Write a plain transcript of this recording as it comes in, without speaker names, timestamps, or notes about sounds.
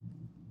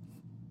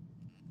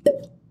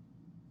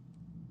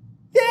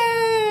Yay!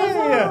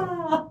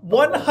 Huzzah!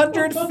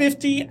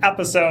 150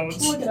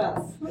 episodes. Look at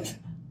us.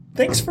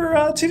 Thanks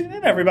for tuning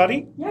in,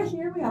 everybody. Yeah,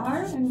 here we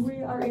are, and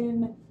we are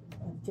in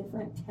a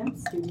different temp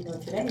studio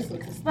today, so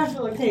it's a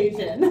special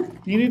occasion.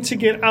 You need to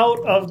get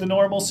out of the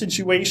normal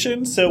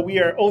situation, so we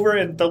are over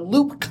at the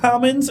Loop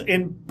Commons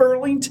in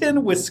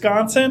Burlington,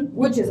 Wisconsin.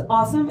 Which is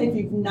awesome if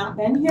you've not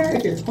been here,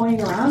 if you're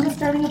toying around with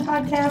starting a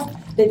podcast.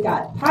 They've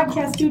got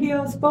podcast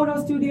studios,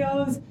 photo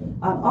studios,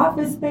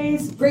 office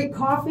space, great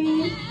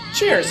coffee.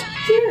 Cheers.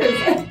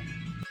 Cheers!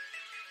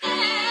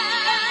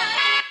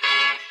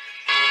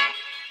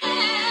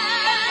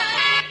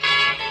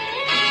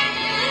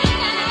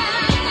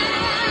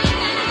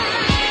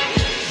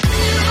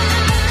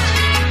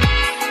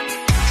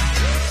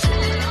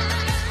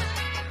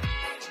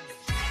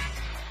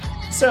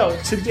 So,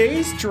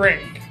 today's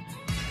drink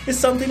is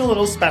something a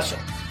little special.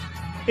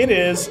 It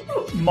is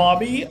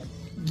Mobby,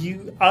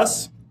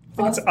 us, I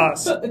think it's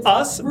us.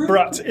 Us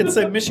Brut. It's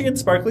a Michigan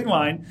sparkling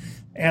wine,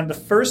 and the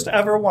first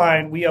ever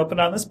wine we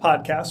opened on this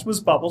podcast was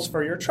Bubbles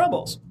for Your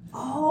Troubles.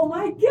 Oh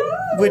my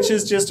God! Which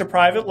is just a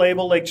private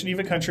label Lake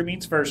Geneva Country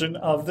Meats version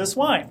of this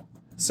wine.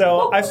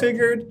 So I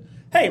figured,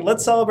 hey,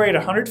 let's celebrate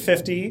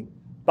 150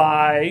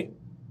 by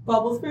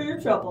Bubbles for Your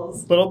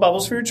Troubles. Little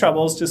Bubbles for Your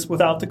Troubles, just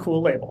without the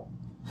cool label.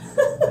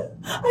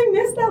 I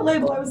missed that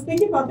label. I was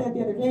thinking about that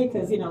the other day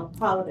because,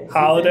 holidays.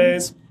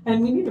 Holidays.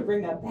 And we need to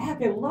bring that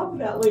back. I love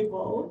that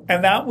label.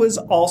 And that was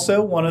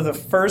also one of the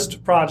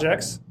first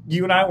projects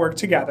you and I worked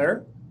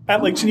together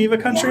at Lake Geneva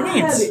Country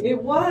Meats.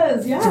 It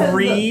was, yes.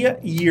 3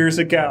 years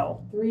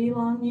ago. 3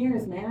 long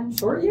years, man.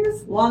 Short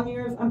years? Long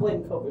years? I'm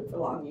blaming COVID for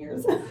long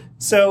years.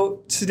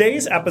 So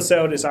today's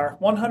episode is our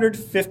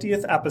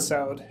 150th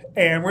episode.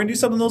 And we're going to do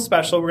something a little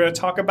special. We're going to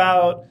talk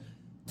about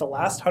the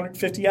last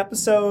 150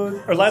 episodes,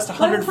 or last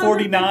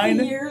 149,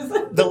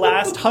 the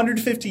last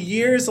 150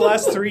 years, the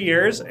last 3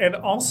 years, and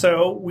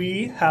also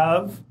we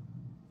have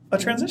a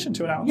transition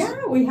to announce.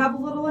 Yeah, we have a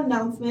little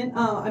announcement.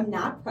 I'm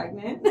not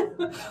pregnant,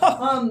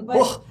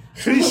 but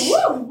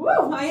Well,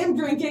 woo, I am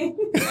drinking.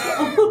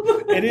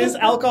 It is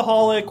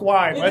alcoholic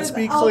wine. Let's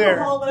be clear.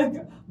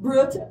 Alcoholic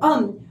brut.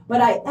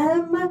 But I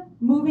am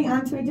moving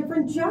on to a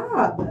different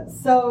job.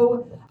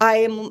 So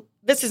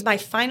This is my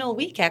final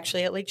week,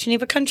 actually, at Lake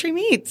Geneva Country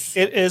Meats.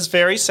 It is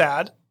very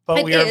sad,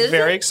 but we are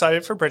very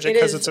excited for Bridget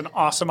because it's an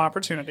awesome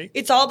opportunity.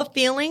 It's all the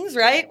feelings,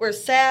 right? We're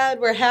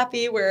sad, we're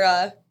happy,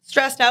 we're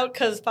stressed out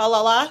because fa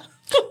la la.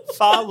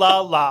 Fa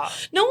la la.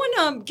 No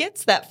one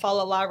gets that fa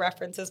la la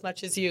reference as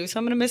much as you, so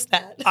I'm going to miss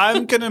that.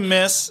 I'm going to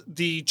miss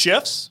the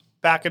GIFs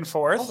back and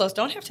forth. All those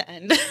don't have to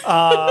end.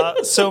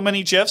 So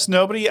many GIFs.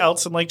 Nobody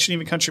else in Lake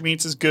Geneva Country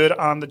Meats is good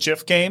on the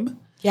GIF game.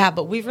 Yeah,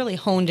 but we've really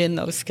honed in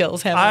those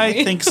skills, haven't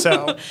we? I think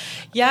so.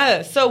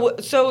 Yeah, so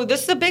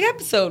this is a big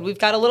episode. We've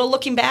got a little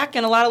looking back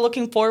and a lot of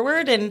looking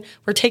forward, and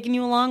we're taking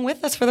you along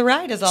with us for the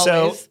ride, as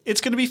always. So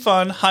it's going to be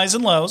fun. Highs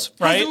and lows,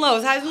 right?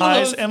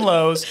 Highs and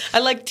lows. I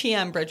like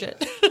TM,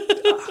 Bridget.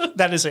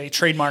 That is a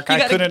trademark.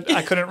 I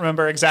couldn't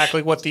remember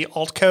exactly what the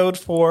alt code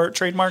for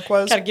trademark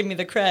was. Gotta give me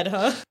the cred,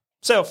 huh?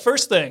 So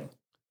first thing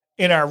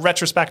in our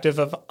retrospective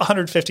of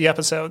 150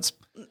 episodes.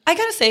 I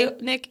gotta say,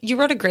 Nick, you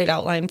wrote a great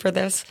outline for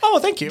this. Oh,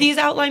 thank you. These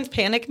outlines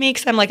panic me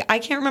because I'm like, I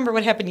can't remember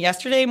what happened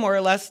yesterday, more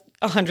or less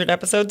 100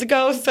 episodes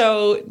ago.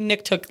 So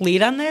Nick took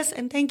lead on this,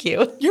 and thank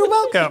you. You're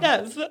welcome.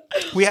 Yes.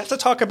 We have to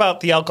talk about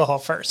the alcohol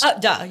first.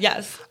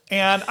 Yes.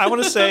 And I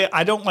want to say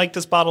I don't like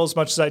this bottle as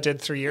much as I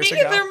did 3 years ago.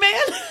 Me neither,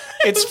 man.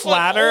 It's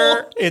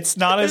flatter. It's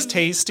not as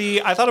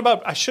tasty.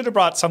 I should have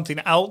brought something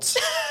else.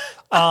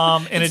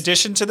 In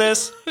addition to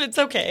this, it's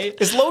okay.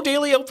 Is Low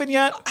Daily open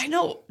yet? I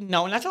know.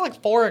 No, not till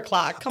like 4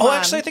 o'clock. Come on. Oh,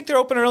 actually, I think they're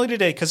open early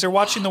today because they're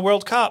watching the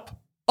World Cup.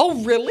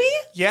 Oh, really?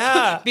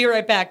 Yeah. Be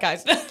right back,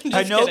 guys.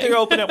 I know they're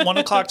open at 1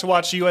 o'clock to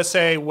watch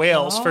USA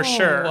Wales for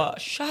sure.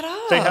 Shut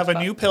up. They have a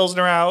new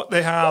Pilsner out.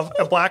 They have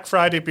a Black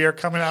Friday beer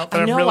coming out that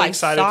I'm really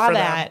excited for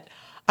them.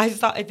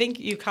 I think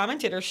you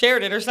commented or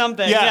shared it or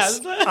something. Yes.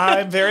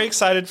 I'm very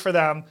excited for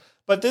them.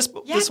 But this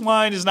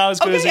wine is not as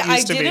good as it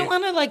used to be. I didn't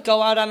want to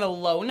go out on a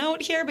low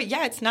note here, but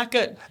yeah, it's not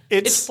good.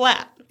 It's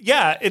flat.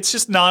 Yeah, it's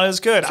just not as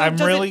good. So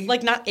does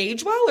it not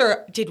age well,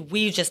 or did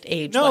we just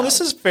age well? No, this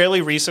is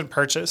fairly recent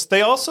purchase.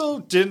 They also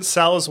didn't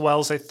sell as well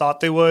as they thought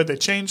they would. They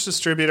changed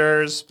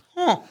distributors.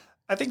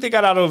 I think they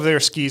got out over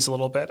their skis a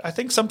little bit. I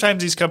think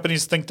sometimes these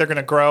companies think they're going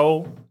to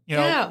grow,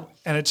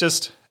 and it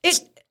just...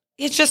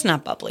 It's just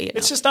not bubbly enough.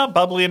 It's just not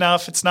bubbly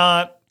enough. It's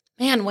not...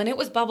 Man, when it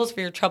was Bubbles for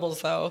Your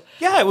Troubles, though.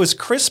 Yeah, it was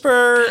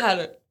crisper.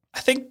 God. I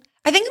think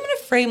I'm going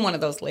to frame one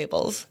of those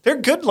labels. They're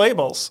good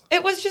labels.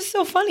 It was just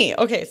so funny.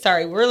 Okay,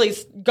 sorry, we're really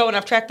going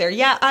off track there.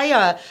 Yeah,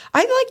 I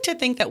like to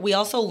think that we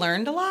also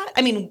learned a lot.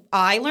 I mean,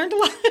 I learned a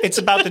lot. It's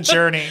about the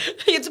journey.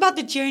 It's about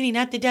the journey,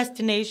 not the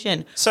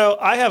destination. So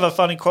I have a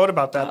funny quote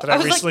about that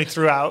I recently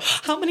threw out.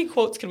 How many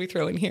quotes can we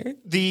throw in here?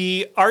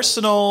 The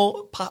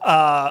Arsenal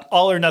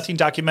All or Nothing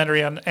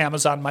documentary on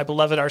Amazon, my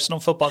beloved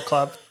Arsenal Football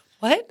Club.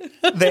 What?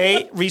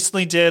 They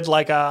recently did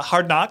like a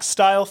Hard Knocks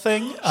style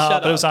thing,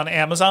 but it was on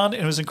Amazon,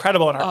 and it was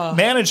incredible. And our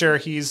manager,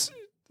 he's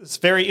this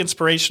very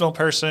inspirational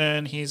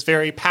person. He's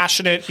very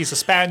passionate. He's a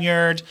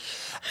Spaniard.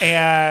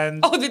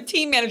 And the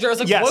team manager. I was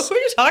like, what were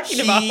you talking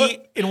about?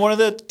 In one of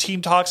the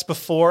team talks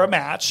before a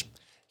match,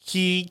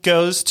 he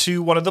goes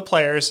to one of the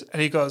players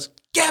and he goes,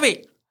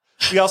 Gabby.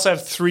 We also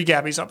have 3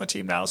 Gabbies on the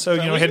team now. So,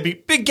 you know, he'd be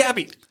Big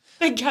Gabby.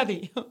 Big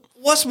Gabby.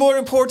 What's more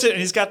important? And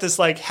he's got this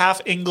like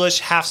half English,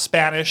 half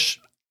Spanish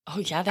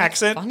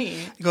accent. Funny.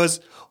 He goes,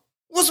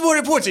 what's more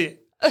important?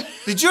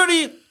 The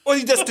journey or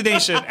the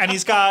destination? And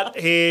he's got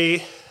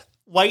a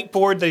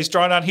whiteboard that he's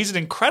drawn on. He's an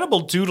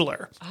incredible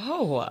doodler.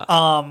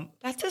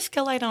 That's a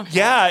skill I don't have.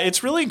 Yeah,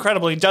 it's really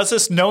incredible. He does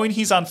this knowing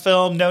he's on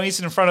film, knowing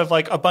he's in front of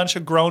like a bunch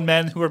of grown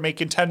men who are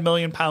making 10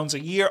 million pounds a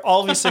year.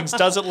 All these things,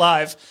 does it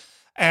live.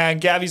 And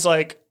Gabby's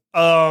like,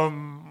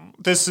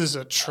 this is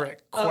a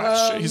trick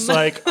question. He's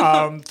like,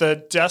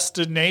 the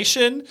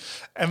destination?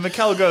 And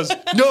Mikkel goes,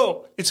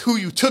 no, it's who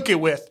you took it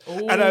with.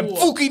 Ooh. And I'm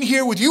fucking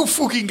here with you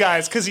fucking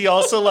guys. Because he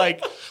also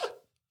like,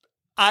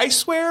 I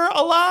swear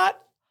a lot.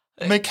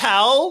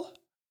 Mikkel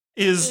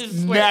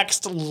is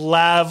next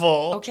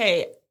level.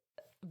 Okay,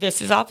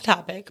 this is off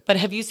topic, but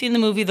have you seen the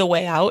movie The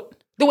Way Out?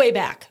 The Way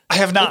Back. I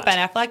have not. With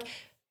Ben Affleck.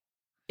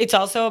 It's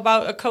also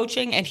about a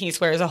coaching, and he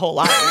swears a whole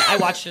lot. I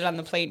watched it on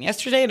the plane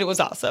yesterday, and it was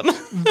awesome.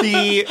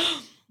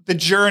 The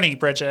journey,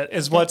 Bridget,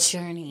 is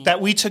that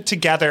we took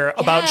together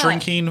about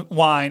drinking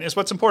wine is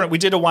what's important. We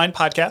did a wine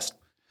podcast.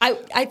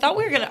 I thought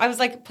we were going to, I was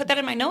like, put that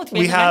in my notes.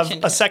 We have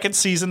a second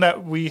season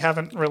that we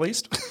haven't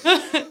released.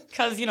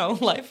 Because, you know,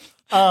 life.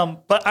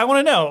 But I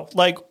want to know,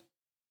 like,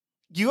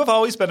 you have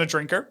always been a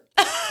drinker.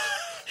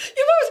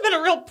 You've always been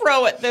a real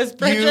pro at this,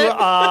 Bridget. You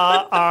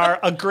are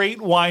a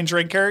great wine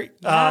drinker.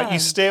 You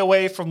stay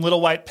away from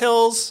Little White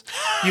Pills.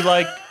 You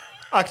like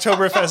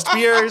Oktoberfest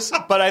beers.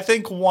 But I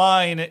think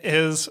wine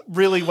is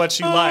really what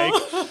you like.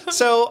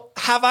 So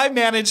have I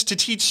managed to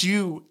teach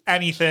you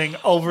anything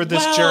over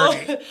this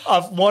journey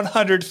of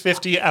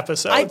 150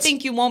 episodes? I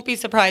think you won't be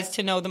surprised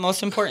to know the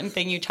most important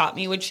thing you taught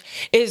me, which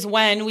is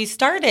when I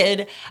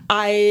started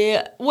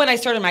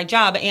my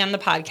job and the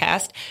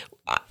podcast,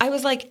 I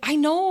was like, I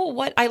know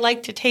what I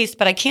like to taste,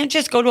 but I can't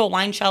just go to a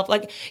wine shelf.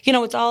 Like, you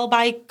know, it's all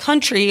by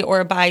country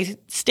or by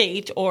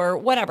state or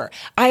whatever.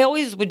 I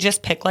always would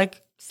just pick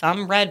like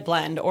some red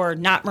blend or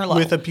not Merlot.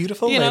 With a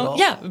beautiful label.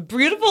 Yeah,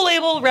 beautiful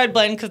label red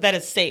blend because that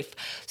is safe.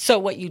 So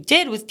what you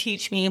did was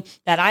teach me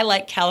that I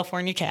like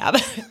California Cab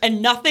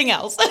and nothing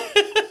else.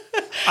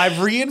 I've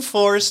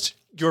reinforced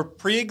your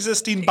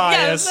pre-existing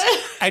bias.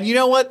 Yes. And you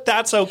know what?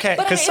 That's okay.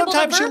 Because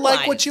sometimes you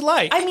like what you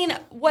like. I mean,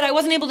 what I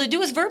wasn't able to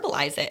do is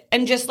verbalize it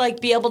and just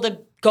like be able to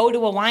go to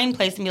a wine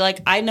place and be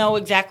like, I know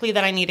exactly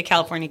that I need a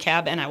California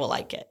Cab and I will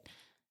like it.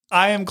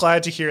 I am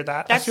glad to hear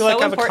that. I feel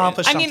like I've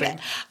accomplished something. I mean,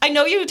 I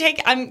know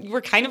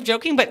we're kind of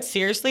joking, but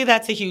seriously,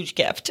 that's a huge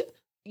gift.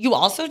 You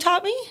also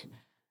taught me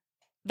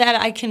that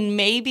I can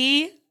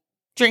maybe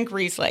drink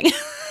Riesling.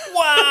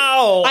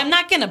 Wow. I'm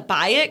not going to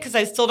buy it because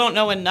I still don't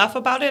know enough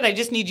about it. I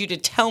just need you to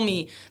tell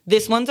me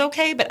this one's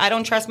okay, but I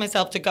don't trust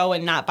myself to go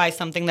and not buy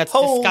something that's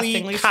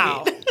disgustingly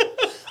sweet.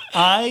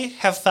 I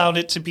have found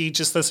it to be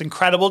just this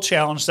incredible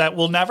challenge that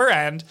will never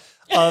end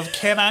of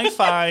can I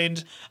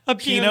find a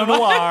Pinot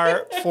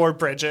Noir for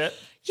Bridget?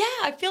 Yeah,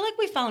 I feel like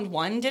we found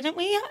one, didn't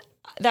we?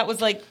 That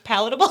was like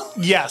palatable.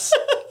 Yes.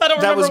 I don't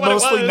remember that was what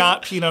mostly it was.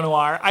 Not Pinot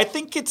Noir. I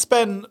think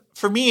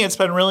for me, it's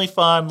been really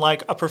fun,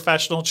 like a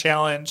professional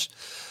challenge.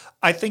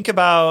 I think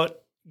about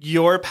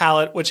your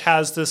palate, which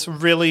has this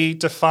really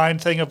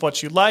defined thing of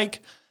what you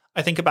like.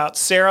 I think about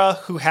Sarah,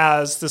 who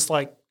has this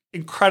like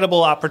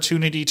incredible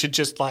opportunity to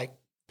just like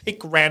pick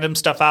random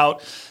stuff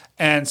out.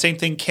 And same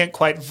thing, can't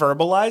quite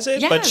verbalize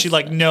it, but she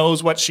like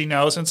knows what she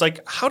knows. And it's like,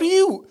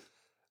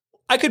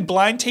 I could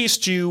blind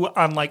taste you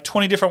on like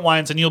 20 different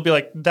wines and you'll be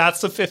like,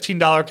 that's the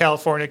 $15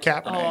 California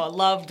Cabernet. Oh, I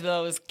loved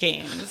those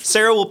games.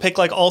 Sarah will pick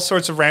like all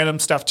sorts of random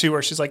stuff too,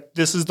 where she's like,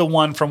 this is the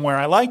one from where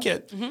I like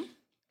it. Mm-hmm.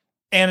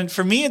 And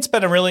for me, it's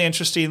been a really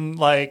interesting,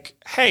 like,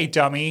 hey,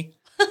 dummy.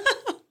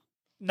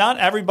 Not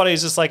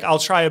everybody's just like, I'll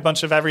try a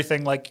bunch of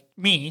everything like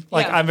me.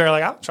 Like, I'm very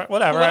like, I'll try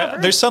whatever.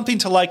 There's something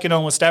to like in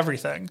almost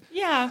everything.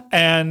 Yeah.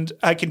 And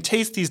I can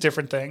taste these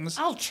different things.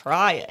 I'll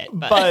try it.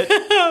 But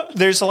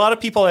there's a lot of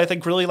people I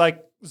think really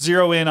like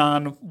zero in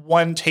on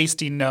one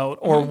tasting note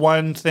or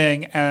one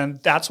thing, and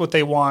that's what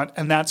they want,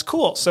 and that's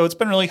cool. So it's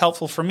been really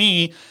helpful for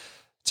me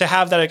to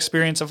have that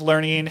experience of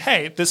learning,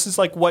 hey, this is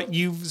like what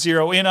you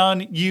zero in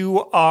on.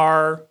 You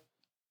are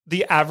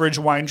the average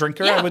wine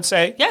drinker, I would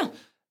say. Yeah.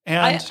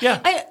 And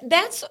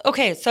that's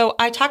okay. So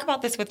I talk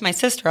about this with my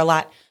sister a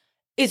lot.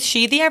 Is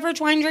she the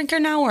average wine drinker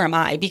now, or am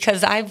I?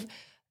 Because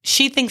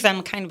she thinks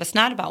I'm kind of a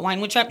snot about wine,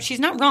 which she's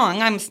not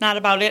wrong. I'm a snot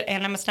about it,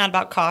 and I'm a snot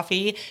about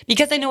coffee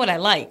because I know what I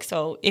like.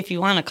 So if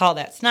you want to call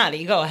that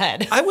snotty, go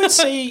ahead. I would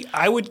say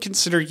I would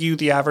consider you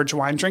the average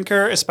wine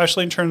drinker,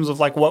 especially in terms of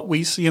like what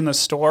we see in the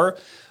store,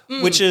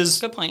 which is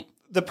good point.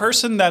 The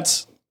person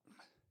that's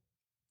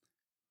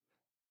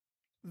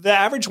the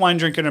average wine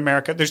drinker in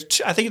America.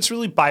 I think it's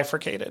really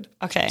bifurcated.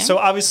 Okay. So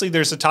obviously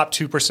there's a top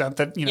 2%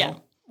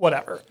 that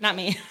whatever. Not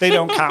me. They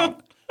don't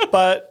count.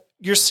 But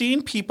you're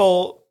seeing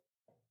people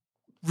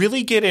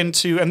really get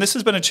into, and this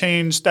has been a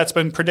change that's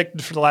been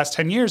predicted for the last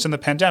 10 years in the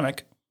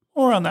pandemic,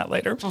 more on that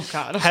later,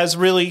 has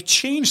really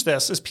changed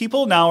this, is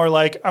people now are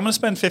like, I'm going to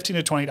spend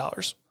 $15 to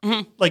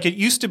 $20. Like it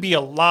used to be a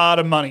lot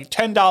of money,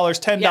 $10,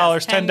 $10,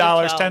 Yes, $10,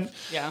 $10.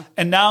 Yeah.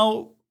 And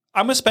now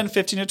I'm going to spend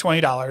 $15 to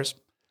 $20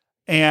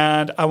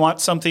 and I want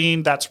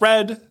something that's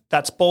red,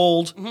 that's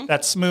bold,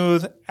 that's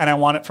smooth, and I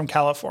want it from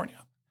California.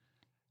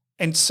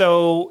 And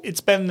so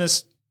it's been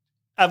this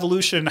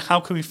evolution. How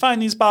can we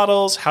find these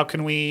bottles? How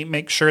can we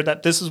make sure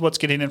that this is what's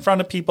getting in front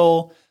of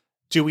people?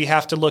 Do we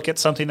have to look at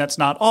something that's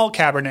not all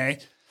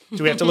Cabernet?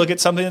 Do we have to look at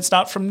something that's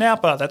not from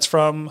Napa, that's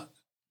from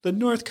the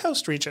North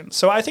Coast region?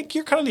 So I think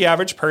you're kind of the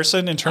average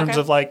person in terms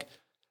of like,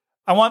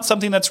 I want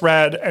something that's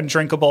red and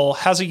drinkable,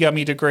 has a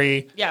yummy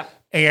degree. Yeah.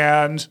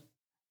 And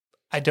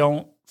I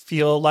don't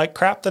feel like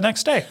crap the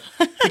next day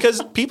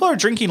because people are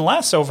drinking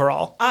less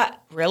overall.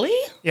 Really?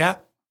 Yeah.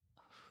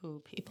 Who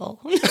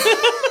people?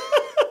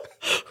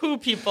 Who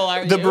people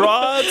are you? The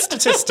broad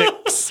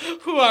statistics.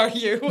 Who are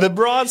you? The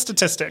broad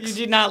statistics.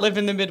 You do not live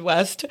in the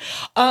Midwest.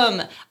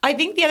 I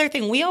think the other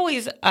thing we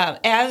always,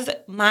 as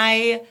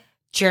my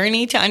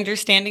journey to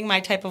understanding my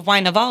type of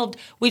wine evolved,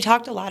 we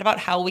talked a lot about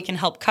how we can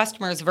help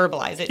customers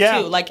verbalize it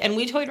too. Like, and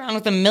we toyed around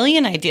with a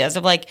million ideas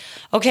of like,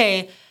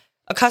 okay,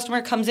 a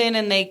customer comes in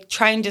and they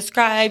try and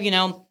describe,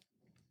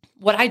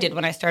 what I did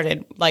when I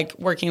started like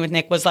working with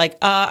Nick was like,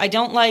 I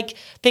don't like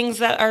things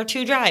that are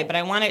too dry, but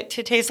I want it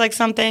to taste like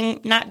something,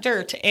 not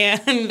dirt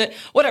and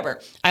whatever.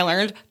 I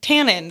learned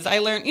tannins. I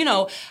learned,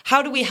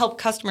 how do we help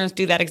customers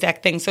do that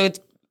exact thing? So it's,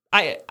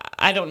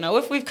 I don't know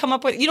if we've come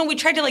up with, we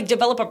tried to like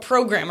develop a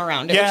program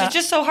around it, which is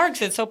just so hard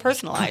because it's so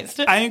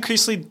personalized. I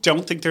increasingly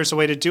don't think there's a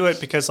way to do it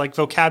because like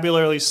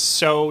vocabulary is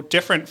so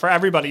different for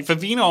everybody.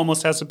 Vivino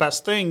almost has the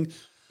best thing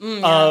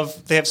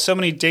of they have so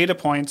many data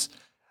points.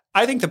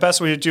 I think the best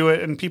way to do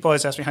it, and people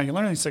always ask me how you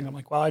learn these things, I'm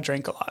like, well, I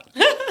drank a lot.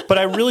 But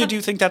I really do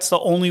think that's the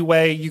only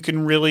way you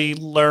can really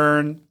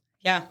learn.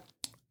 Yeah.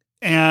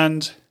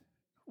 And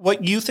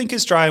what you think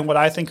is dry and what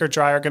I think are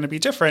dry are going to be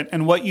different.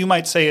 And what you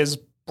might say is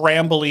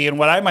brambly and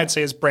what I might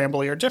say is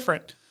brambly are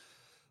different.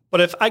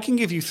 But if I can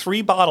give you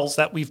 3 bottles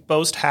that we've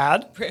both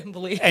had,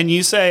 brambly, and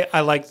you say,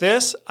 I like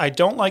this, I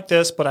don't like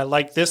this, but I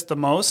like this the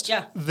most,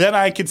 then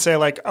I could say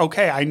like,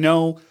 okay, I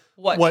know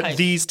what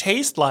these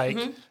taste like.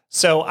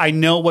 So I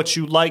know what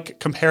you like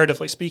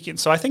comparatively speaking.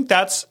 So I think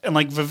that's, and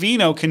like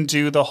Vivino can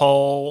do the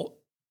whole,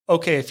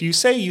 okay, if you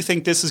say you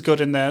think this is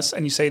good in this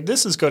and you say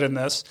this is good in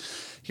this,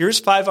 here's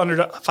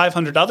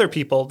 500 other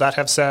people that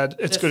have said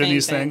it's good in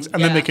these things.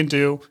 And then they can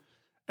do,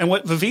 and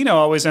what Vivino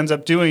always ends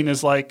up doing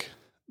is like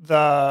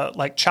the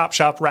like Chop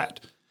Shop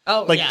Red.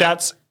 Oh, like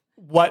that's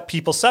what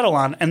people settle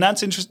on. And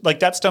that's interesting. Like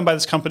that's done by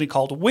this company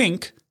called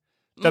Winc.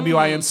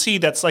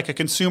 WINC, that's like a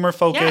consumer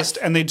focused,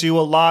 and they do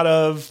a lot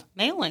of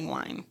mailing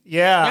wine.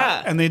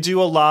 Yeah. And they do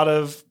a lot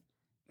of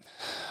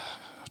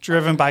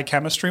driven by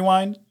chemistry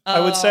wine, I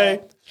would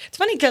say. It's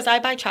funny because I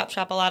buy Chop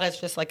Shop a lot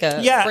as just like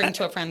a bring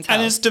to a friend's house.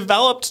 And it's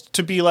developed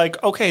to be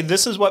like, okay,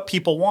 this is what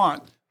people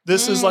want.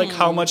 This is like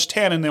how much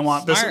tannin they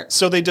want.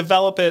 So they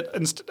develop it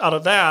out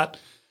of that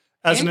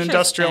as an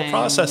industrial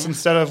process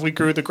instead of we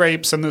grew the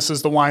grapes and this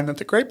is the wine that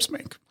the grapes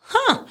make.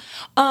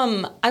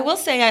 I will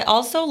say I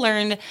also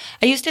learned,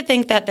 I used to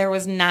think that there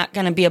was not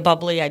going to be a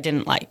bubbly I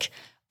didn't like,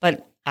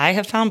 but I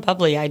have found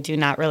bubbly I do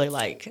not really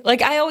like.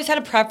 Like I always had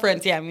a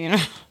preference. Yeah, I mean,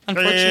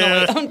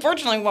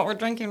 unfortunately what we're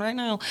drinking right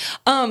now.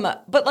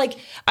 But like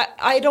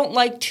I don't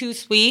like too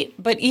sweet,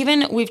 but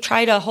even we've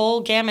tried a whole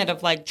gamut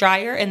of like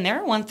drier and there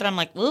are ones that I'm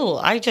like, ooh,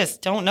 I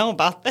just don't know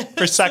about this.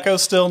 Prosecco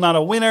still not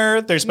a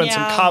winner. There's been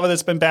some Cava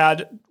that's been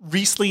bad.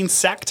 Riesling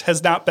Sekt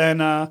has not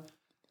been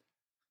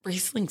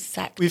Riesling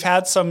Sekt. We've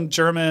had some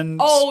German.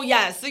 Oh,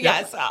 yes.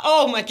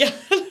 Oh, my God.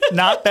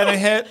 Not been a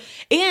hit.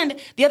 And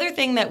the other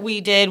thing that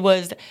we did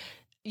was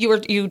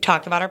you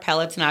talked about our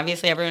palates, and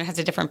obviously everyone has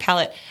a different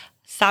palate.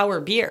 Sour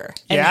beer.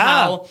 And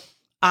how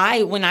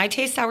when I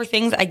taste sour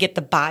things, I get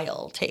the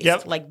bile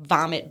taste, like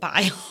vomit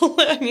bile.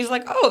 And he's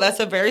like, oh, that's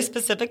a very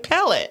specific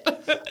palate.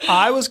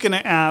 I was going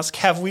to ask,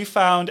 have we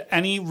found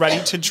any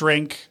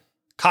ready-to-drink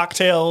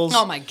cocktails?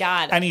 Oh my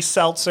God. Any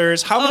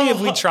seltzers? How many have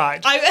we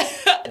tried?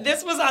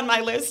 This was on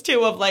my list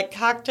too of like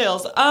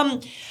cocktails.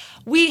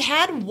 We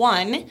had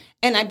one,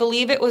 and I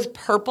believe it was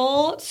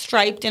purple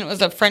striped, and it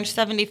was a French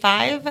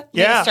 75.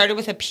 Yeah. It started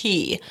with a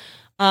P.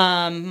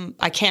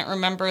 I can't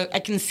remember. I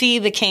can see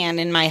the can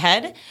in my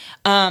head.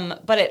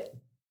 But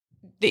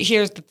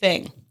here's the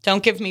thing.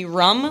 Don't give me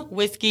rum,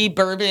 whiskey,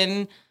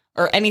 bourbon,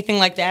 or anything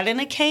like that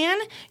in a can.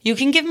 You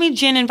can give me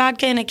gin and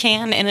vodka in a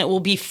can, and it will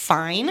be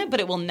fine,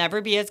 but it will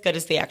never be as good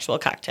as the actual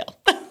cocktail.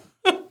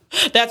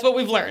 That's what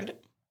we've learned.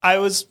 I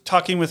was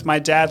talking with my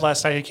dad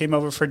last night. He came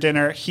over for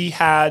dinner. He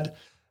had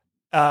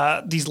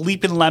these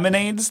Leapin'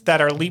 lemonades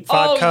that are Leap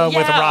vodka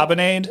with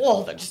Robinade.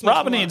 Whoa,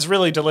 Robinade's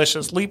really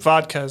delicious. Leap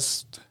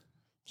vodka's...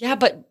 Yeah,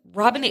 but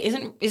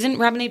Robinade, isn't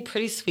Robinade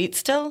pretty sweet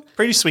still?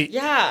 Pretty sweet.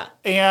 Yeah.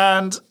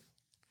 And...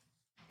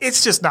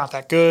 it's just not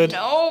that good.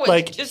 No,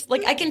 it's just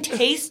like I can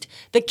taste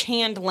the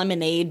canned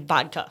lemonade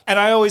vodka. And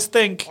I always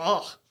think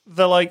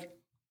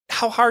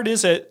how hard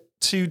is it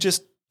to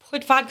just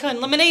put vodka and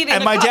lemonade in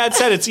And a my cup. dad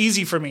said it's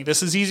easy for me.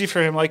 This is easy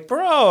for him. Like,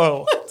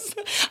 bro.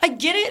 I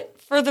get it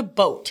for the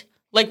boat.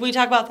 Like, we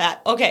talk about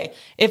that. Okay,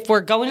 if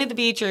we're going to the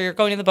beach or you're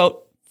going to the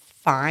boat,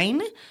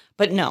 fine.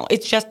 But no,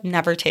 it's just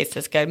never tastes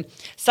as good.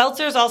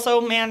 Seltzer's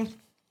also, man,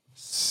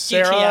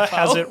 Sarah GTFO.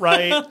 has it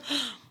right.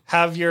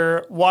 Have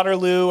your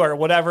Waterloo or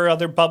whatever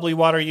other bubbly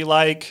water you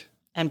like.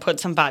 And put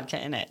some vodka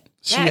in it.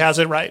 She Yes. has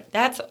it right.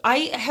 I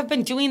have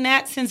been doing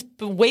that since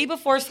way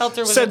before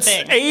seltzer was Since a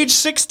thing. age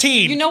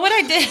 16. You know what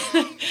I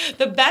did?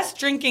 The best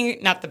drinking,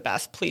 not the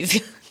best,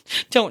 please.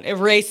 Don't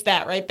erase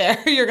that right there.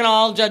 You're going to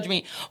all judge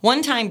me.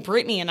 One time,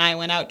 Brittany and I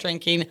went out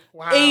drinking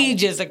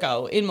ages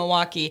ago in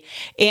Milwaukee,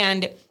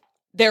 and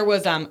there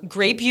was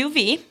grape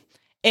UV.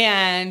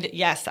 And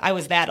yes, I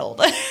was that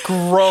old.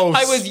 Gross.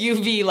 I was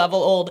UV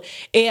level old.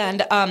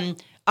 And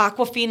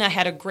Aquafina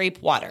had a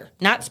grape water,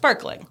 not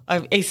sparkling,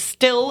 a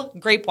still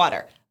grape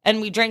water.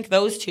 And we drank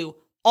those two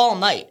all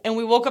night. And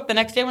we woke up the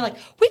next day and we're like,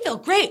 we feel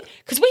great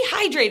because we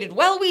hydrated.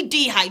 Well, we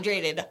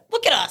dehydrated.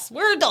 Look at us.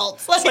 We're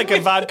adults. It's like a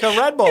vodka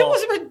Red Bull. It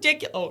was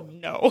ridiculous. Oh,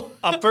 no.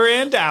 Upper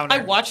and downer. I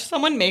watched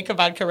someone make a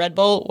vodka Red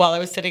Bull while I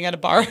was sitting at a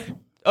bar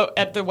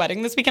at the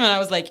wedding this weekend. And I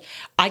was like,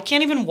 I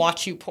can't even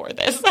watch you pour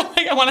this.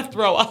 Like, I want to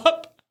throw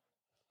up.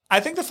 I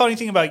think the funny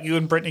thing about you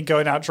and Brittany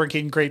going out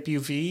drinking grape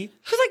UV It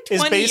was like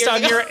 20 is based years on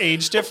ago. your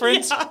age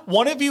difference. Yeah.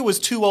 One of you was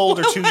too old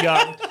or too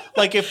young.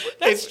 Like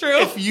That's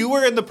true. if you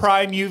were in the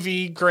prime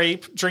UV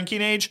grape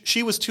drinking age,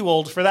 she was too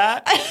old for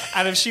that.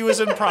 And if she was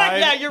in prime,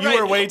 Yeah, you're you right.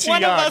 were way too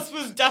One young. of us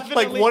was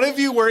definitely... Like one of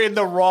you were in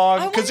the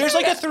wrong, because there's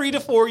like wonder- a 3 to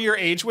 4 year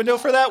age window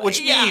for that, which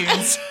Yeah.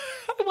 means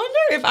I wonder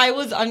if I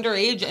was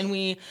underage and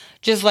we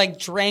just like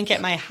drank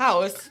at my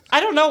house. I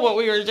don't know what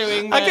we were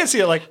doing. I But can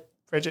see it like,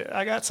 Bridget,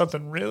 I got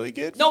something really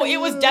good. no, for it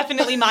was you.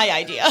 definitely my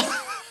idea.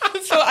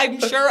 So I'm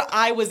sure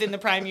I was in the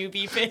prime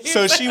UV phase.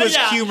 So she was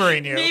Yeah.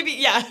 humoring you. Maybe,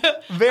 yeah. I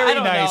Very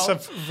don't nice, know.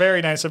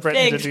 very nice of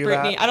Brittany Thanks, to do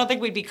Brittany. that. I don't think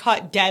we'd be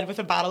caught dead with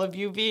a bottle of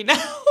UV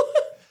now.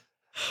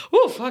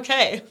 Oof,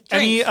 okay.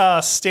 Any Drinks.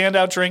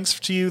 standout drinks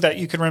to you that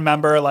you can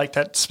remember, like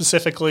that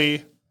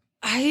specifically?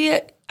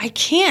 I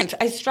can't.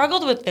 I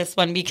struggled with this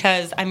one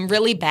because I'm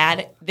really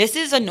bad. This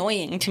is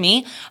annoying to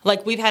me.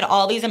 Like, we've had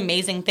all these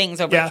amazing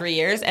things over Yeah. 3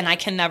 years, and I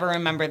can never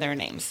remember their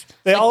names.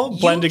 They Like, all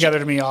blend you together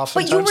to me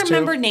often. But you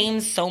remember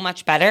names so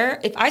much better.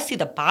 If I see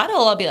the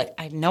bottle, I'll be like,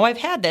 I know I've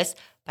had this,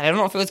 but I don't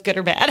know if it was good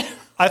or bad.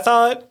 I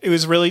thought it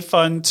was really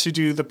fun to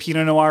do the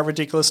Pinot Noir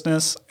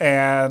ridiculousness,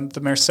 and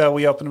the Merceau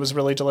we opened was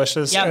really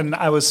delicious. Yep. And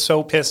I was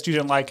so pissed you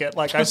didn't like it.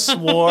 Like I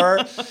swore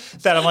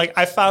that I'm like,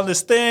 I found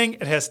this thing.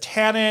 It has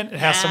tannin. It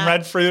has some Yeah.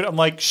 red fruit. I'm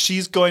like,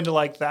 she's going to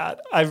like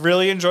that. I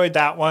really enjoyed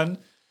that one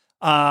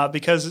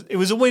because it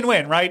was a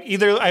win-win, right?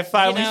 Either I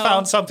finally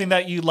found something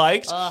that you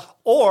liked,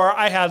 or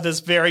I had this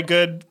very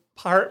good,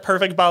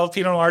 perfect bottle of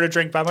Pinot Noir to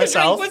drink by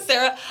myself. Drink with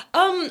Sarah.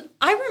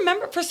 I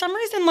remember for some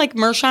reason like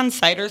Mershon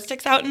cider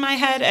sticks out in my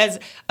head as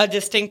a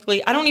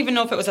distinctly. I don't even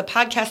know if it was a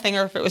podcast thing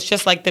or if it was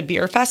just like the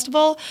beer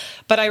festival,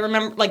 but I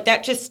remember like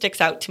that just sticks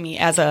out to me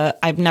as a.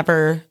 I've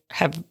never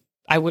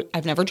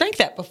drank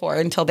that before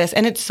until this,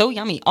 and it's so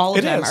yummy. All of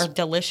It them is. are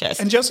delicious.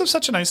 And Joseph's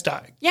such a nice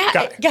guy. yeah,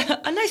 Guy.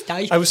 a nice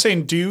guy. I was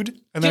saying dude,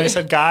 and then I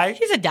said guy.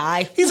 He's a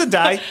die. He's a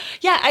guy.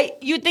 Yeah,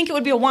 you'd think it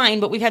would be a wine,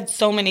 but we've had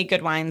so many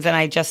good wines, and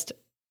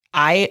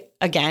I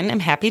again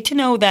am happy to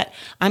know that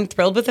I'm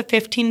thrilled with a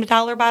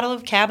 $15 bottle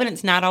of Cab, and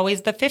it's not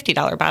always the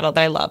 $50 bottle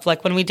that I love.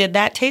 Like when we did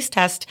that taste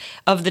test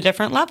of the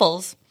different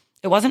levels,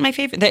 it wasn't my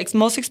favorite. The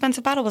most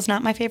expensive bottle was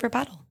not my favorite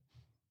bottle.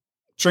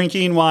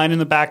 Drinking wine in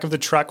the back of the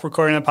truck,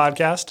 recording a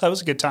podcast. That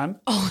was a good time.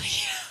 Oh,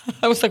 yeah.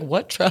 I was like,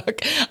 what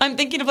truck? I'm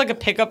thinking of like a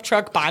pickup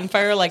truck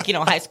bonfire, like,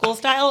 high school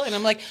style. And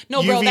I'm like,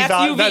 no, bro, that's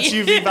UV. That's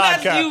UV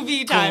vodka. That's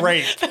UV time.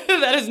 Great.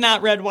 That is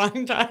not red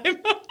wine time.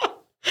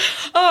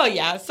 Oh,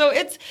 yeah. So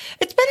it's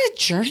been a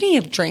journey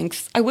of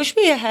drinks. I wish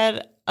we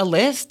had a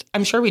list.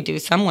 I'm sure we do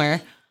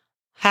somewhere.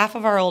 Half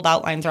of our old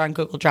outlines are on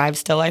Google Drive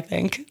still, I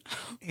think.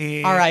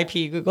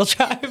 R.I.P. Google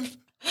Drive.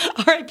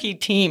 R.I.P.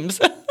 Teams.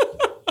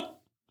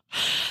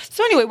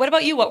 So anyway, what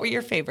about you? What were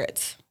your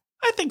favorites?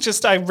 I think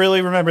I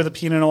really remember the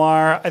Pinot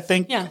Noir. I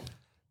think Yeah.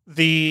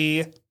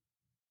 I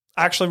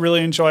actually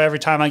really enjoy every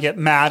time I get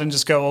mad and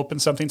just go open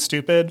something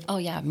stupid. Oh,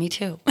 yeah, me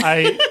too.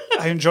 I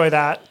enjoy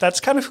that. That's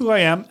kind of who I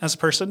am as a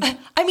person.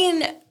 I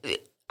mean,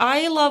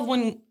 I love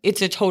when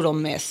it's a total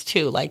miss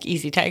too, like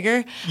Easy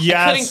Tiger. Yes.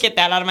 I couldn't get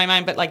that out of my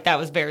mind, but like that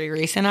was very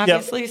recent,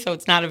 obviously, so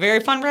it's not a very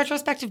fun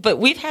retrospective. But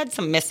we've had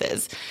some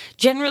misses.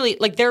 Generally,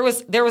 like there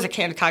was a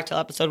canned cocktail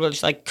episode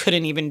which like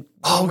couldn't even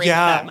rate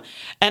them,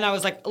 and I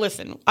was like,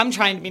 listen, I'm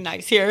trying to be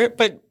nice here,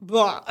 but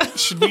blah.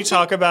 Should we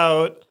talk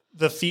about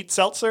the feet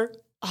seltzer?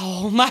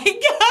 Oh my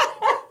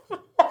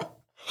god!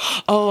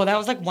 Oh, that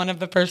was like one of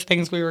the first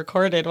things we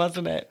recorded,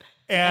 wasn't it?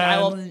 And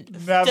I will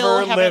never still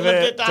haven't live lived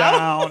it it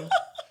down. down.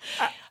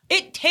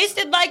 It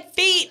tasted like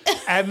feet.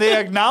 And they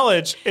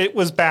acknowledge it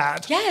was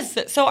bad. Yes.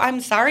 So I'm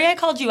sorry I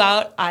called you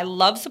out. I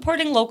love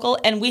supporting local,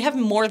 and we have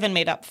more than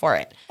made up for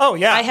it. Oh,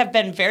 yeah. I have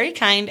been very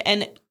kind,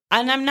 and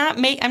I'm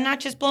not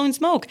just blowing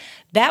smoke.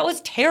 That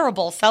was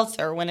terrible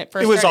seltzer when it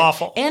first It was started.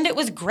 awful. And it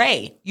was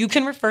gray. You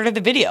can refer to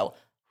the video.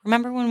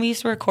 Remember when we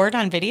used to record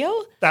on video?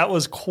 That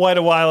was quite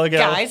a while ago.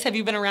 Guys, have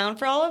you been around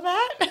for all of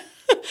that?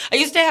 I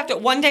used to have to,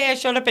 one day I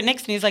showed up at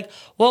Nick's and he's like,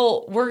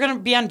 well, we're going to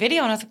be on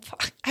video. And I was like,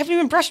 fuck, I haven't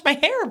even brushed my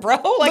hair, bro.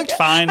 Like, Looks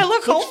fine. I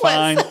look Looks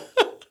homeless.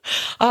 fine.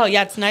 Oh,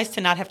 yeah, it's nice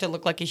to not have to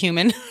look like a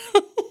human.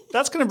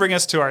 That's going to bring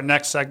us to our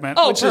next segment,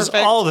 which perfect.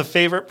 is all the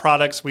favorite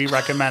products we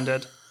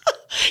recommended.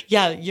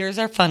 Yeah, yours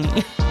are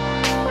funny.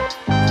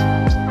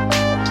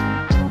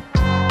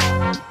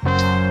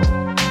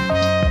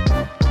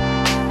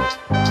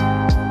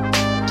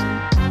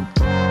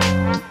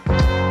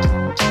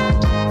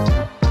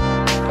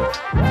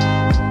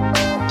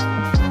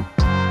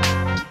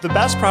 The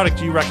best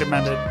product you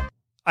recommended,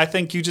 I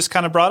think you just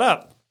kind of brought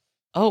up.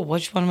 Oh,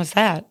 which one was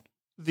that?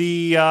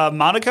 The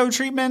Monaco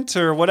treatment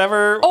or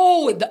whatever.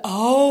 Oh,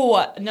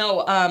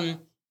 no.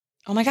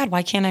 Oh my God,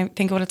 why can't I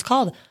think of what it's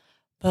called?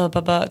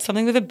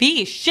 Something with a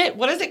B. Shit,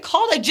 what is it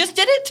called? I just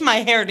did it to my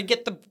hair to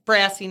get the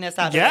brassiness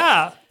out of it.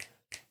 Yeah.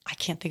 I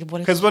can't think of what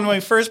it's Because called. when we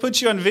first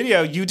put you on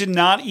video, you did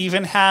not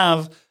even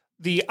have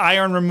the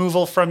iron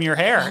removal from your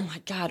hair. Oh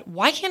my God,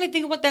 why can't I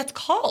think of what that's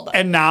called?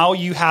 And now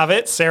you have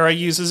it. Sarah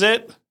uses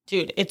it.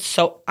 Dude, it's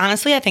so,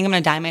 honestly, I think I'm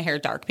going to dye my hair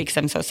dark because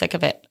I'm so sick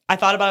of it. I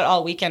thought about it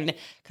all weekend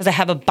because I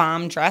have a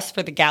bomb dress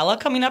for the gala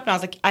coming up. And I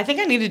was like, I think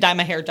I need to dye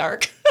my hair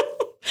dark.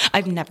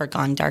 I've never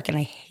gone dark and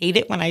I hate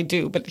it when I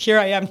do. But here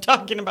I am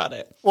talking about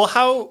it. Well,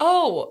 how?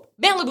 Oh,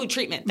 Malibu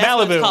treatment. That's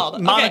what it's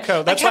called. Monaco.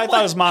 Okay. That's why I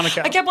thought it was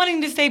Monaco. I kept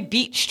wanting to say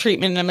beach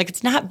treatment. And I'm like,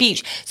 it's not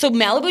beach. So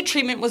Malibu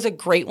treatment was a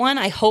great one.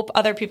 I hope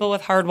other people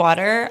with hard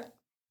water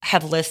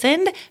have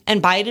listened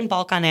and buy it in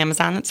bulk on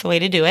Amazon. That's the way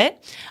to do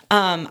it.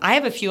 I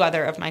have a few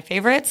other of my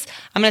favorites.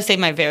 I'm going to save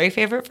my very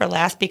favorite for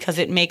last because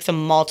it makes a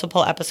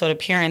multiple episode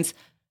appearance.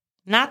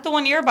 Not the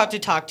one you're about to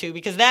talk to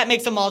because that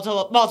makes a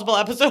multiple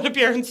episode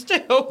appearance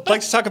too. I'd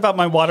like to talk about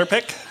my water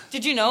pick.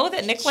 Did you know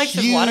that Nick likes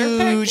his water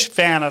pick? Huge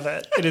fan of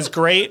it. It is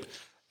great.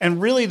 And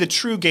really the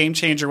true game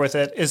changer with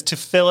it is to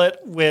fill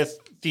it with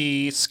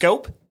the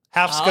scope.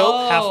 Half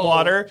scope, half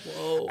water,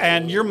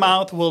 and your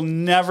mouth will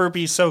never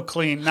be so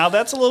clean. Now,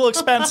 that's a little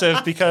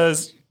expensive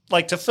because,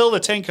 like, to fill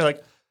the tank, you're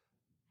like,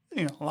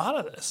 a lot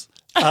of this.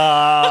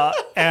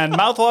 And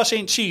mouthwash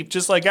ain't cheap,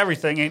 just like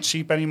everything ain't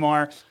cheap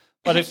anymore.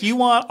 But if you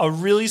want a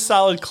really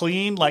solid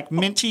clean, like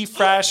minty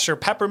fresh or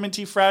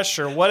pepperminty fresh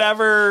or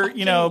whatever,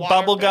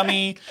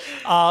 bubblegummy,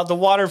 the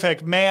water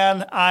pick,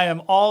 man, I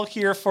am all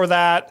here for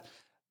that.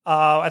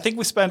 I think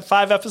we spent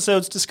 5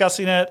 episodes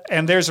discussing it,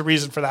 and there's a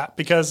reason for that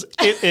because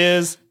it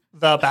is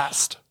the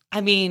best.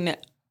 I mean,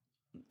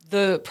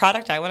 the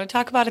product I want to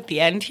talk about at the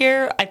end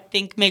here, I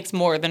think makes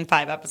more than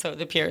 5 episode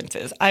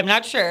appearances. I'm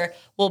not sure.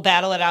 We'll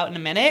battle it out in a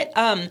minute.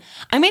 I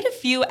made a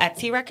few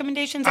Etsy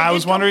recommendations. I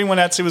was wondering when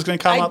Etsy was going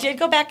to come up. I did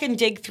go back and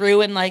dig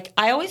through, and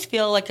I always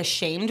feel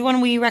ashamed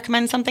when we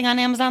recommend something on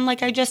Amazon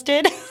like I just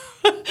did.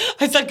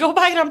 I said, go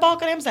buy it on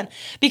bulk on Amazon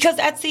because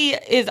Etsy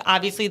is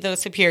obviously the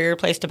superior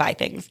place to buy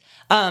things.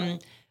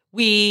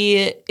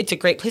 It's a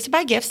great place to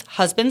buy gifts.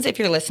 Husbands, if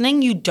you're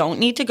listening, you don't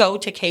need to go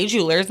to Kay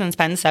Jewelers and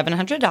spend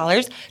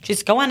 $700.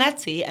 Just go on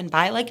Etsy and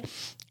buy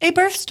a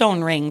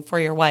birthstone ring for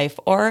your wife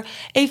or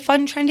a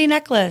fun trendy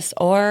necklace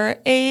or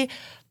a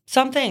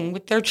something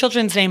with their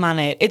children's name on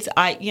it. It's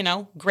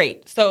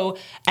great. So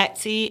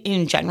Etsy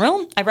in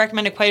general, I've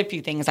recommended quite a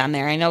few things on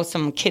there. I know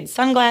some kids'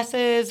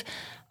 sunglasses,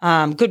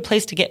 good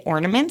place to get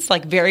ornaments,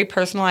 very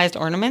personalized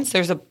ornaments.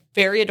 There's a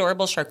very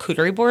adorable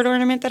charcuterie board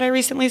ornament that I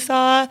recently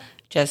saw.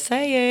 Just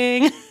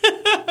saying.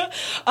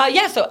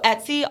 So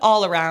Etsy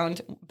all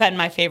around been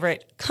my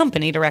favorite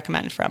company to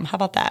recommend from. How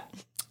about that?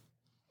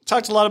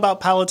 Talked a lot about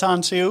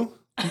Peloton too.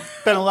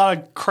 Been a lot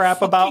of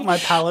crap about my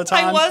Peloton.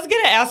 I was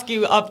going to ask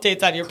you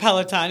updates on your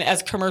Peloton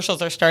as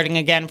commercials are starting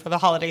again for the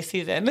holiday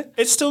season.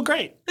 It's still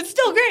great.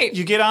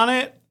 You get on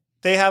it.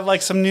 They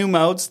have some new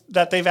modes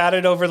that they've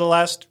added over the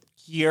last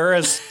year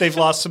as they've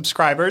lost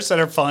subscribers that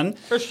are fun.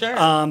 For sure.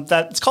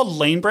 That it's called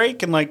Lane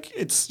Break, and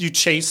you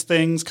chase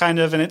things kind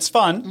of, and it's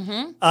fun.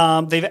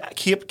 Mm-hmm.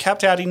 They've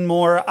kept adding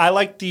more. I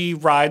like the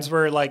rides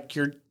where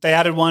they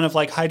added one of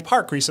Hyde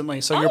Park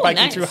recently, so you're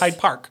biking through Hyde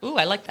Park. Ooh,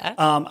 I like that.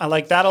 I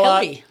like that a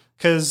lot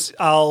because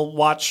I'll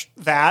watch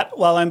that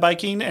while I'm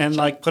biking and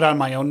put on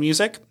my own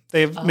music.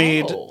 They've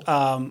made.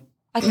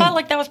 I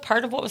thought that was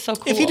part of what was so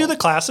cool. If you do the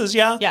classes,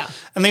 yeah. Yeah.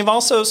 And they've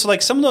also,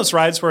 some of those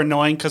rides were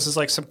annoying because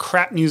it's some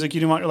crap music you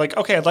didn't want. You're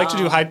okay, I'd like to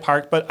do Hyde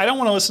Park, but I don't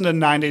want to listen to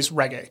 90s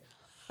reggae.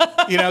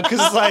 Because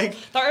thought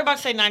you were about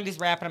to say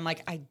 90s rap, and I'm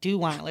I do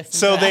want to listen to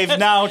that. So they've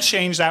now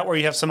changed that where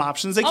you have some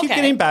options. They keep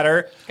getting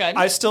better. Good.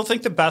 I still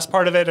think the best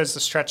part of it is the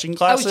stretching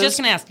classes. I was just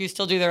going to ask, you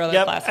still do their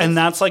other classes? And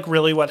that's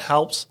really what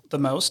helps the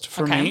most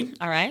for me.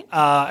 All right.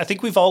 I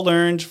think we've all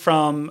learned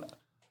from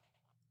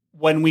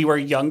when we were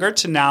younger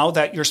to now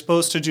that you're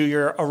supposed to do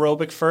your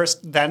aerobic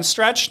first, then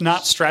stretch,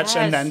 not stretch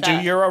and then do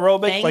your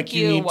aerobic.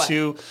 You need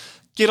to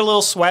get a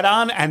little sweat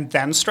on and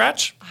then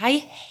stretch. I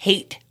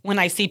hate when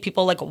I see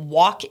people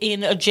walk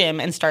in a gym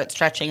and start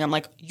stretching. I'm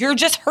you're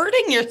just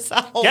hurting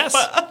yourself. Yes.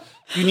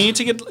 You need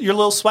to get your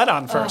little sweat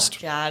on first.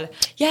 Oh, God.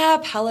 Yeah,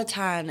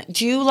 Peloton.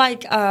 Do you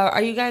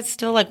are you guys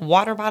still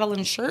water bottle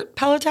and shirt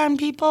Peloton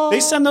people? They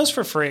send those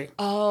for free.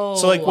 Oh.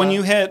 So when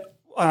you hit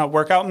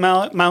workout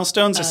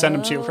milestones, they send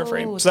them to you for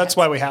free. So that's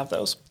why we have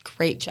those.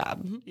 Great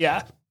job.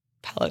 Yeah.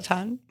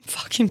 Peloton.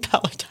 Fucking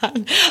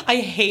Peloton. I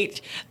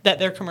hate that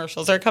their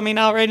commercials are coming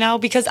out right now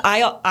because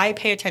I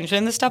pay attention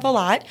to this stuff a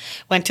lot.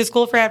 Went to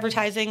school for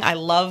advertising. I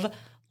love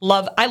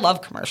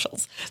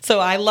commercials. So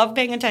I love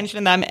paying attention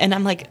to them. And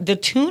I'm the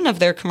tune of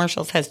their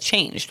commercials has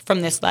changed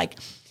from this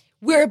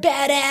we're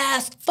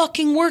badass,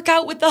 fucking work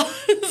out with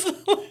us.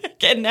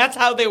 And that's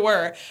how they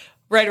were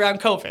right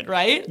around COVID,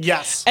 right?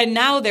 Yes. And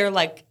now they're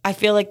I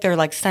feel like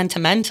they're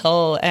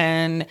sentimental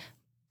and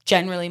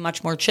generally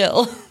much more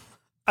chill.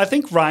 I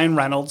think Ryan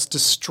Reynolds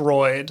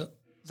destroyed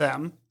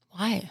them.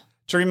 Why?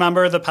 Do you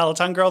remember the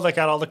Peloton girl that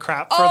got all the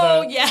crap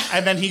for yeah.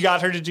 And then he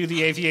got her to do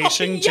the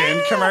aviation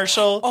gin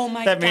commercial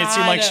that made it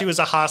seem like she was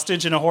a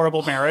hostage in a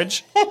horrible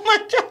marriage. Oh my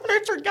God,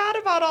 I forgot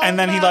about all And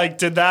then that. he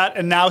did that,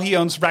 and now he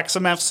owns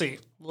Wrexham FC.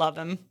 Love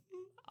him.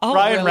 Oh,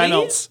 Ryan really?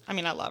 Reynolds. I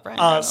mean, I love Ryan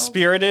Reynolds.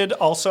 Spirited,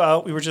 also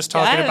out. We were just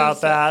talking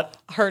about that.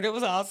 Heard it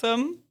was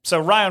awesome. So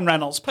Ryan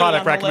Reynolds,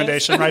 product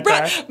recommendation right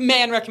there.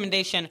 Man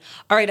recommendation.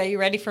 All right, are you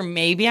ready for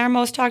maybe our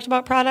most talked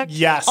about product?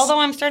 Yes. Although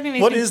I'm starting to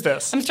What is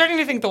this? I'm starting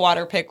to think the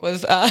water pick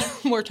was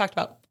more talked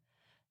about.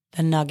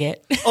 The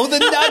Nugget. Oh, the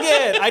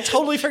Nugget. I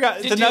totally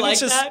forgot. The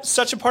Nugget's just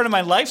such a part of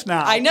my life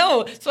now. I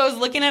know. So I was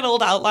looking at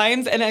old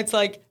outlines and it's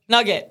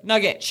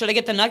Nugget. Should I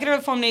get the Nugget or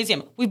the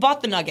Foamnasium? We bought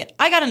the Nugget.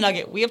 I got a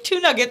Nugget. We have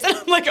 2 Nuggets. And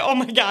I'm oh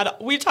my God.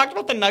 We talked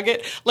about the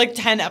Nugget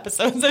 10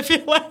 episodes, I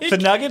feel like. The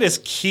Nugget is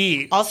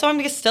key. Also,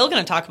 I'm still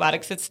going to talk about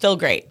it because it's still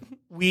great.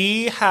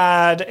 We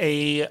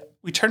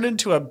turned it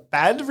into a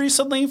bed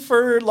recently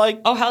for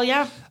Oh, hell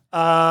yeah.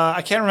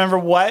 I can't remember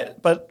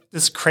what, but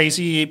this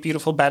crazy,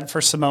 beautiful bed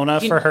for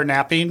Simona for her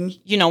napping.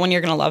 You know when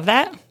you're going to love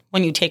that?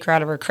 When you take her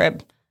out of her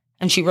crib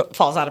and she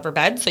falls out of her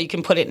bed so you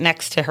can put it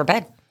next to her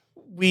bed.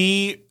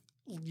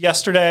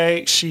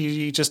 Yesterday,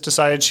 she just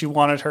decided she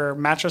wanted her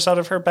mattress out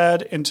of her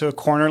bed into a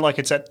corner like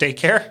it's at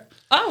daycare.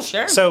 Oh,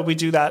 sure. So we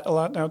do that a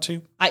lot now,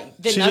 too.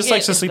 She just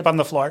likes to sleep on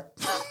the floor.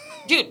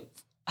 Dude.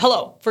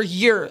 Hello, for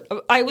years,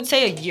 I would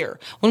say a year.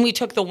 When we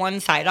took the one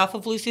side off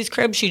of Lucy's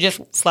crib, she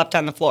just slept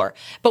on the floor.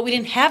 But we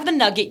didn't have the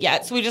Nugget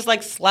yet, so we just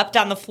slept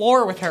on the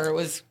floor with her. It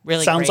was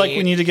really Sounds great. like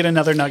we need to get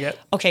another Nugget.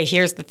 Okay,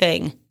 here's the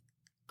thing.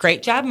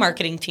 Great job,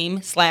 marketing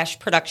team /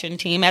 production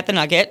team at the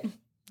Nugget.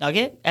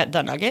 At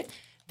the Nugget.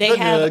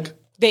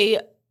 They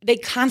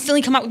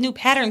constantly come out with new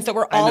patterns that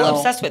we're all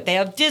obsessed with. They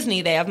have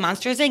Disney, they have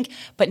Monsters, Inc.,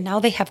 but now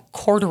they have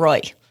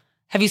corduroy.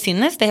 Have you seen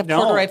this? They have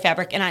corduroy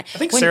fabric. And I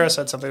think Sarah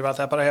said something about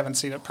that, but I haven't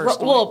seen it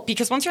personally. Well,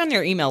 because once you're on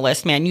their email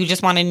list, man, you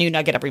just want a new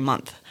Nugget every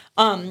month.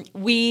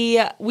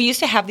 We used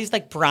to have these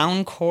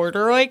brown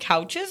corduroy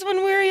couches when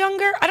we were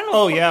younger. I don't know.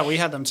 Oh, yeah, we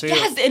had them too.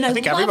 Yes, and I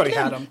think everybody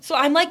had them. So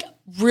I'm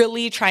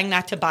really trying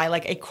not to buy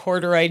a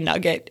corduroy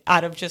Nugget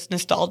out of just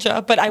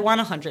nostalgia, but I want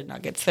 100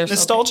 Nuggets. They're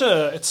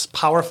nostalgia, it's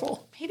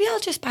powerful. Maybe I'll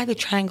just buy the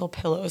triangle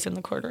pillows in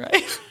the corduroy.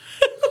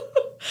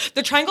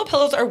 The triangle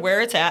pillows are where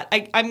it's at.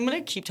 I'm going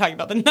to keep talking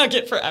about the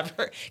Nugget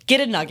forever.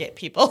 Get a Nugget,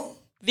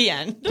 people. The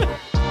end.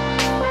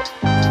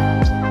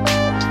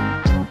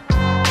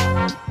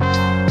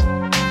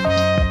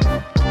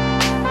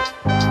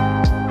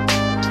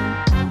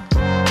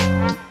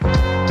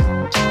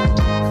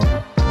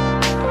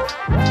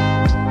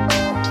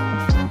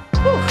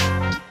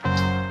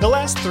 The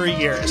last 3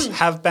 years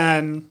have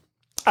been...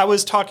 I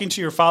was talking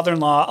to your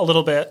father-in-law a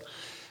little bit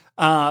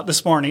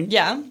this morning.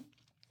 Yeah.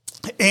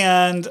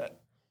 And...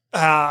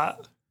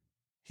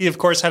 he, of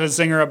course, had a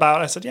zinger about,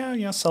 I said,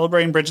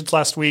 celebrating Bridget's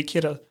last week. He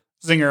had a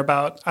zinger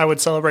about, I would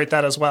celebrate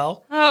that as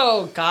well.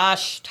 Oh,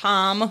 gosh,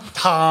 Tom.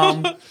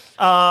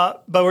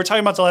 But we're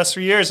talking about the last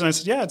 3 years. And I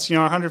said, it's,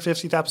 our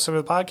 150th episode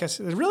of the podcast.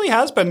 It really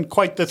has been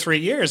quite the 3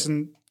 years.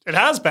 And it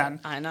has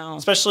been. I know.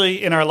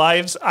 Especially in our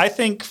lives. I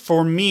think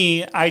for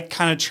me, I've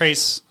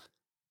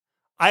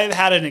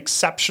had an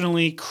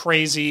exceptionally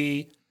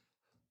crazy...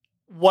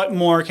 what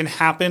more can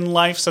happen in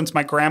life since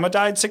my grandma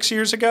died 6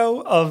 years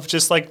ago of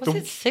just Was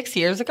it 6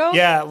 years ago?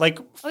 Yeah,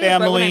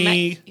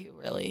 family. You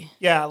really?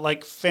 Yeah,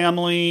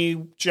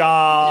 family,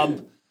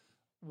 job,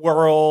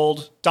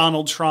 world,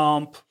 Donald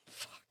Trump.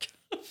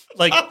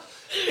 Fuck.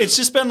 It's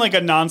just been a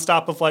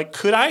nonstop of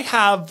could I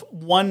have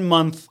 1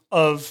 month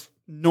of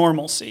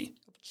normalcy?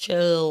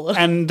 Chill.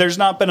 And there's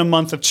not been a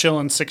month of chill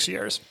in 6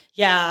 years.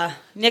 Yeah.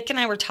 Nick and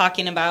I were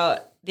talking about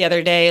the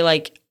other day,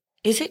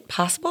 is it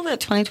possible that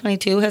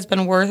 2022 has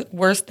been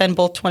worse than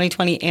both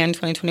 2020 and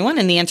 2021?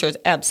 And the answer is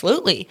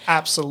absolutely.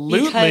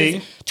 Absolutely.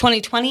 Because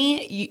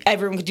 2020,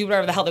 everyone could do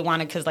whatever the hell they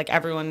wanted because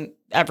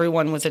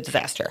everyone was a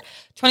disaster.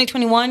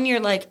 2021, you're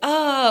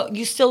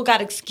you still got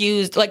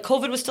excused.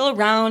 COVID was still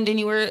around and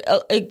you were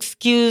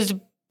excused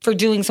for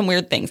doing some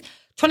weird things.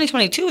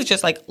 2022 is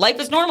just life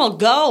is normal,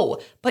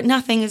 go. But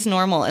nothing is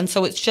normal. And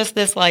so it's just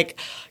this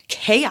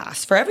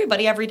chaos for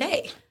everybody every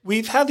day.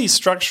 We've had these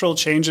structural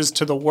changes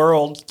to the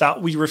world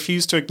that we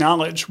refuse to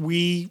acknowledge.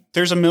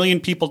 There's 1 million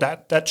people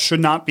dead that should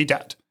not be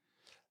dead.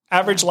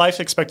 Average life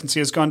expectancy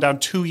has gone down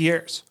 2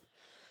 years.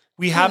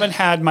 We haven't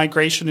had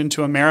migration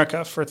into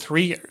America for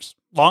 3 years.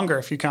 Longer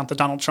if you count the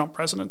Donald Trump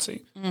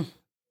presidency.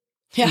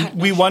 Yeah.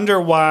 We wonder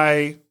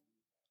why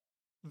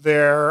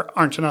there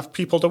aren't enough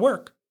people to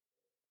work.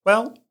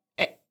 Well,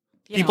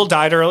 people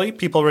died early.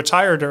 People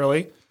retired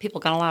early. People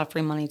got a lot of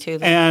free money, too.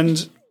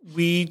 And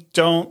we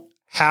don't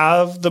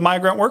have the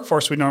migrant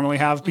workforce we normally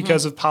have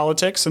because of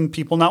politics and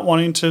people not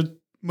wanting to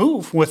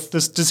move with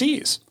this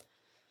disease.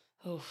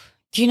 Oh.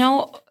 Do you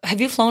know, have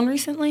you flown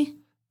recently?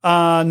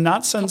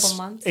 Not since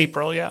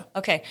April, yeah.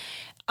 Okay.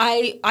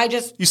 I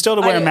just... You still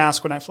had to wear a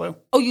mask when I flew.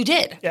 Oh, you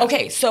did? Yeah.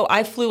 Okay, so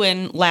I flew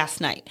in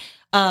last night.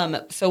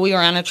 So we were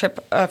on a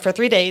trip for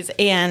 3 days,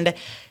 and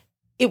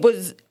it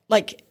was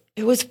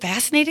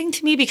fascinating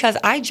to me because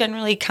I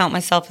generally count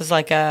myself as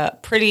like a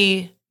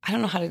pretty... I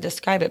don't know how to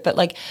describe it, but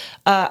like,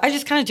 I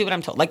just kind of do what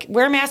I'm told. Like,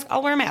 wear a mask,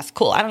 I'll wear a mask.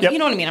 Cool. I don't, you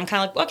know what I mean? I'm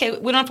kind of like, okay,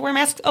 we don't have to wear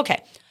masks.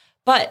 Okay.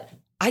 But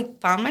I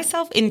found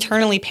myself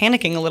internally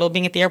panicking a little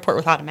being at the airport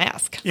without a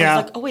mask. Yeah. I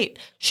was like, oh, wait,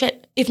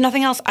 shit. If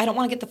nothing else, I don't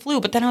want to get the flu.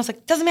 But then I was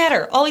like, doesn't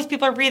matter. All these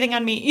people are breathing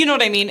on me. You know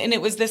what I mean? And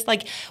it was this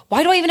like,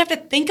 why do I even have to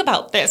think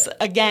about this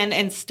again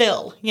and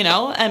still, you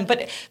know?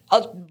 But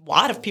a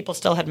lot of people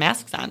still had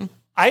masks on.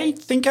 I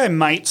think I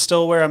might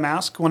still wear a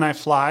mask when I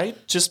fly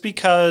just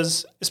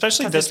because,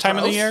 especially this time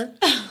of the year.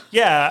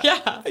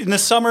 Yeah. In the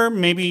summer,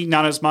 maybe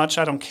not as much.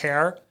 I don't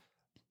care.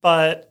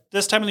 But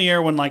this time of the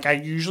year when like I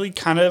usually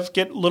kind of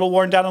get a little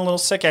worn down and a little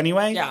sick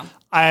anyway,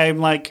 I'm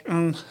like,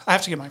 I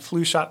have to get my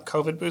flu shot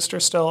COVID booster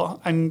still.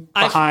 I'm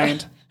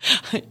behind.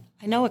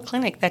 I know a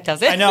clinic that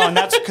does it. I know, and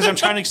that's because I'm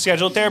trying to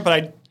schedule it there,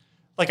 but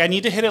I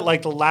need to hit it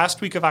like the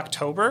last week of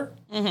October.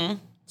 Mm-hmm.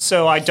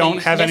 So I don't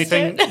have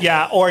anything.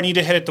 Yeah, or I need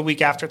to hit it the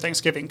week after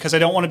Thanksgiving because I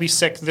don't want to be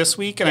sick this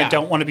week and I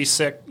don't want to be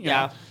sick. You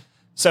know.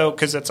 So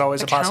because it's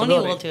always a possibility.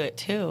 County will do it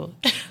too.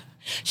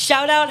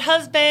 Shout out,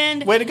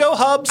 husband. Way to go,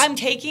 Hubs. I'm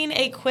taking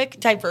a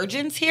quick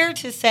divergence here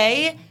to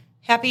say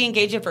happy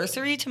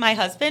engage-anniversary to my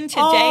husband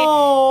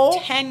today.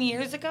 10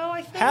 years ago,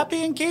 I think.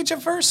 Happy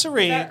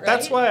engage-anniversary. Right?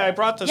 That's why I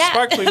brought the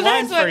sparkly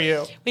wine for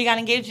you. We got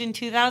engaged in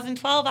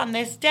 2012 on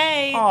this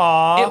day.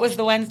 Aww. It was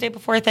the Wednesday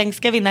before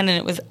Thanksgiving then, and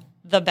it was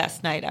the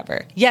best night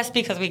ever. Yes,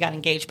 because we got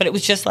engaged, but it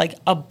was just like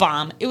a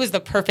bomb. It was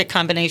the perfect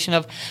combination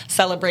of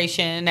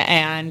celebration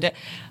and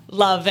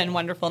love and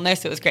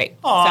wonderfulness. It was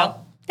great. Aww.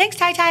 So thanks,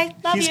 Ty Ty.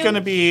 Love you. He's going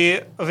to be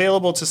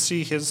available to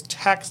see his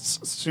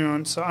texts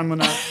soon, so I'm going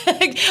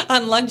to...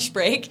 On lunch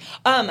break.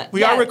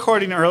 We are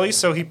recording early,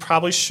 so he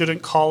probably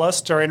shouldn't call us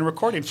during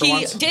recording for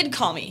once. He did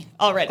call me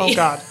already. Oh,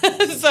 God.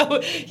 So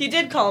he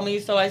did call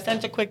me, so I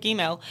sent a quick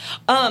email.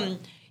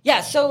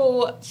 Yeah,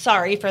 so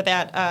sorry for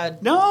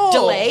that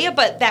delay,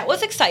 but that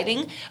was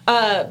exciting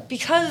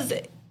because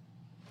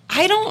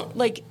I don't,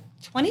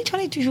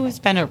 2022 has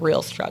been a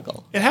real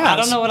struggle. It has. I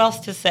don't know what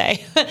else to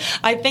say.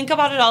 I think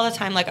about it all the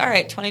time, all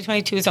right,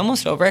 2022 is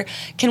almost over.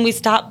 Can we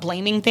stop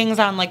blaming things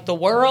on, the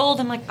world?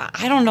 I'm like,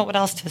 I don't know what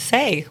else to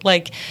say.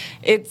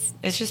 It's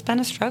just been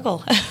a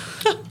struggle.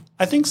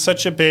 I think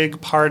such a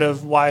big part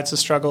of why it's a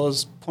struggle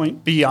is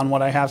point B on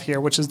what I have here,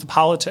 which is the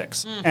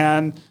politics.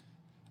 And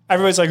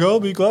everybody's like, oh,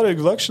 be glad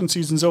election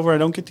season's over. I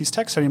don't get these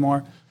texts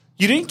anymore.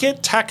 You didn't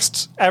get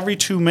texts every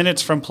 2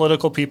 minutes from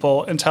political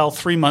people until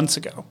 3 months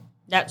ago.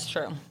 That's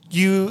true.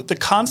 The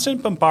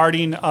constant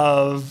bombarding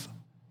of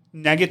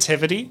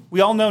negativity.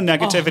 We all know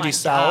negativity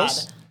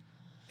sells. God.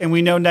 And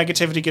we know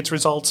negativity gets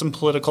results in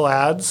political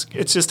ads.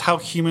 It's just how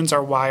humans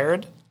are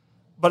wired.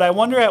 But I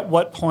wonder at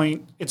what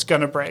point it's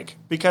going to break.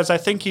 Because I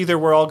think either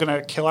we're all going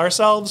to kill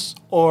ourselves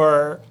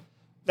or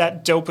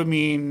that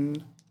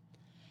dopamine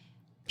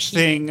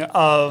thing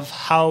of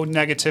how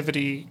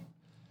negativity...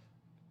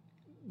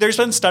 There's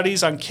been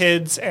studies on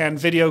kids and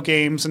video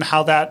games and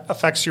how that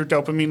affects your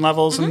dopamine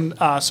levels and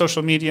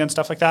social media and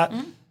stuff like that.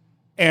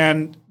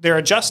 And they're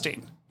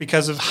adjusting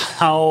because of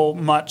how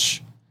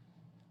much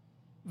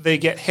they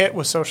get hit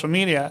with social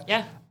media.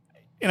 Yeah.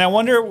 And I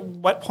wonder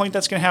what point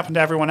that's going to happen to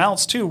everyone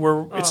else, too,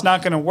 where it's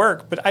not going to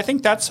work. But I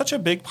think that's such a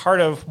big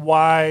part of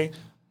why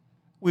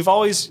we've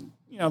always...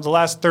 the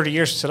last 30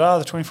 years, we said,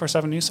 the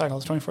 24/7 news cycle,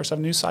 the 24/7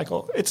 news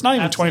cycle. It's not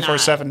even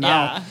 24/7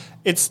 now. Yeah.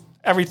 It's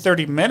every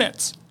 30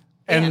 minutes.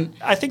 And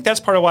I think that's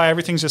part of why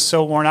everything's just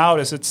so worn out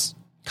is it's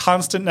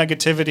constant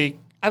negativity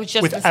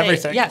with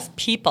everything. Yes,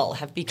 people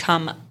have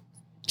become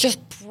just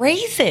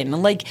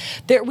brazen.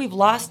 We've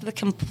lost the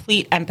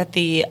complete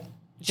empathy,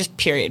 just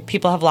period.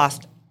 People have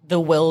lost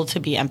the will to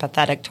be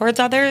empathetic towards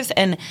others.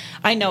 And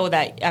I know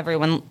that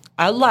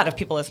a lot of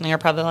people listening are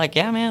probably like,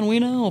 yeah, man, we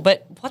know.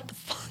 But what the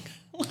fuck?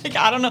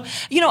 I don't know.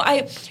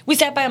 We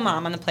sat by a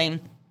mom on the plane,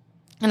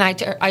 and I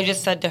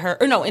just said to her,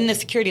 in the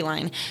security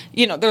line,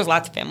 there's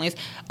lots of families,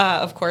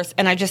 of course,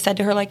 and I just said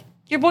to her,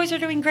 your boys are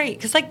doing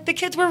great, because, the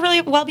kids were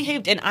really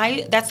well-behaved, and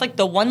that's,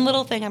 the one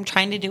little thing I'm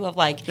trying to do of,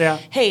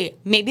 hey,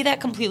 maybe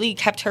that completely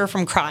kept her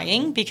from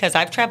crying, because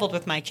I've traveled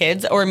with my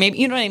kids, or maybe,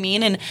 you know what I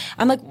mean, and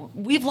I'm like,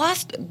 we've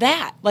lost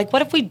that.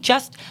 What if we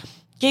just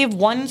gave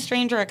one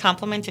stranger a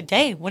compliment a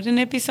day, wouldn't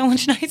it be so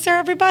much nicer,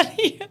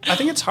 everybody? I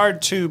think it's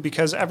hard, too,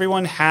 because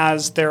everyone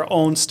has their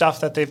own stuff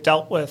that they've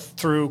dealt with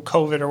through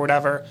COVID or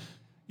whatever.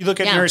 You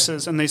look at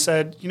nurses and they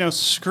said,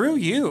 screw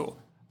you.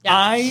 Yeah.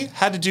 I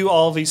had to do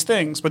all these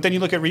things. But then you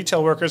look at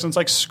retail workers and it's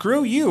like,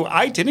 screw you.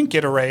 I didn't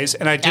get a raise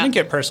and I didn't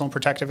get personal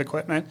protective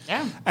equipment.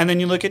 Yeah. And then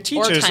you look at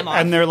teachers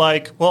and they're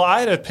like, well, I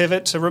had to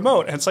pivot to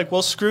remote. And it's like,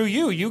 well, screw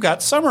you. You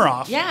got summer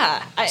off.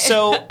 Yeah.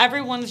 So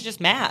everyone's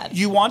just mad.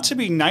 You want to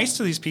be nice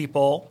to these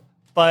people.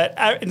 But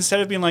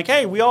instead of being like,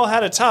 hey, we all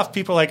had it tough,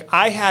 people are like,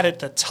 I had it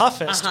the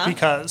toughest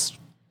because.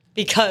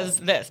 Because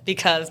this,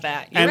 because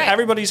that. You're and right.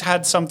 Everybody's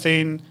had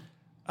something.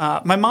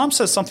 My mom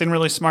says something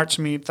really smart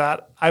to me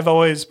that I've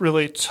always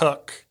really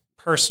took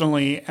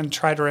personally and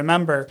try to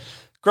remember.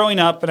 Growing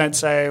up, and I'd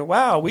say,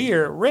 wow, we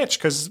are rich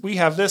because we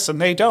have this and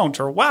they don't.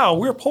 Or, wow,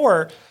 we're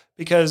poor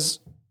because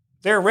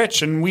they're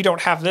rich and we don't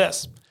have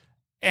this.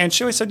 And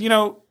she always said,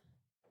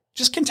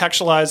 just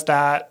contextualize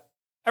that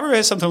everybody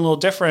has something a little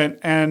different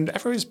and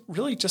everybody's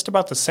really just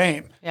about the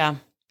same. Yeah.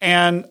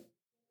 And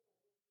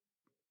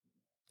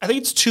I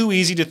think it's too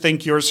easy to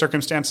think your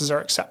circumstances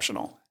are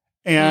exceptional.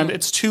 And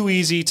it's too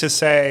easy to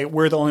say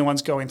we're the only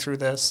ones going through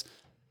this.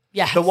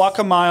 Yeah. The walk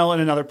a mile in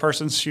another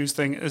person's shoes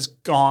thing is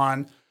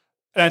gone.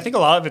 And I think a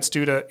lot of it's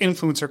due to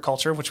influencer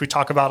culture, which we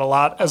talk about a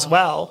lot as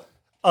well.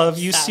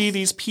 You see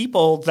these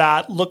people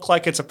that look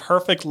like it's a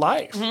perfect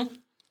life. Mm-hmm.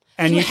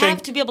 And you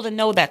have to be able to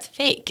know that's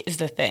fake is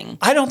the thing.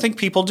 I don't think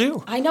people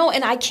do. I know,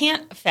 and I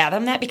can't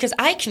fathom that because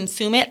I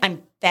consume it.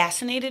 I'm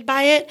fascinated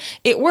by it.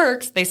 It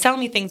works. They sell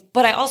me things.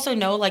 But I also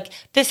know,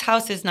 this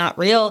house is not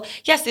real.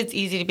 Yes, it's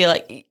easy to be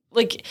like,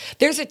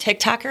 there's a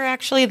TikToker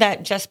actually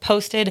that just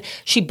posted,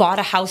 she bought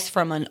a house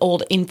from an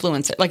old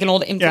influencer, an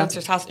old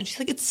influencer's house. And she's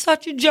like, it's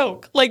such a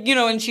joke.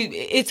 And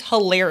it's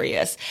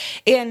hilarious.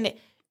 And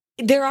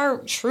there are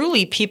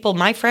truly people,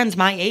 my friends,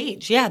 my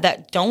age,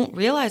 that don't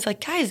realize,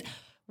 guys,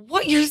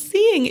 what you're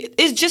seeing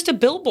is just a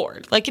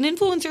billboard. An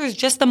influencer is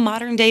just the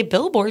modern day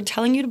billboard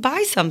telling you to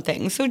buy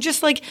something. So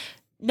just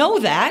know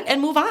that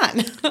and move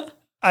on.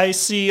 I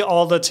see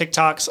all the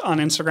TikToks on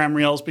Instagram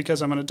Reels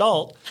because I'm an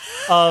adult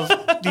of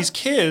these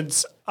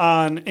kids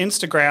on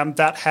Instagram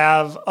that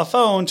have a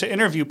phone to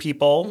interview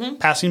people,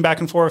 passing back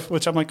and forth,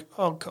 which I'm like,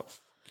 oh, go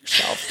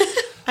yourself.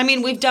 I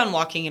mean, we've done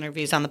walking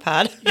interviews on the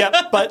pod.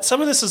 Yeah, but some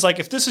of this is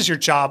if this is your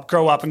job,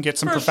 grow up and get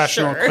some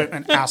professional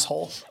equipment,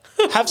 asshole.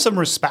 Have some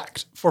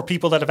respect for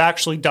people that have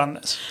actually done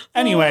this.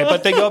 Anyway,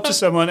 but they go up to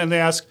someone and they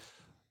ask,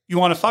 you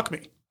want to fuck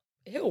me?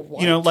 Ew,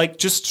 what?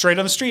 Just straight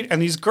on the street. And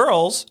these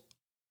girls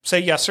say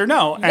yes or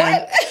no.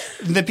 And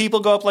the people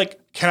go up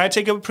can I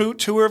take a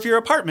tour of your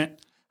apartment?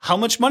 How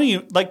much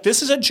money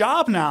this is a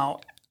job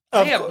now.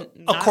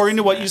 According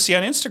to what you see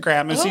on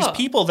Instagram is these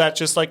people that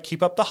just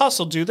keep up the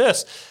hustle, do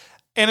this.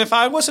 And if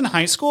I was in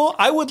high school,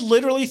 I would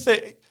literally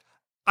think,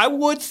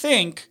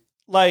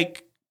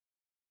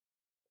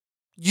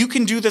 you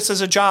can do this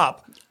as a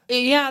job.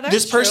 Yeah, that's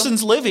This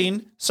person's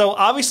living, so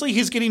obviously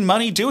he's getting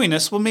money doing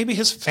this. Well, maybe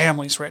his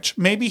family's rich.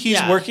 Maybe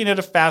he's working at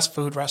a fast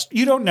food restaurant.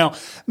 You don't know.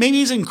 Maybe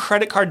he's in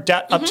credit card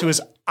debt up to his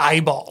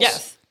eyeballs.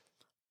 Yes.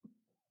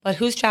 But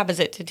whose job is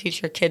it to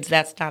teach your kids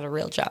that's not a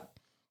real job?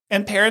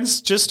 And parents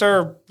just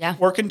are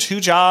working 2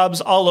 jobs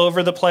all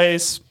over the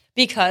place.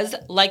 Because,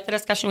 like the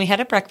discussion we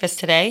had at breakfast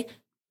today,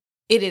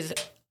 it is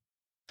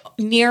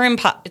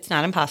it's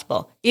not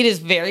impossible. It is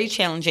very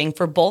challenging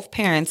for both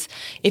parents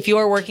if you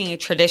are working a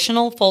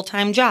traditional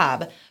full-time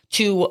job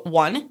to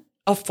 1,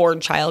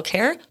 afford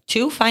childcare,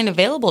 2, find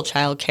available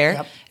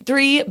childcare,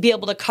 3, be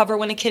able to cover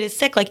when a kid is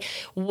sick.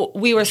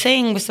 We were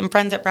saying with some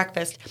friends at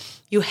breakfast,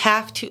 you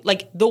have to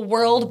the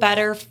world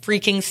better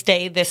freaking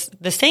stay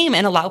the same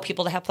and allow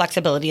people to have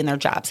flexibility in their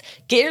jobs.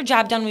 Get your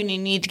job done when you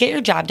need to get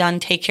your job done.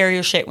 Take care of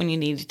your shit when you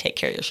need to take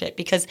care of your shit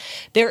because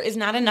there is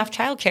not enough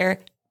childcare.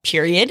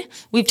 Period.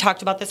 We've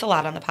talked about this a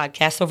lot on the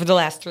podcast over the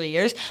last 3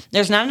 years.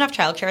 There's not enough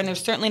childcare, and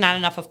there's certainly not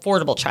enough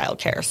affordable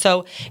childcare.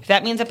 So if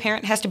that means a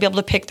parent has to be able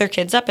to pick their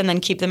kids up and then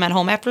keep them at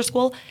home after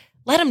school,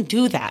 let them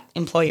do that,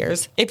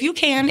 employers. If you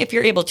can, if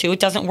you're able to. It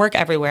doesn't work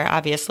everywhere,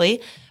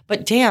 obviously.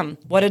 But damn,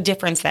 what a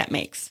difference that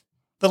makes.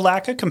 The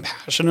lack of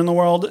compassion in the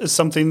world is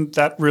something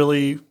that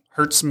really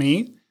hurts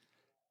me.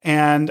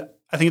 And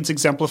I think it's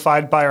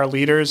exemplified by our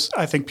leaders.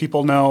 I think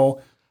people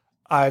know,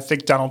 I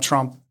think Donald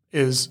Trump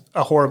is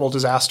a horrible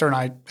disaster, and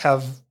I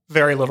have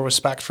very little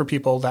respect for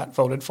people that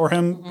voted for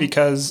him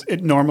because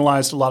it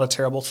normalized a lot of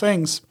terrible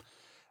things.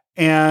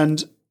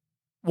 And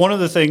one of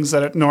the things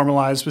that it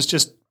normalized was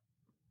just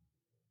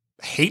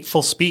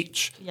hateful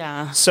speech.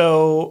 Yeah.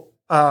 So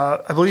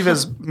I believe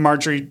it's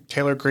Marjorie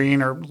Taylor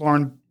Greene or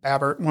Lauren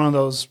Babbert, one of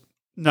those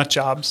nut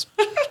jobs.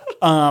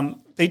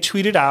 They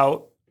tweeted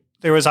out,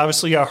 there was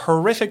obviously a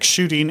horrific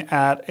shooting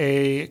at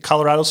a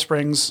Colorado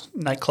Springs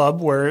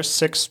nightclub where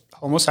 6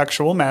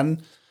 homosexual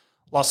men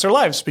lost their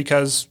lives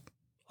because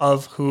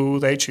of who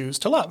they choose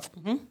to love.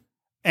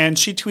 And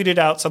she tweeted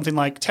out something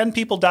like 10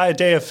 people die a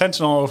day of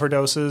fentanyl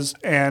overdoses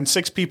and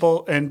 6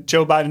 people, and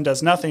Joe Biden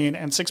does nothing,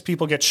 and 6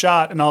 people get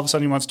shot, and all of a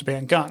sudden he wants to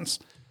ban guns.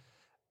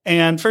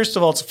 And first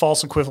of all, it's a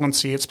false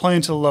equivalency. It's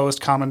playing to the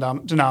lowest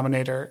common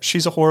denominator.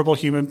 She's a horrible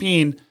human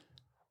being.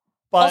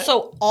 But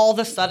also, all of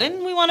a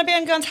sudden, we want to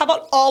ban guns. How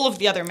about all of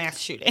the other mass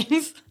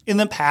shootings? in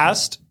the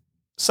past,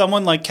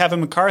 someone like Kevin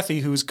McCarthy,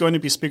 who's going to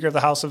be Speaker of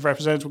the House of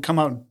Representatives, would come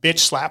out and bitch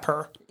slap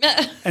her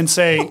and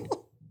say,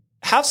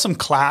 have some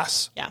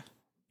class. Yeah.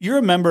 You're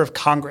a member of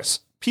Congress.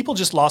 People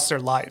just lost their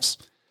lives.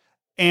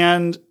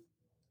 And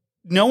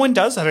no one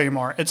does that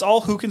anymore. It's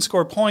all who can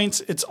score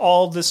points. It's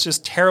all this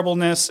just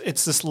terribleness.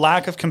 It's this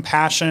lack of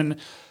compassion.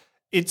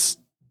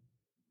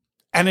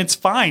 And it's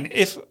fine.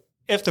 If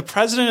the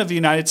president of the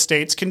United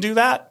States can do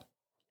that,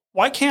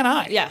 why can't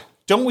I? Yeah.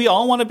 Don't we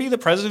all want to be the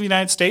president of the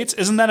United States?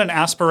 Isn't that an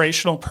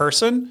aspirational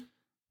person?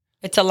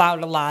 It's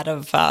allowed a lot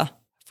of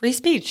free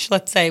speech,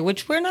 let's say,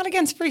 which we're not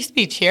against free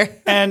speech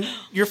here. And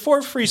you're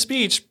for free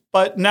speech,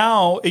 but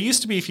now it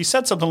used to be if you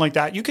said something like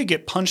that, you could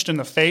get punched in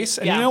the face.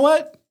 And you know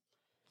what?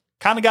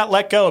 Kind of got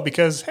let go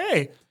because,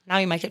 hey. Now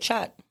you might get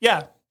shot.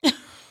 Yeah.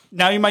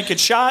 Now you might get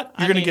shot.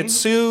 You're going to get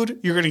sued.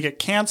 You're going to get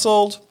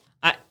canceled.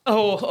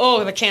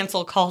 The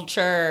cancel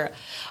culture.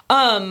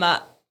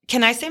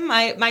 Can I say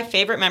my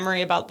favorite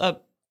memory about the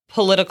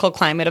political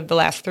climate of the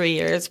last 3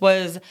 years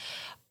was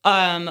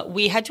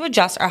we had to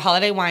adjust our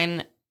holiday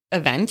wine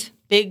event.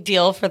 Big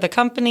deal for the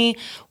company.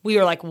 We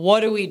were like, what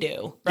do we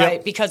do? Right?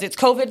 Yep. Because it's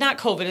COVID, not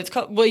COVID. It's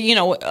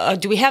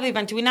do we have the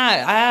event? Do we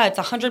not? It's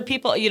 100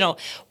 people.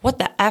 What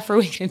the F are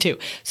we going to do?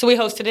 So we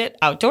hosted it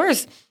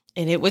outdoors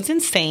and it was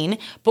insane,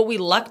 but we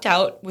lucked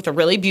out with a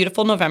really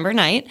beautiful November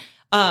night.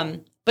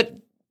 But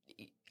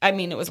I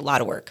mean, it was a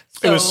lot of work.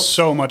 It was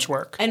so much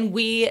work. And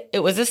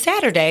it was a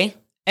Saturday,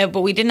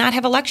 but we did not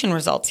have election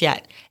results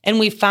yet. And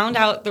we found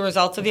out the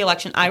results of the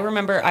election. I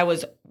remember I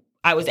was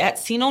at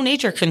Sino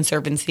Nature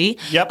Conservancy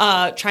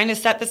trying to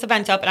set this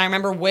event up. And I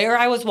remember where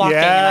I was walking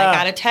and I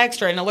got a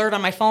text or an alert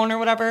on my phone or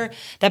whatever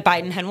that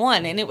Biden had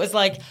won. And it was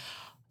like,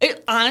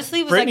 it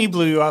honestly was Brittany like.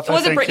 blew you off, Was I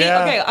it think. Brittany?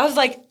 Yeah. Okay. I was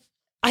like,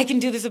 I can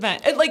do this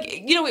event. It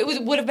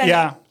would have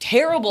been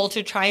terrible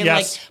to try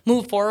and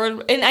move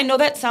forward. And I know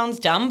that sounds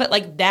dumb,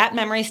 but that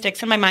memory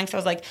sticks in my mind. So I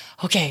was like,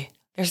 okay,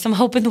 there's some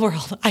hope in the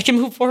world. I can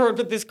move forward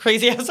with this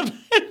crazy ass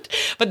event.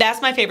 But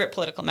that's my favorite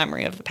political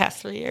memory of the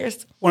past 3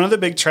 years. One of the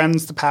big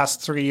trends the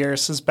past 3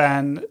 years has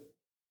been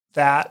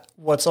that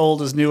what's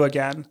old is new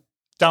again.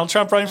 Donald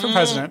Trump running for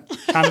president.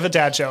 Kind of a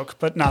dad joke,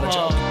 but not a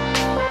joke.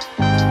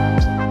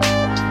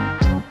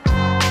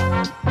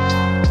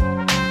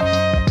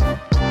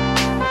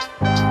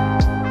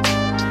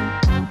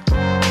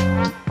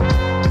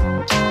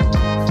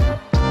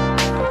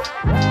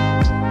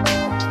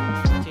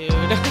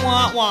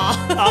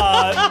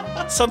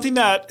 Something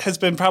that has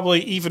been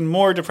probably even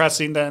more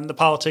depressing than the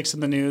politics in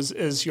the news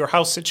is your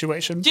house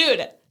situation.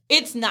 Dude,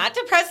 it's not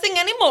depressing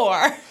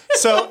anymore.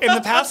 So in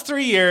the past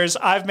 3 years,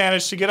 I've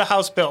managed to get a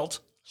house built.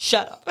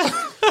 Shut up.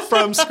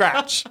 From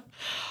scratch.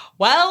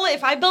 Well,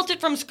 if I built it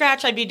from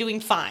scratch, I'd be doing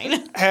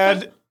fine.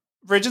 And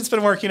Bridget's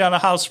been working on a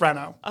house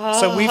reno.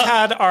 So we've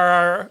had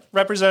our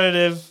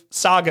representative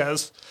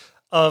sagas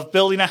of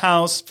building a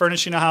house,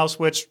 furnishing a house,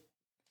 which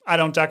I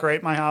don't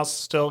decorate my house.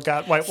 Still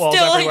got white walls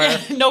everywhere.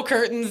 No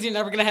curtains. You're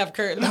never going to have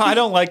curtains. No, I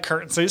don't like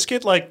curtains. I just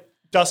get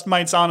dust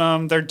mites on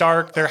them. They're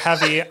dark. They're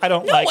heavy. I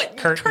don't like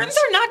curtains. Curtains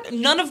are not,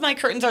 none of my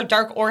curtains are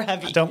dark or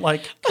heavy. I don't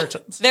like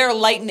curtains. They're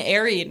light and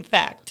airy, in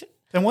fact.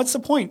 Then what's the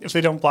point if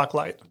they don't block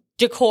light?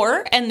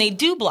 Decor, and they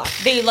do block.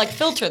 They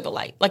filter the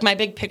light. Like my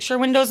big picture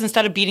windows,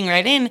 instead of beating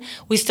right in,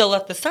 we still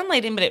let the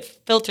sunlight in, but it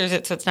filters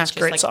it so it's not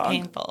just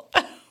painful.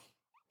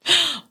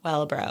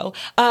 Well, bro.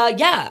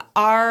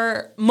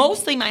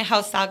 Mostly my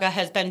house saga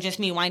has been just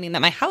me whining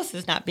that my house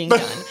is not being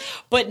done.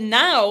 But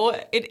now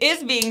it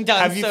is being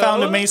done. Have you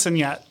found a mason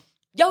yet?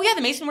 Oh, yeah,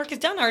 the mason work is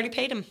done. I already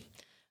paid him.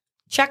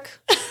 Check.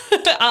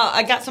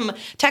 I got some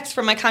text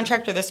from my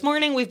contractor this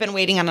morning. We've been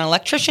waiting on an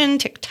electrician.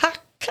 TikTok.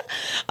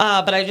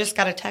 But I just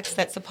got a text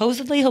that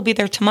supposedly he'll be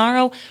there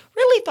tomorrow.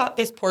 Really thought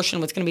this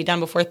portion was going to be done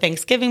before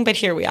Thanksgiving, but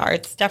here we are.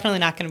 It's definitely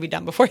not going to be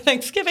done before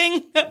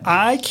Thanksgiving.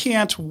 I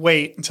can't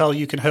wait until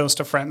you can host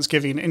a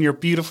Friendsgiving in your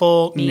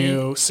beautiful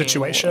new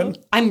situation.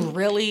 I'm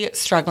really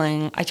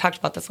struggling. I talked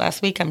about this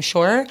last week, I'm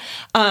sure,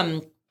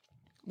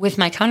 with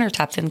my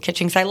countertops in the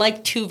kitchen, because I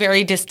like two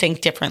very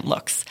distinct different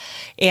looks.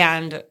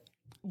 And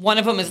one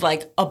of them is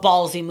like a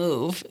ballsy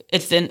move.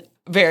 It's an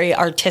very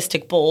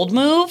artistic, bold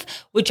move,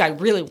 which I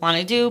really want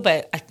to do,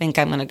 but I think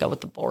I'm going to go with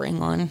the boring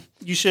one.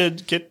 You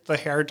should get the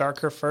hair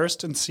darker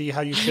first and see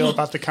how you feel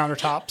about the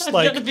countertops. I'm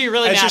going to be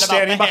really mad as you're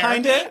standing about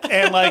behind it,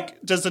 and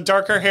does the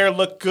darker hair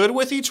look good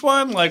with each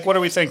one? What are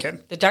we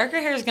thinking? The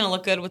darker hair is going to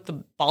look good with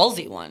the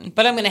ballsy one,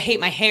 but I'm going to hate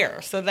my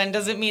hair. So then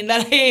doesn't mean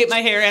that I hate my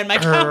hair and my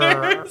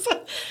counters.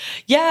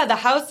 Yeah, the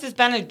house has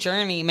been a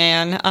journey,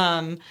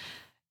 man.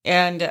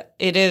 And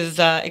it is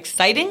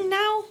exciting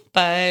now,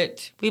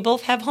 but we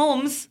both have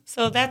homes,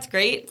 so that's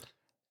great.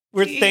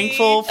 We're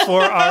thankful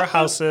for our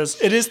houses.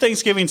 It is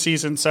Thanksgiving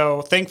season,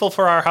 so thankful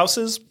for our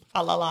houses.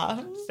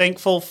 La.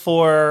 Thankful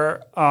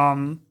for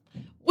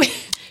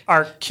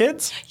our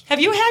kids. Have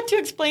you had to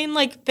explain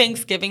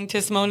Thanksgiving to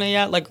Simona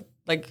yet? Like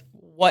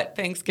what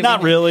Thanksgiving?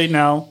 Not really,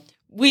 no.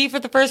 for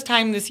the first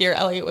time this year,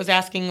 Elliot was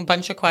asking a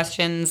bunch of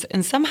questions,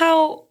 and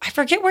somehow, I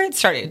forget where it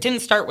started. It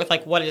didn't start with,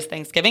 like, what is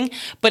Thanksgiving?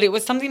 But it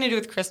was something to do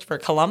with Christopher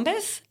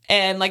Columbus,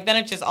 and, like, then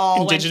it just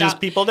all Indigenous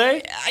People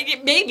Day?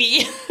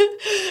 Maybe.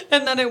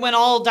 And then it went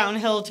all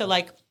downhill to,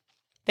 like,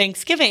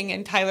 Thanksgiving,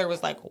 and Tyler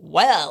was like,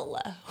 well,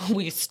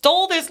 we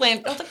stole this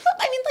land. I was like,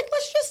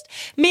 let's just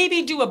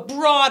maybe do a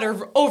broader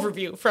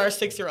overview for our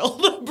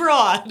 6-year-old.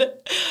 Broad.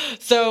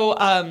 So,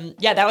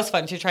 that was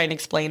fun to try and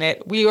explain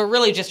it. We were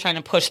really just trying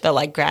to push the,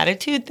 like,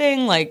 gratitude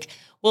thing. Like,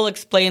 we'll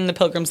explain the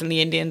Pilgrims and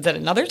the Indians at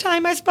another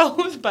time, I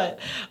suppose. But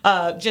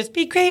just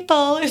be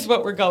grateful is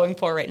what we're going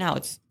for right now.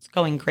 It's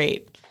going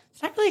great.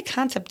 It's not really a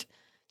concept.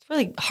 It's a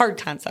really hard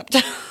concept.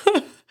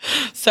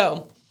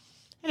 So,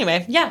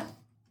 anyway, yeah.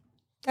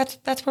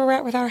 That's where we're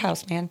at with our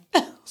house, man.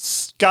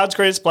 God's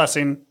greatest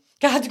blessing.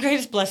 God's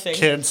greatest blessing.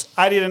 Kids.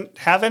 I didn't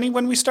have any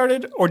when we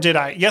started, or did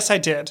I? Yes, I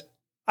did.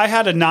 I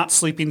had a not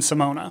sleeping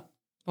Simona.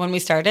 When we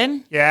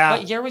started? Yeah.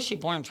 What year was she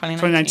born?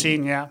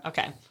 2019, yeah.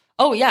 Okay.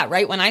 Oh, yeah,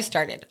 right when I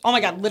started. Oh,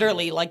 my God,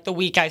 literally, like, the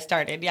week I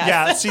started, yes.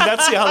 Yeah, see,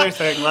 that's the other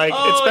thing. Like,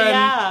 it's been...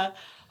 yeah.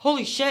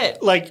 Holy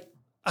shit. Like,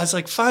 I was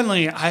like,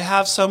 finally, I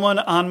have someone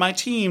on my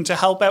team to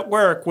help at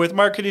work with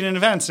marketing and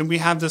events, and we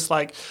have this,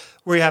 like...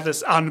 where you have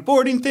this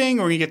onboarding thing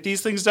where you get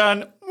these things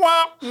done.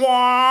 Wah,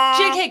 wah.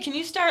 JK, can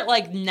you start,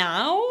 like,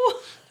 now?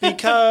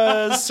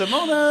 Because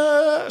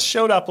Simona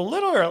showed up a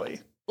little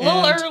early. A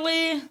little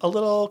early. A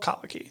little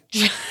colicky.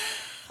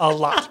 A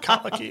lot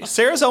colicky.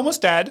 Sarah's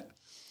almost dead.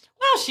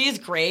 Well, she's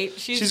great.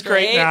 She's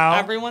great now.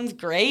 Everyone's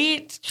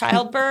great.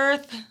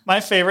 Childbirth. My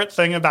favorite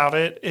thing about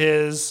it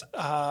is...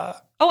 and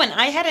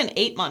I had an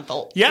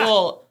 8-month-old. Yeah.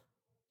 Well,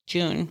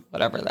 June,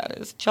 whatever that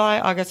is. July,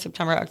 August,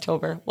 September,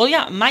 October. Well,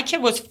 yeah, my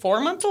kid was 4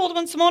 months old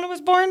when Simona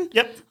was born.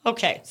 Yep.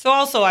 Okay. So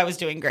also I was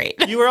doing great.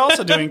 You were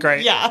also doing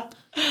great. Yeah.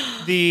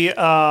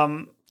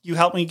 You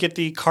helped me get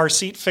the car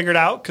seat figured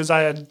out because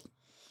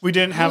we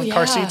didn't have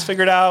car seats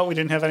figured out. We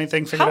didn't have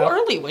anything figured out. How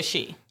early was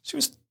she? She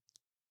was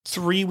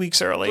 3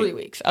 weeks early. 3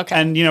 weeks. Okay.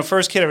 And,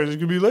 first kid, everything's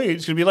going to be late.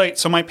 It's going to be late.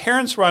 So my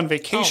parents were on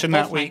vacation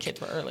that week. My kids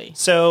were early.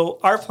 So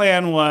our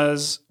plan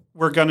was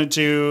we're going to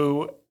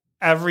do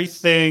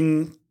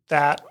everything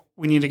that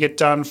we need to get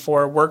done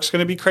for work's going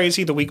to be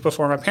crazy the week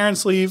before my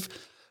parents leave.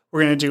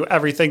 We're going to do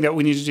everything that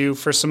we need to do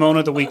for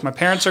Simona the week my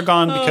parents are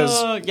gone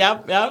because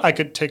I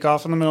could take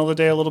off in the middle of the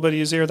day a little bit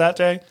easier that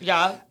day.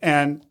 Yeah.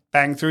 And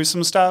bang through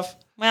some stuff.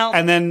 Well.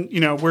 And then,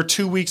 we're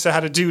 2 weeks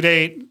ahead of due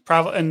date.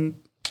 And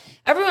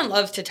everyone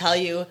loves to tell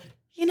you,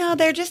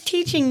 they're just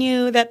teaching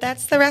you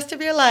that's the rest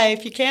of your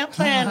life. You can't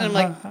plan. And I'm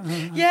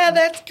like, yeah,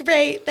 that's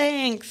great.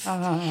 Thanks.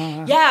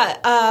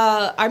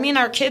 I mean,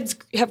 our kids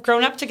have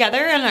grown up together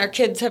and our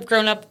kids have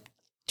grown up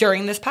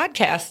during this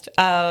podcast.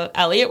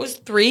 Elliot was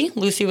 3.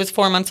 Lucy was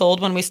 4 months old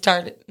when we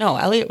started. No,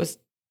 Elliot was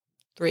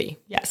 3.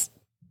 Yes.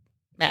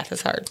 Math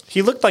is hard.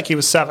 He looked like he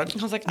was 7.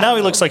 I was like, now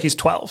he looks like he's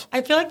 12.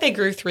 I feel like they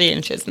grew 3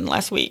 inches in the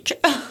last week.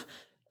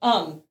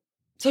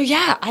 So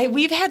yeah,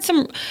 we've had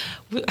some,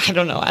 I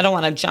don't know, I don't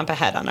want to jump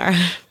ahead on our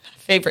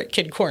favorite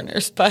kid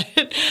corners, but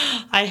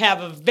I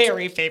have a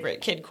very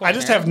favorite kid corner. I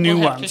just have new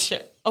ones.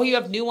 Oh, you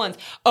have new ones.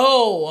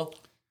 Oh.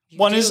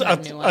 One is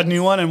a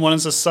new one and one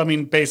is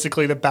summing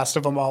basically the best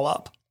of them all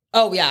up.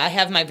 Oh, yeah, I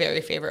have my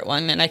very favorite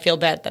one, and I feel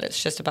bad that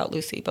it's just about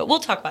Lucy, but we'll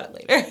talk about it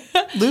later.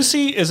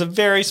 Lucy is a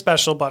very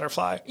special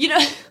butterfly.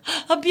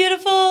 A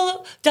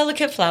beautiful,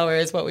 delicate flower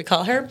is what we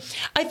call her.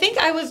 I think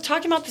I was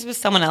talking about this with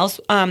someone else.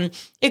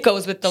 It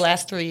goes with the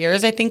last 3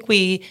 years. I think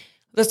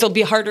this will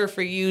be harder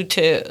for you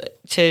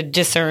to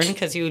discern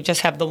because you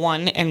just have the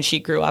one, and she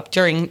grew up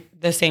during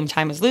the same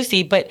time as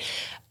Lucy, but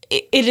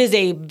it is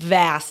a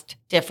vast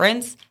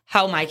difference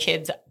how my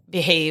kids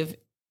behave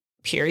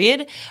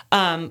period.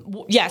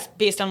 Yes,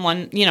 based on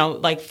one,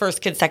 like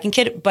first kid, second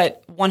kid,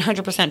 but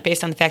 100%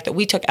 based on the fact that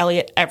we took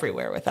Elliot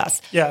everywhere with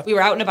us. Yeah. We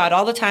were out and about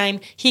all the time.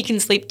 He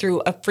can sleep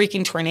through a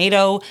freaking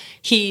tornado.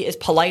 He is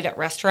polite at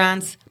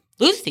restaurants.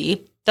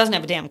 Lucy doesn't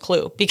have a damn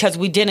clue because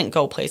we didn't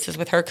go places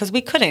with her because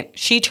we couldn't.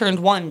 She turned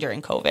 1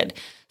 during COVID.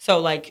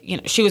 So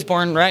she was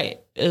born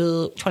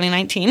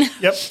 2019.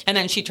 Yep. And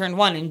then she turned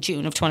 1 in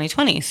June of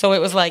 2020. So it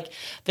was like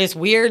this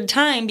weird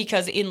time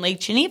because in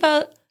Lake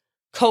Geneva,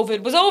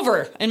 COVID was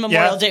over in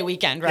Memorial Day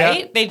weekend,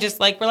 right? Yeah. They just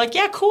were like,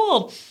 yeah,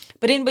 cool.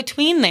 But in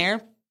between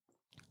there,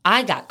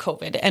 I got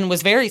COVID and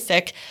was very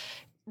sick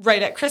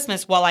right at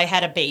Christmas while I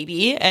had a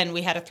baby and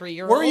we had a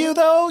 3-year-old. Were you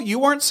though? You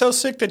weren't so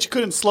sick that you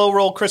couldn't slow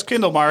roll Chris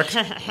Kindlemark.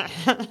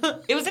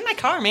 It was in my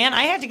car, man.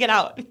 I had to get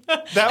out.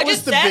 That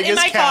was the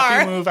biggest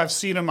Kathy move I've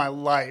seen in my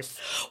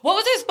life. What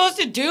was I supposed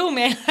to do,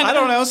 man? I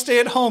don't know. Stay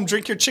at home,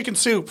 drink your chicken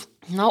soup.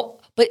 No,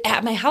 but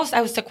at my house,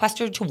 I was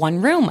sequestered to one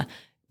room.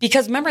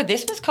 Because remember,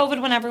 this was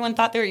COVID when everyone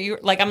thought they were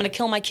I'm going to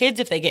kill my kids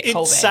if they get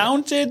COVID. It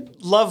sounded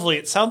lovely.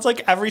 It sounds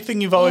like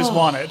everything you've always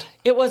wanted.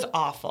 It was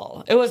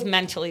awful. It was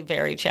mentally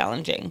very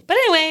challenging. But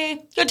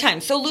anyway, good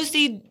time. So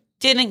Lucy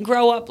didn't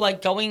grow up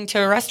like going to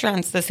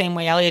restaurants the same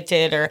way Elliot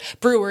did or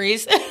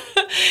breweries.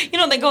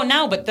 They go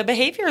now, but the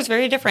behavior is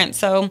very different.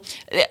 So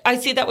I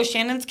see that with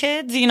Shannon's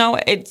kids.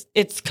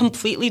 It's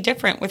completely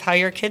different with how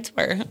your kids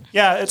were.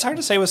 Yeah, it's hard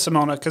to say with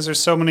Simona because there's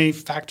so many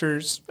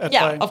factors at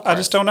play. Of course. I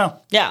just don't know.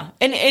 Yeah,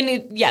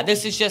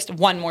 this is just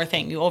one more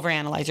thing. You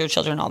overanalyze your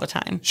children all the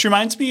time. She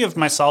reminds me of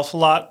myself a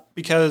lot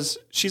because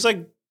she's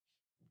like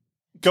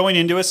going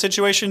into a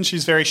situation,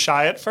 she's very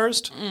shy at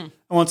first and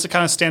wants to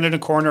kind of stand in a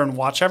corner and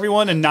watch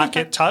everyone and not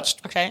get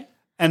touched. Okay.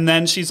 And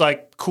then she's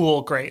like,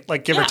 cool, great.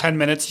 Like give her 10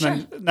 minutes. Sure.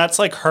 And then that's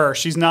like her.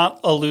 She's not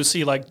a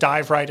Lucy, like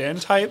dive right in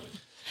type.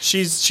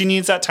 She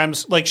needs that time.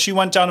 Like she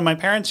went down to my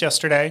parents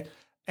yesterday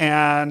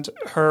and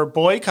her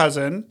boy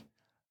cousin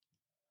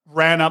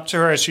ran up to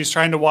her as she's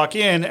trying to walk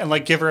in and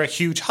like give her a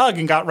huge hug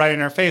and got right in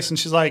her face. And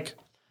she's like,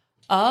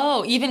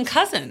 oh, even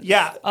cousins.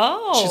 yeah.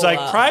 Oh. She's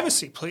like,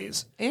 privacy,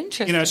 please.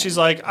 Interesting. She's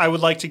like, I would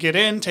like to get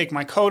in, take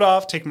my coat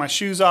off, take my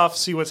shoes off,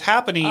 see what's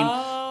happening.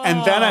 Oh.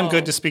 And then I'm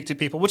good to speak to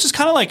people, which is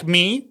kind of like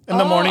me in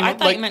the morning. I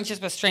thought like, you meant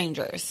just with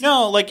strangers.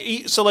 No, like,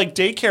 so like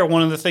daycare,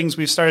 one of the things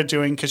we've started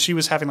doing, because she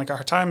was having like a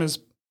hard time, is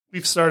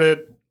we've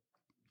started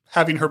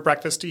having her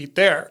breakfast to eat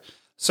there.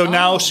 So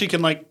now she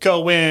can like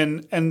go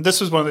in, and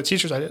this was one of the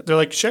teachers I did. They're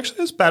like, she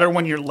actually is better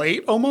when you're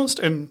late almost.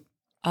 And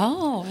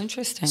oh,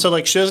 interesting. so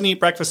like she doesn't eat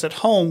breakfast at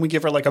home. We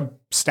give her like a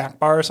snack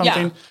bar or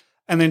something. Yeah.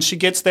 And then she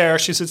gets there,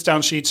 she sits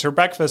down, she eats her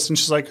breakfast, and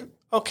she's like,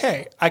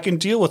 okay, I can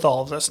deal with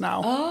all of this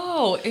now.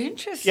 Oh,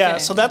 interesting. Yeah,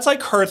 so that's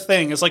like her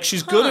thing. Is like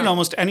she's good in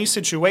almost any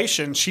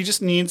situation. She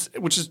just needs,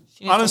 which is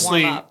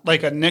honestly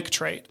like a Nick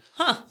trait.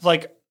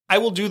 Like, I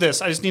will do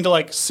this. I just need to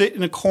like sit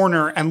in a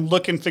corner and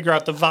look and figure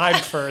out the vibe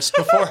first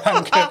before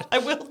I'm good. I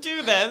will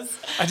do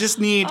this. I just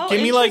need,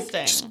 give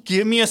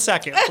me a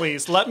second,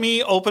 please. Let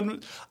me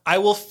open. I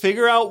will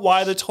figure out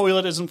why the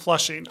toilet isn't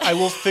flushing. I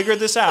will figure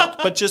this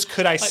out. But just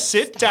could I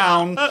sit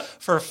down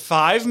for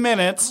 5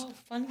 minutes,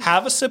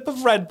 have a sip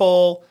of Red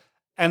Bull,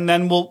 and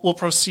then we'll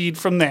proceed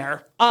from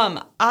there.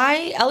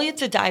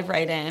 Elliot's a dive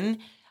right in.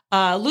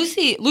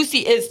 Lucy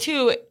is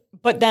too.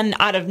 But then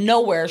out of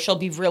nowhere, she'll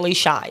be really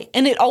shy.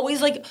 And it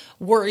always like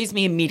worries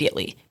me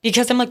immediately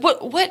because I'm like,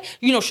 what?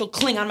 She'll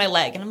cling on my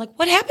leg. And I'm like,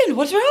 what happened?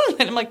 What's wrong?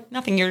 And I'm like,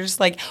 nothing. You're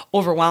just like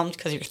overwhelmed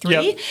because you're 3.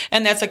 Yep.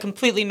 And that's a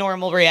completely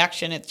normal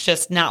reaction. It's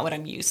just not what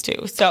I'm used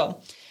to.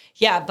 So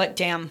yeah, but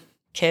damn,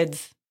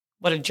 kids,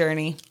 what a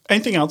journey.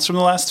 Anything else from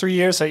the last 3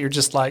 years that you're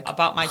just like.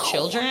 About my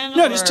children?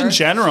 No, just in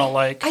general.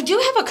 Like I do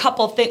have a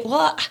couple things.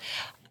 Well,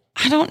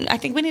 I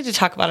think we need to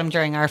talk about them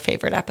during our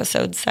favorite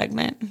episode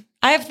segment.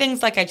 I have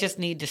things like I just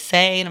need to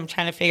say, and I'm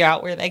trying to figure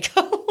out where they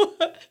go.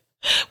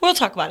 We'll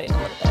talk about it in a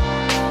little bit.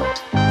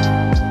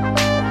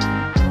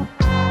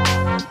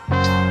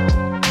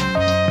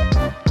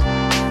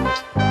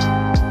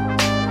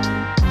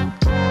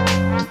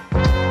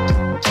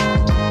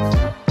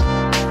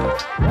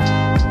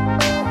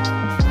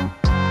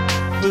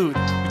 Food.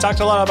 We talked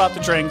a lot about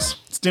the drinks.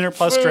 It's dinner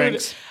plus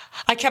drinks.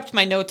 I kept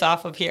my notes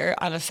off of here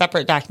on a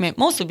separate document,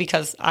 mostly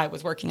because I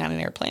was working on an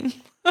airplane.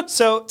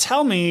 So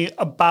tell me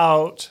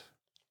about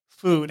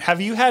food. Have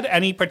you had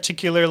any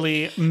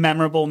particularly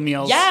memorable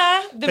meals?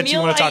 Yeah, that you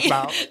want to talk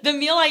about? The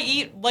meal I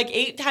eat like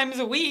 8 times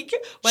a week.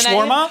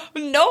 Shawarma?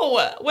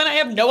 When I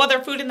have no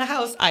other food in the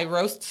house, I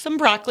roast some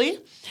broccoli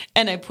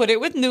and I put it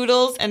with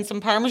noodles and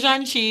some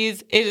Parmesan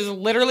cheese. It is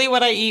literally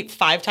what I eat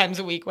 5 times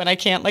a week when I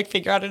can't like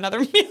figure out another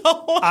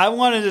meal. I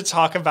wanted to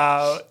talk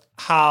about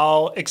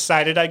how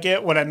excited I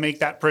get when I make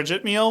that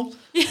Bridget meal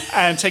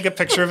and take a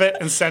picture of it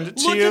and send it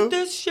to you. Look at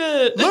this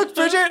shit. Look,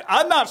 Bridget,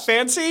 I'm not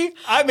fancy.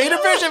 I made a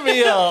Bridget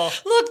meal.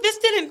 Look, this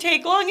didn't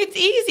take long. It's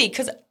easy.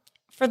 Because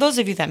for those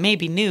of you that may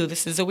be new,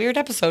 this is a weird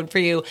episode for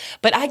you.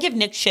 But I give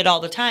Nick shit all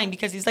the time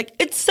because he's like,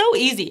 it's so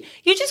easy.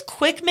 You just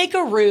quick make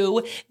a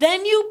roux.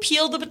 Then you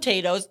peel the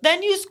potatoes.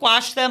 Then you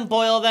squash them,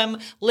 boil them,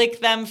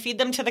 lick them, feed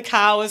them to the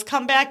cows,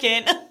 come back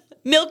in.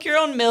 Milk your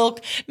own milk,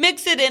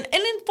 mix it in, and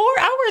in 4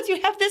 hours you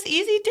have this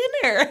easy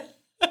dinner.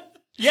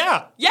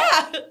 Yeah.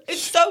 Yeah,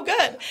 it's so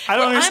good. I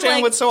don't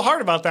understand what's so hard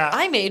about that.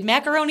 I made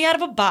macaroni out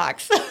of a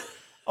box.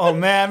 Oh,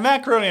 man,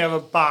 macaroni out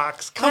of a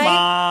box. Come on.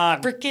 I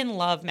freaking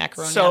love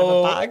macaroni out of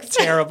a box.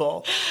 So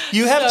terrible.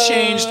 You have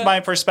changed my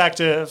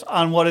perspective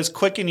on what is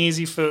quick and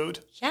easy food.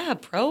 Yeah,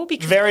 bro,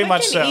 because very quick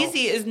much and so.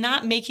 Easy is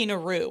not making a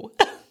roux.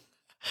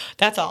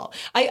 That's all.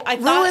 I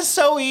roux thought is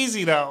so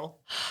easy, though.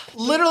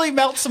 Literally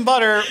melt some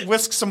butter,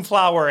 whisk some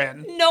flour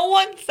in. No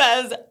one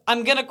says,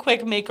 I'm going to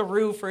quick make a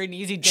roux for an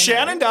easy dinner.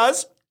 Shannon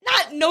does.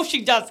 No,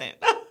 she doesn't.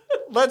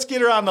 Let's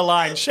get her on the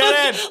line.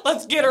 Shannon!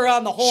 Let's get her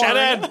on the horn.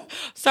 Shannon!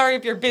 Sorry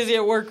if you're busy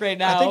at work right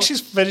now. I think she's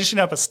finishing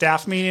up a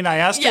staff meeting. I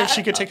asked her if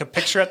she could take a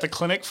picture at the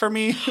clinic for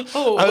me.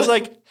 Oh. I was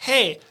like,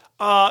 hey,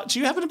 do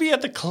you happen to be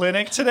at the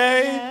clinic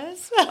today?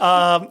 Yes.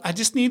 I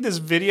just need this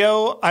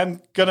video.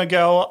 I'm going to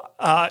go.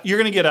 You're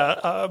going to get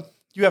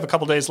you have a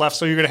couple days left,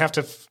 so you're going to have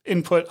to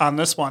input on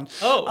this one.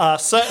 Oh.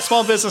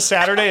 Small Business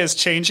Saturday is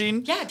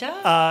changing. Yeah,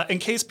 duh. In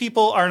case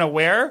people aren't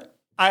aware,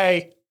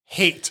 I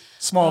hate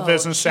Small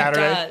Business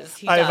Saturday.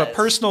 He I have a does.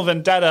 personal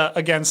vendetta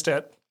against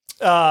it.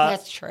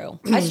 That's true.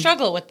 I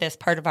struggle with this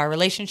part of our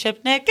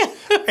relationship, Nick.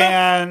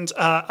 And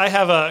I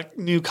have a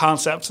new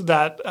concept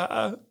that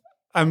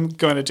I'm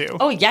going to do.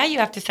 Oh, yeah, you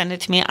have to send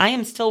it to me. I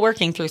am still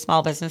working through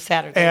Small Business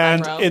Saturday.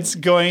 And it's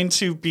going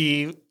to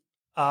be,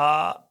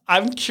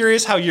 I'm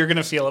curious how you're going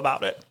to feel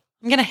about it.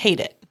 I'm going to hate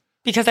it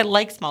because I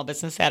like Small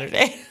Business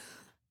Saturday.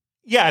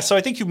 Yeah, so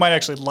I think you might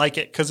actually like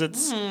it because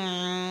it's...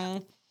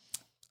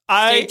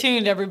 Stay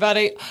tuned,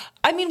 everybody.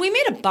 I mean, we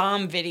made a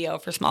bomb video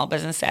for Small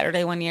Business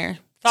Saturday one year.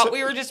 Thought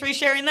we were just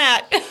resharing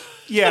that.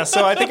 Yeah,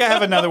 so I think I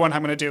have another one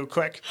I'm going to do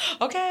quick.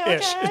 Okay.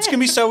 It's going to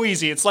be so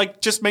easy. It's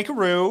like just make a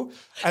roux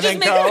and then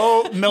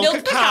milk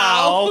a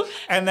cow.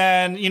 And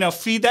then,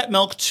 feed that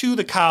milk to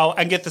the cow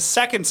and get the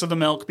seconds of the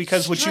milk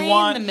because what you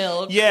want. The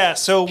milk. Yeah,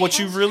 so what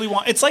you really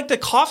want. It's like the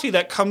coffee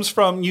that comes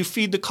from you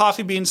feed the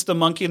coffee beans to the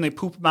monkey and they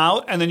poop them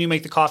out and then you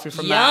make the coffee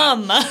from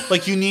Yum. that.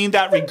 Like you need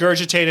that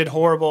regurgitated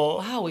horrible.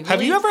 Wow.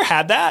 Have you ever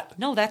had that?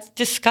 No, that's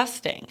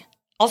disgusting.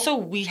 Also,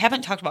 we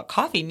haven't talked about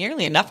coffee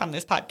nearly enough on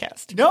this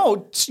podcast.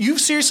 No, you've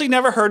seriously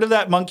never heard of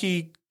that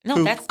monkey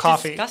poop that's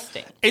coffee.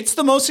 Disgusting. It's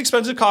the most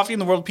expensive coffee in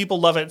the world. People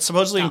love it. It's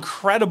supposedly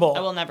incredible.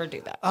 I will never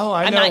do that. Oh,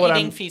 I'm know not what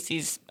eating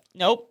feces.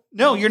 Nope.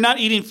 No, you're not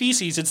eating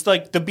feces. It's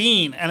like the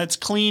bean, and it's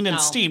clean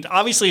and steamed.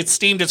 Obviously, it's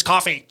steamed. It's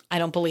coffee. I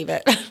don't believe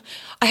it.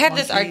 I had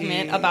this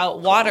argument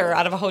about water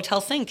out of a hotel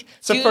sink.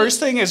 So the first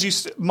thing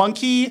is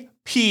monkey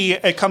pee.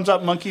 It comes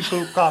up monkey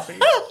poop coffee.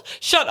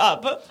 Shut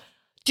up.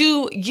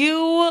 Do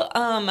you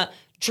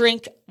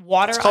drink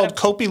water? It's called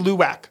Kopi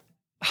Luwak.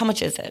 How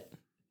much is it?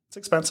 It's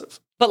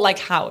expensive. But like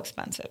how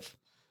expensive?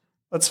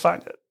 Let's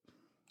find it.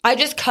 I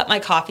just cut my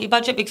coffee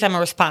budget because I'm a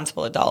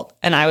responsible adult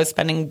and I was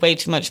spending way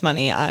too much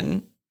money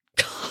on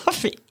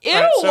coffee. Ew!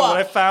 Right, so what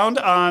I found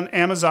on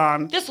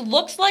Amazon. This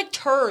looks like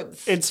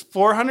turds. It's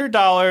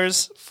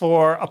 $400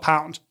 for a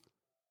pound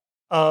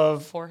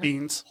of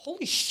beans.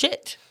 Holy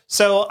shit.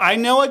 So I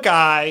know a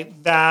guy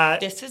that...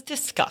 This is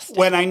disgusting.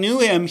 When I knew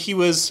him, he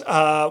was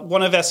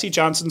one of SC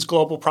Johnson's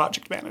global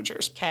project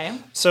managers. Okay.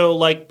 So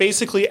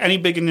basically any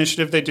big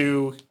initiative they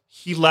do,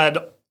 he led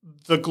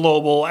the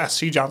global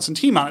SC Johnson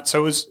team on it. So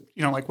it was,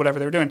 whatever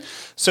they were doing.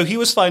 So he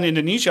was flying to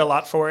Indonesia a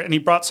lot for it, and he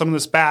brought some of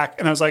this back.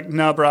 And I was like,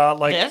 no, bro.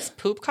 This?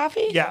 Poop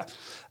coffee? Yeah.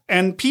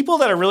 And people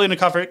that are really into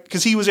coffee,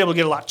 because he was able to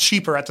get a lot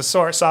cheaper at the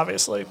source,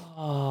 obviously.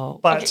 Oh.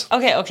 But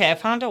Okay. I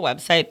found a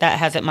website that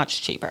has it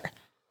much cheaper.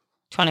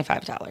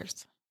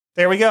 $25.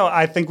 There we go.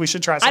 I think we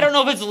should try some. I don't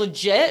know if it's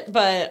legit,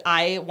 but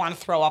I want to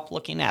throw up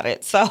looking at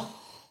it. So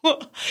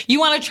you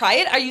want to try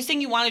it? Are you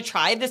saying you want to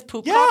try this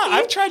poop coffee? Yeah,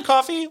 I've tried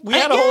coffee. We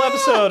had a whole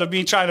episode of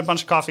me trying a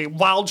bunch of coffee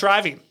while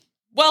driving.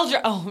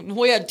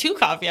 We had 2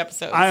 coffee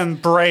episodes. I am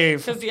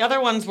brave. Because the other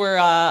ones were,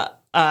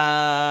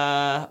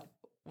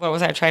 what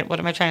was I trying? What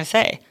am I trying to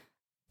say?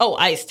 Oh,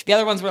 iced. The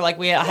other ones were like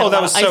we had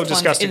that was so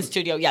disgusting in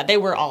studio. Yeah, they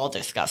were all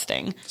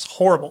disgusting. It's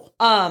horrible.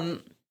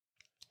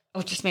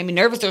 It just made me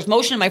nervous. There's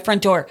motion in my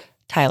front door.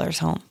 Tyler's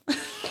home.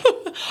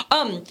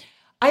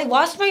 I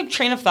lost my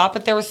train of thought,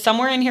 but there was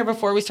somewhere in here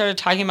before we started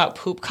talking about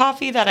poop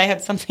coffee that I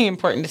had something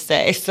important to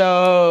say.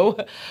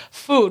 So,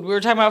 food. We were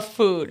talking about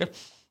food.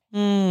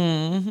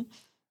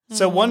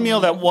 So one meal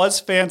that was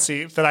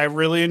fancy that I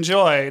really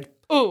enjoyed.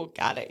 Ooh,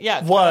 got it.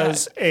 Yeah,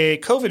 was a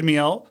COVID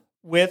meal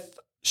with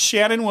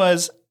Shannon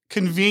was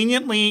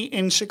conveniently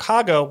in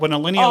Chicago when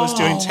Alinea was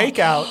doing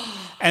takeout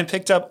and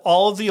picked up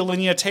all of the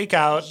Alinea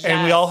takeout,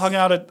 and we all hung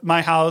out at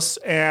my house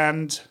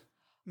and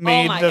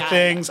made the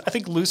things. I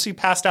think Lucy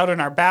passed out in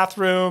our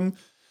bathroom.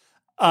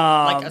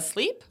 Like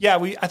asleep? Yeah,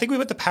 I think we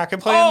put the pack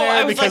and play in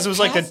there because it was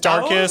like the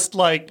darkest,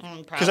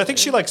 because I think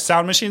she liked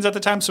sound machines at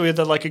the time, so we had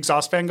the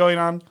exhaust fan going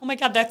on. Oh my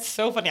God, that's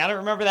so funny. I don't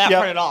remember that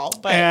part at all.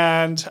 But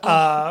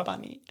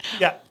funny.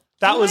 Yeah,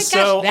 that was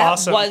so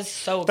awesome. That was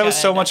so good. That was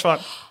so much fun.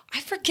 I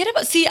forget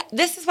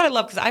this is what I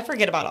love because I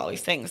forget about all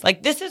these things.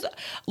 Like this is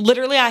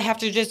literally, I have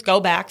to just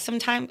go back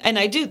sometime, and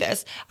I do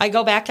this. I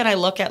go back and I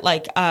look at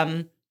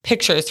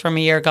pictures from a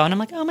year ago, and I'm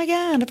like, oh my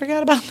God, I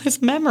forgot about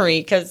this memory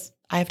because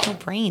I have no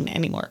brain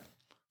anymore.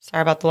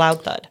 Sorry about the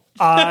loud thud.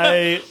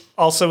 I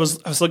also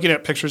was looking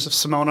at pictures of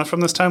Simona from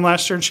this time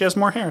last year, and she has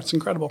more hair. It's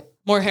incredible.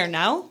 More hair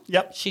now?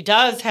 Yep. She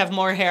does have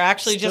more hair.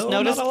 Actually, Still just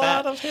noticed not a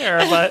that. lot of hair,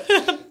 but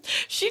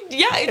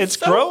it's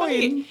so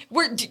growing.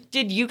 Funny.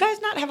 Did you guys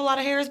not have a lot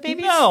of hair as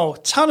babies? No,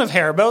 ton of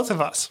hair, both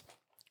of us.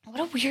 What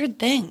a weird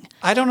thing.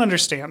 I don't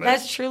understand it.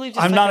 That's truly just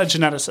I'm not a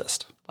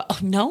geneticist.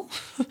 No?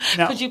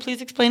 No. Could you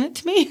please explain it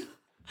to me?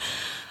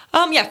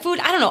 Yeah, food.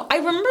 I don't know. I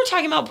remember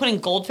talking about putting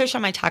goldfish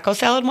on my taco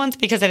salad once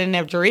because I didn't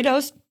have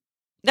Doritos.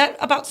 That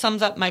about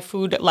sums up my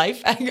food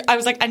life. I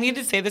was like, I need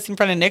to say this in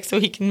front of Nick so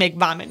he can make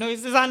vomit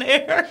noises on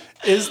air.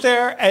 Is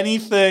there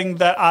anything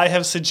that I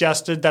have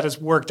suggested that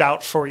has worked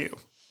out for you?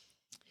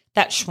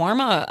 That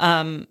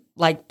shawarma,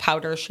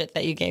 powder shit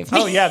that you gave me.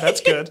 Oh, yeah,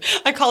 that's good.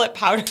 I call it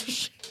powder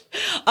shit.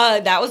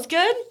 That was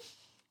good.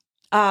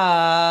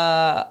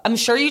 I'm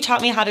sure you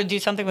taught me how to do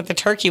something with the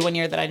turkey one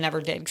year that I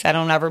never did because I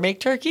don't ever make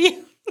turkey.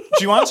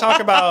 Do you want to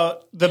talk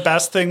about the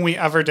best thing we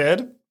ever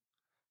did?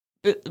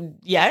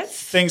 Yes.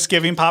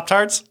 Thanksgiving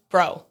Pop-Tarts?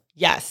 Bro,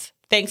 yes.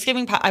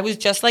 Thanksgiving pie. I was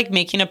just like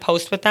making a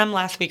post with them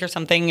last week or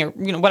something, or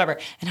whatever.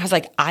 And I was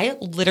like, I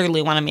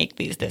literally want to make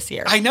these this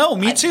year. I know,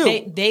 me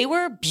too. They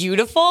were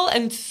beautiful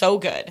and so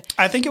good.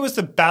 I think it was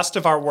the best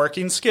of our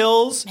working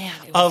skills. Man,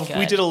 it was good.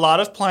 We did a lot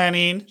of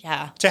planning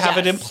to have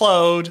it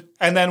implode,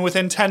 and then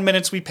within 10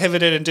 minutes we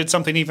pivoted and did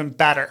something even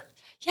better.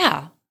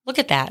 Yeah, look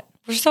at that.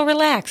 We're so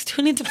relaxed.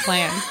 Who needs a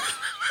plan?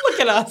 Look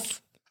at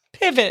us.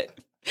 Pivot.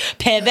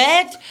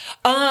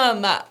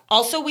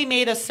 Also, we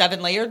made a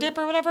 7-layer dip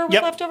or whatever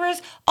with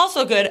leftovers.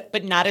 Also good,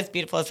 but not as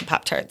beautiful as the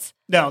Pop-Tarts.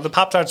 No, the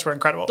Pop-Tarts were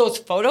incredible. Those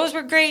photos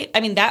were great. I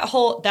mean, that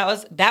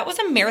was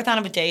a marathon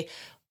of a day.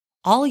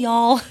 All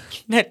y'all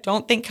that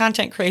don't think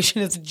content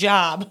creation is a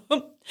job,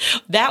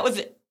 that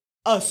was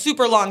a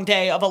super long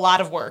day of a lot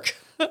of work.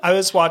 I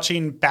was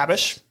watching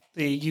Babish,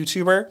 the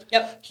YouTuber.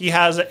 Yep. He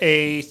has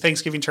a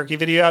Thanksgiving turkey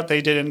video out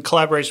they did in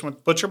collaboration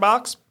with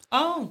ButcherBox.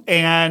 Oh.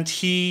 And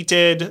he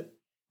did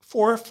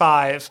 4 or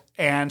 5,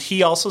 and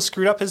he also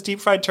screwed up his deep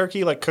fried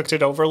turkey, like cooked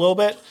it over a little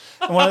bit.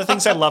 And one of the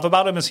things I love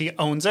about him is he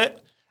owns it.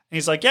 And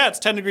he's like, yeah, it's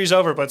 10 degrees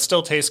over, but it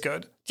still tastes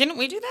good. Didn't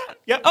we do that?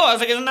 Yep. Oh, I was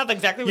like, isn't that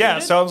exactly what we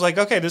did? So I was like,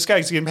 okay, this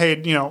guy's getting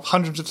paid,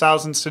 hundreds of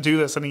thousands to do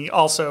this, and he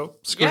also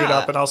screwed it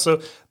up. And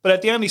also, but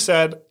at the end he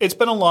said, it's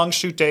been a long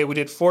shoot day. We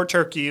did 4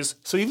 turkeys.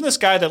 So even this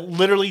guy that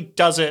literally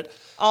does it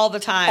all the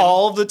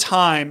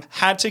time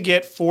had to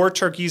get 4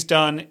 turkeys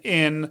done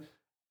in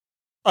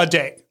a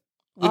day.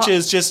 Which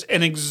is just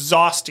an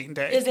exhausting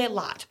day. Is a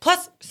lot.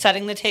 Plus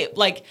setting the table,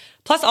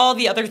 plus all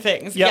the other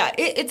things. Yep.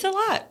 Yeah, it's a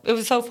lot. It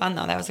was so fun,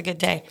 though. That was a good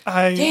day.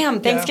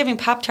 Thanksgiving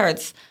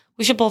Pop-Tarts.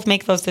 We should both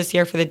make those this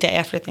year for the day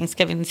after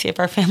Thanksgiving and see if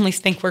our families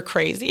think we're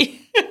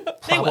crazy.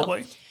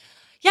 Probably.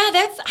 Yeah,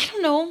 I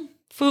don't know,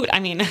 food. I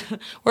mean,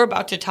 we're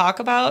about to talk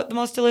about the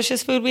most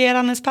delicious food we had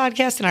on this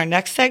podcast in our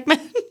next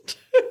segment.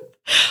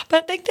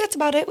 But I think that's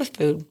about it with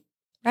food,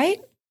 right?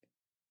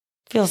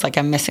 Feels like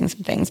I'm missing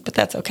some things, but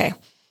that's okay.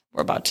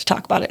 We're about to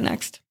talk about it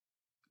next.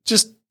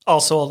 Just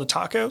also all the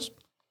tacos.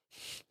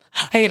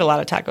 I ate a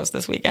lot of tacos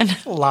this weekend.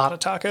 A lot of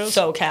tacos.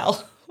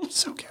 SoCal.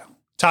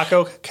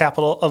 Taco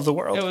capital of the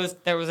world.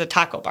 There was a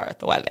taco bar at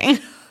the wedding.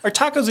 Are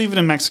tacos even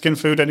in Mexican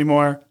food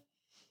anymore?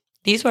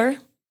 These were.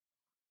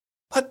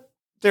 But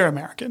they're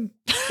American.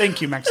 Thank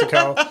you,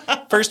 Mexico.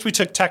 First we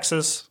took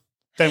Texas,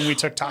 then we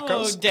took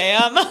tacos. Oh,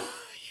 damn.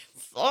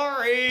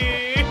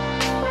 Sorry.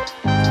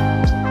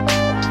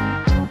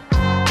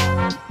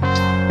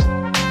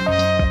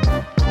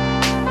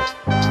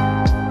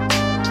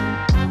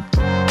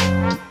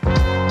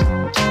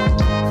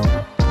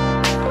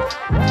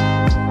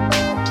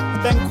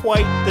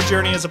 Quite the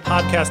journey as a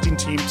podcasting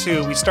team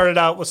too. We started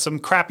out with some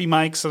crappy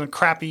mics and a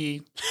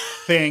crappy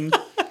thing.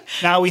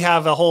 Now we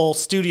have a whole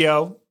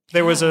studio.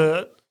 There was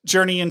a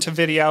journey into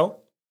video.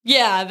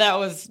 Yeah, that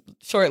was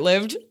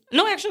short-lived.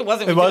 No, actually it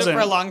wasn't. We did it for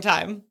a long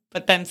time,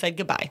 but then said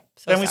goodbye.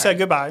 We said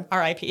goodbye.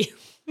 R.I.P.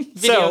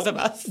 Videos of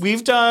us.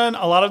 We've done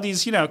a lot of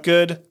these,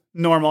 good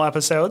normal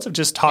episodes of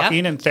just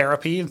talking and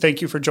therapy, and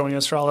thank you for joining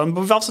us for all of them.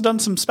 But we've also done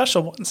some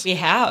special ones. We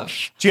have.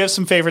 Do you have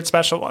some favorite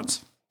special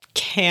ones?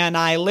 Can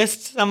I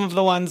list some of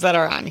the ones that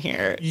are on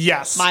here?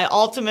 Yes. My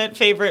ultimate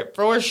favorite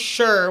for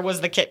sure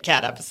was the Kit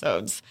Kat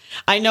episodes.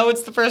 I know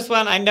it's the first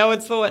one. I know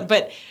it's the one,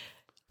 but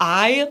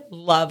I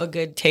love a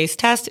good taste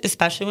test,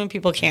 especially when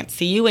people can't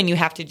see you and you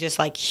have to just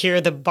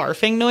hear the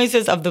barfing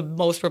noises of the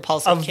most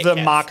repulsive Kit Kats. Of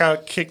the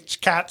maca Kit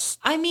Kats?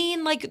 I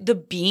mean,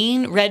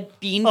 the red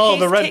bean paste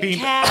the red Kit bean.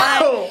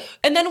 Kat.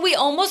 And then we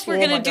almost were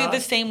going to do the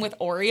same with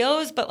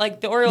Oreos, but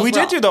the Oreos We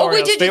did do the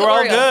Oreos. They were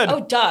all good. Oh,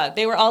 duh.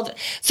 They were all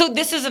So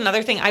this is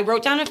another thing. I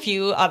wrote down a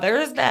few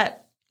others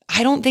that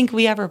I don't think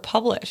we ever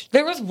published.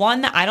 There was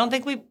one that I don't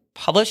think we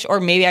published, or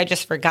maybe I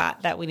just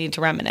forgot that we need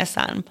to reminisce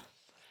on.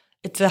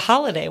 It's a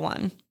holiday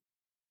one.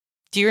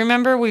 Do you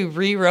remember we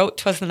rewrote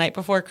 'Twas the Night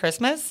Before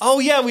Christmas? Oh,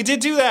 yeah, we did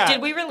do that.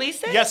 Did we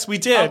release it? Yes, we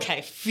did.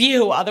 Okay,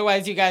 phew.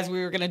 Otherwise, you guys, we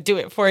were going to do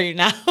it for you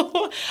now.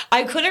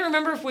 I couldn't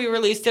remember if we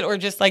released it or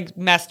just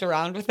messed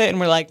around with it and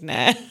we're like,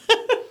 nah.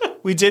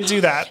 We did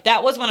do that.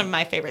 That was one of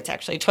my favorites,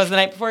 actually. 'Twas the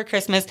Night Before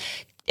Christmas,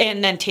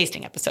 and then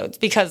tasting episodes,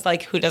 because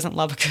who doesn't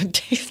love a good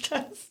taste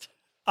test?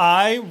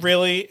 I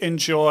really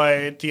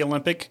enjoyed the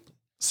Olympic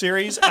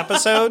series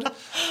episode.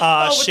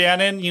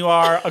 Shannon, you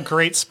are a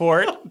great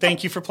sport.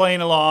 Thank you for playing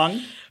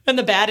along. And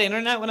the bad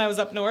internet when I was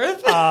up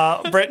north.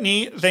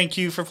 Brittany, thank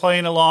you for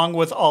playing along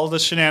with all the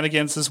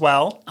shenanigans as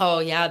well. Oh,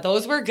 yeah.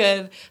 Those were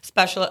good.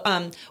 Special.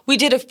 We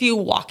did a few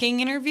walking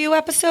interview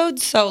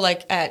episodes. So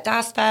at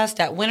Das Fest,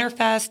 at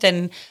Winterfest.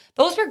 And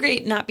those were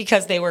great, not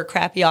because they were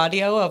crappy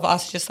audio of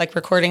us just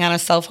recording on a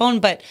cell phone.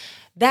 But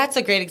that's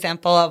a great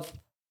example of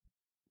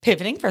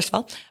pivoting, first of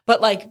all,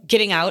 but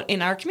getting out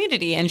in our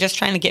community and just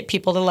trying to get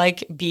people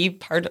to be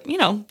part of,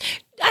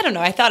 I don't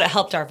know. I thought it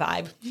helped our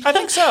vibe. I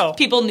think so.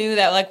 People knew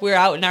that we're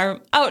out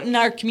in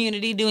our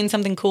community doing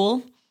something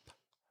cool.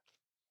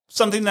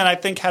 Something that I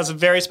think has a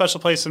very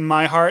special place in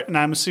my heart, and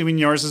I'm assuming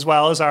yours as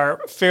well, is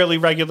our fairly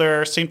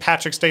regular St.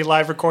 Patrick's Day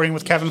live recording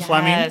with Kevin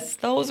Fleming. Yes,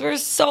 those were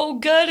so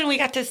good, and we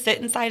got to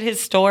sit inside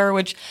his store,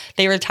 which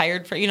they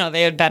retired for.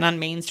 They had been on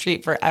Main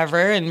Street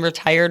forever and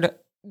retired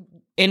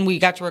and we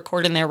got to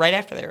record in there right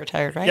after they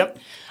retired, right? Yep.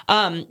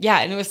 Yeah,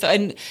 and it was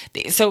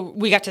so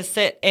we got to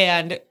sit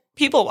and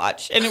people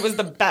watch, and it was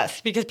the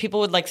best because people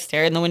would like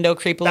stare in the window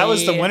creepily. That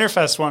was the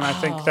Winterfest one, I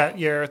think, that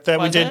year that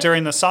we did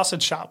during the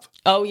sausage shop.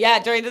 Oh yeah,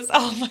 during this.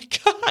 Oh my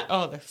god.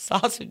 Oh, the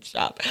sausage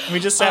shop. We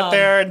just sat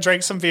there and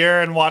drank some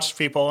beer and watched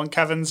people, and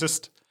Kevin's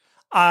just.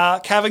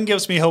 Kevin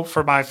gives me hope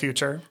for my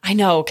future. I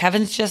know.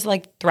 Kevin's just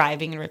like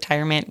thriving in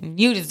retirement.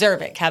 You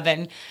deserve it,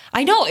 Kevin.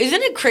 I know.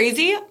 Isn't it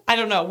crazy? I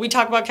don't know. We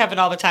talk about Kevin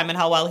all the time and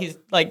how well he's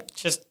like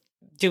just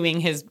living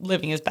his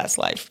best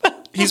life.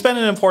 He's been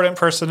an important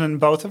person in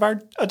both of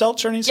our adult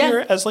journeys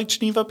here as like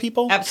Geneva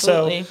people.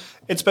 Absolutely. So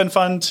it's been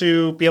fun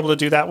to be able to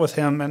do that with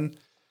him. And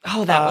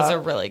that was a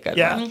really good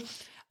one.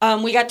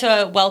 We got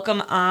to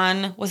welcome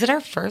on, was it our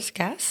first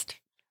guest?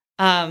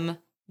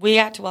 We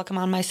got to welcome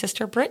on my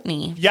sister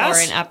Brittany for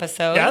an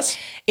episode. Yes.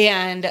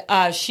 And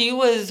she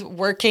was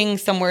working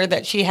somewhere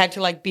that she had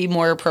to like be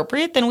more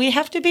appropriate than we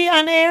have to be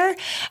on air.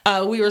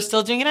 We were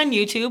still doing it on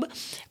YouTube,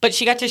 but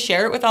she got to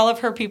share it with all of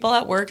her people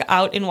at work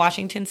out in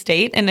Washington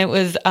State. And it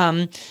was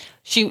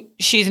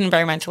she's an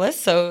environmentalist,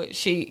 so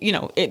she,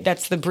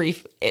 it's the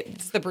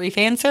brief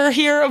answer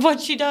here of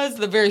what she does,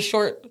 the very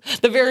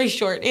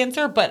short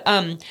answer. But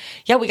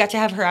we got to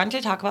have her on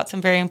to talk about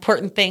some very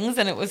important things,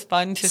 and it was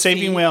fun to see.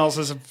 Saving whales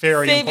is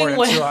very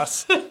important to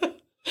us.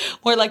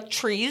 Or like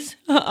trees.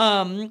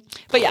 But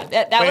yeah,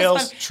 that whales,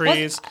 was fun.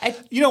 trees.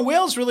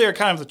 Whales really are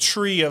kind of the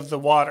tree of the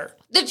water.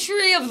 The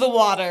tree of the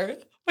water.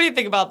 What do you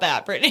think about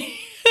that, Brittany?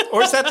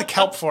 Or is that the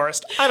kelp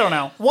forest? I don't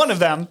know. One of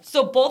them.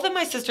 So both of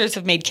my sisters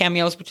have made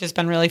cameos, which has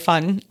been really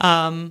fun.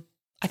 I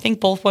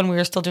think both when we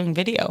were still doing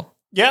video.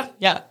 Yeah.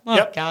 Yeah.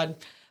 Oh, God.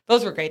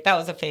 Those were great. That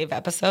was a fave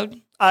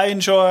episode. I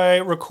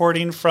enjoy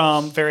recording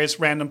from various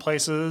random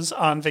places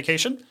on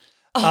vacation.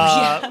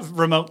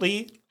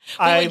 Remotely.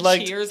 I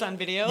like cheers on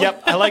video.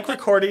 Yep. I like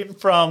recording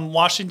from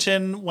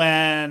Washington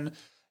when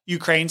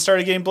Ukraine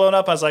started getting blown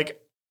up.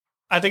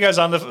 I think I was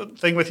on the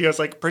thing with you. I was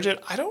like,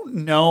 Bridget, I don't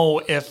know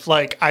if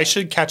I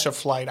should catch a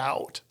flight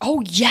out.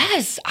 Oh,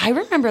 yes. I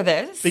remember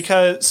this.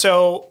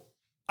 So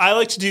I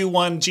like to do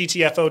one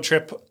GTFO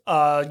trip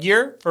a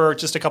year for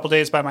just a couple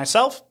days by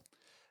myself.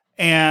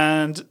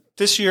 And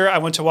this year I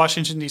went to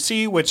Washington,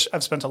 D.C., which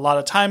I've spent a lot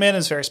of time in.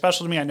 It's very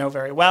special to me. I know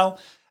very well.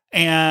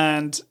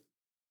 And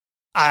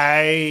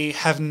I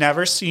have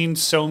never seen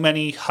so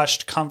many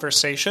hushed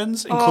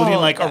conversations, including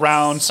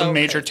around some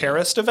major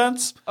terrorist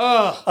events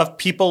of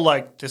people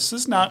this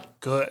is not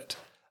good.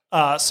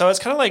 So it's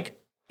kind of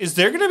is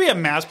there going to be a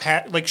mass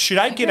should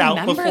I get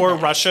out before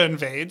Russia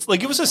invades?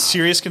 It was a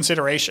serious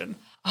consideration.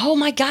 Oh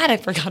my God, I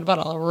forgot about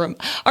all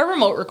our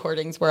remote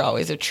recordings were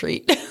always a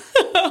treat.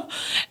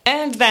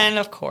 And then,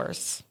 of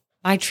course,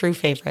 my true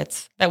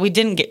favorites that we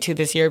didn't get to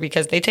this year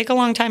because they take a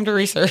long time to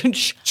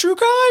research. True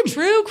crime.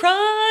 True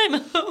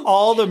crime.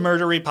 All the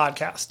murdery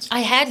podcasts. I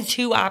had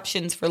two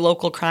options for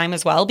local crime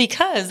as well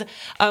because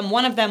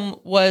one of them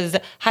was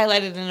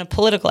highlighted in a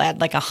political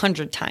ad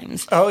 100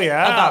 times. Oh,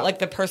 yeah. About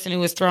the person who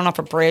was thrown off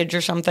a bridge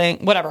or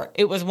something. Whatever.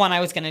 It was one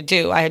I was going to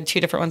do. I had two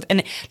different ones.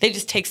 And they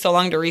just take so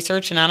long to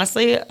research. And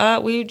honestly,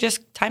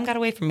 time got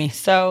away from me.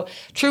 So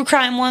true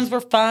crime ones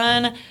were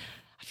fun.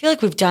 I feel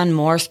like we've done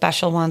more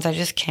special ones. I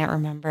just can't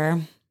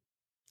remember.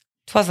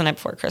 'Twas the Night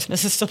Before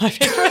Christmas is still my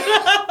favorite.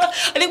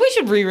 I think we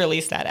should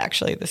re-release that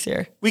actually this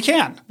year. We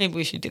can. Maybe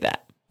we should do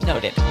that.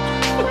 Noted.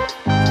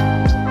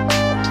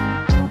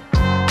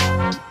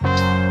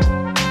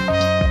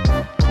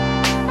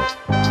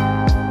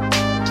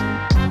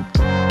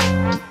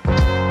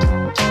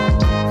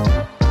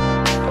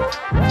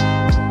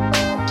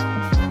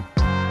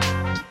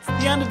 It's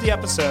the end of the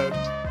episode.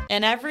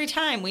 And every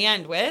time we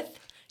end with...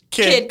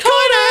 Kid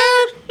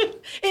Corner!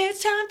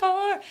 It's time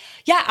for...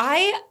 Yeah,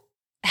 I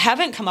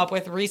haven't come up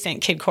with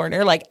recent Kid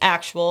Corner,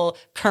 actual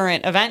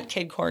current event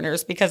Kid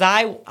Corners, because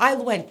I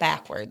went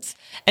backwards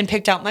and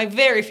picked out my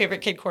very favorite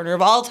Kid Corner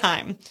of all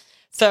time.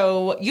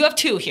 So you have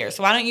two here.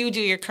 So why don't you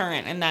do your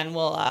current and then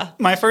we'll...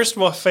 My first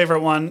favorite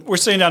one, we're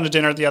sitting down to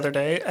dinner the other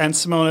day and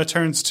Simona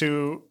turns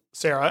to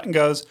Sarah and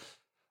goes,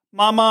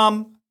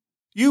 Mom,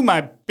 you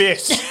my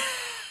bis.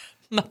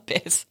 My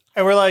biz.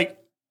 And we're like,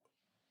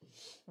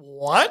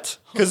 what?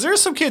 Because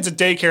there's some kids at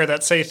daycare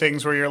that say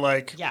things where you're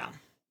like, yeah,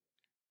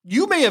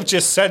 you may have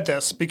just said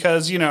this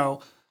because,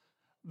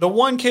 the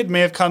one kid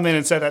may have come in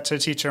and said that to the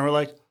teacher. And we're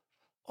like,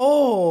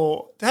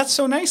 oh, that's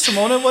so nice,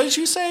 Simona. What did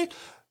you say?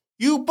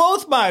 You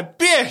both my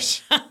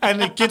bitch.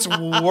 And it gets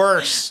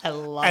worse. I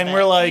love and it.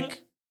 We're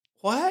like,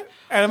 what?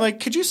 And I'm like,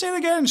 could you say it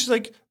again? And she's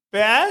like,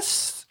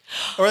 best?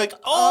 And we're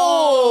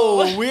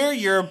like, we're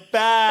your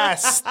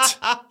best.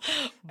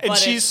 And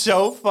she's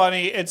so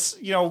funny. It's,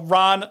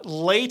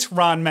 late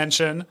Ron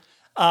mention.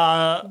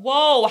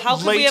 Whoa, how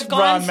could we have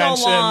gone so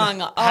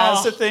long?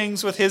 Has the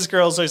things with his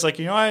girls. He's like,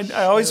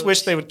 I always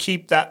wish they would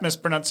keep that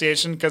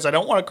mispronunciation because I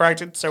don't want to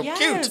correct it. It's so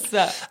cute.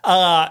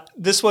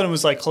 This one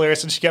was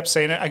hilarious and she kept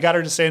saying it. I got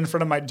her to say it in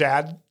front of my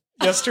dad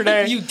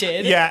yesterday. You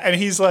did? Yeah. And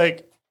he's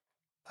like,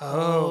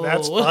 oh,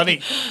 that's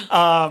funny.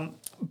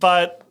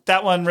 But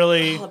that one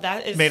really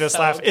that is made us so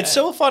laugh. good. It's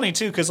so funny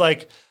too because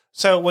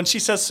So when she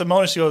says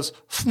Simona, she goes,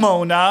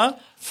 Fmona,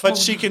 but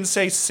she can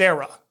say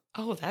Sarah.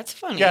 Oh, that's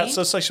funny. Yeah,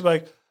 so it's like she'll be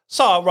like,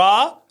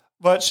 Sarah,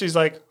 but she's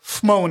like,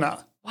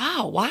 Fmona.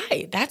 Wow,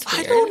 why? That's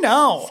weird. I don't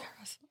know.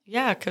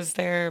 Yeah, because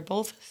they're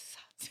both.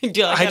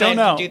 I don't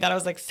know. Do that. I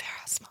was like, Sarah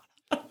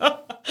Simona.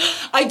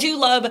 I do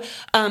love.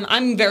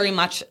 I'm very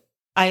much.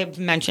 I've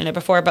mentioned it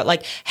before, but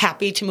like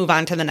happy to move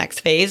on to the next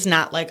phase,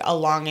 not like a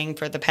longing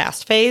for the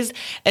past phase.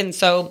 And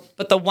so,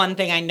 but the one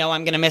thing I know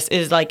I'm going to miss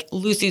is like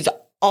Lucy's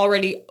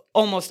already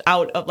almost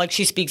out of, like,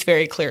 she speaks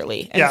very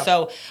clearly. And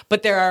so,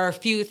 but there are a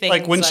few things.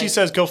 Like when she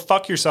says, go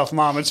fuck yourself,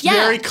 Mom, it's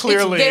very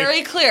clearly. It's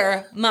very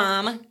clear,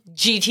 Mom,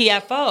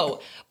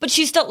 GTFO. But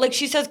she's still, like,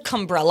 she says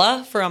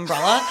cumbrella for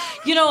umbrella,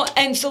 you know?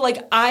 And so,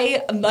 like,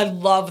 I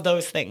love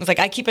those things. Like,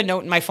 I keep a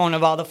note in my phone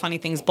of all the funny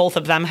things both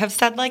of them have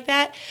said like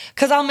that,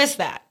 because I'll miss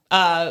that.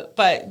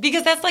 But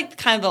because that's like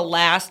kind of the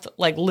last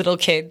like little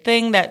kid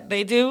thing that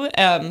they do.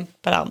 But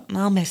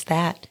I'll miss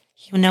that.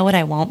 You know what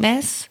I won't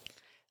miss?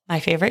 My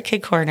favorite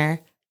Kid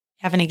Corner.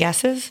 Have any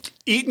guesses?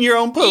 Eating your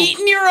own poop.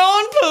 Eating your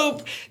own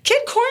poop.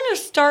 Kid Corner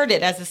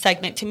started as a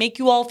segment to make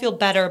you all feel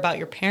better about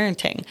your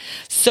parenting.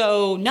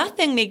 So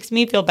nothing makes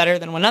me feel better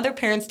than when other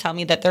parents tell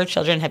me that their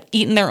children have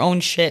eaten their own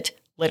shit,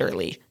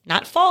 literally.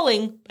 Not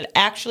falling, but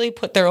actually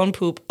put their own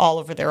poop all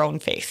over their own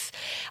face.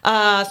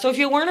 So if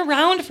you weren't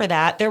around for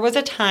that, there was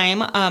a time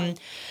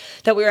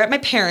that we were at my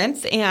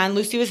parents' and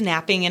Lucy was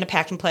napping in a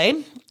pack and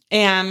play.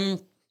 And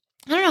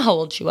I don't know how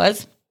old she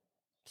was.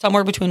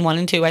 Somewhere between 1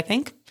 and 2, I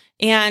think.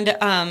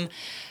 And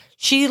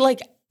she, like,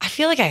 I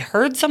feel like I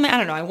heard something. I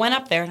don't know. I went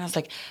up there and I was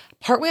like,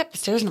 partway up the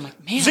stairs, and I'm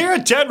like, man. Is there a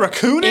dead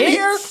raccoon in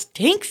here? It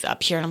stinks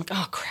up here. And I'm like,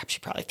 oh, crap, she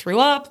probably threw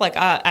up. Like,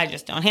 I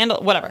just don't handle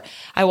it. Whatever.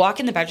 I walk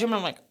in the bedroom and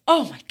I'm like,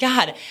 oh, my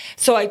God.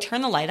 So I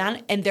turn the light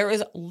on and there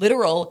is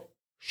literal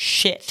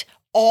shit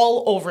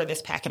all over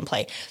this pack and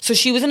play. So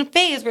she was in a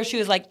phase where she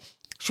was like,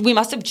 we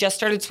must have just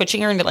started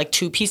switching her into like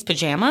 2-piece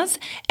pajamas.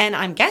 And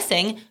I'm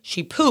guessing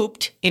she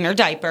pooped in her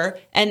diaper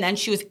and then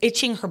she was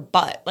itching her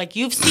butt. Like,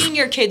 you've seen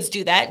your kids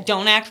do that.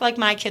 Don't act like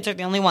my kids are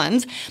the only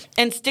ones.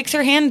 And sticks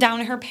her hand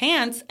down in her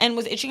pants and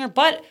was itching her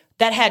butt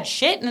that had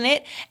shit in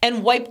it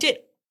and wiped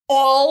it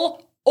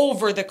all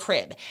over the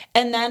crib.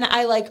 And then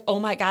I like, oh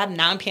my God,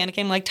 now I'm panicking.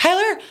 I'm like,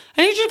 Tyler,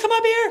 I need you to come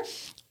up here.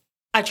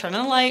 I turn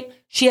on the light.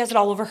 She has it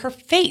all over her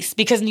face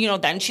because, you know,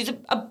 then she's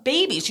a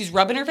baby. She's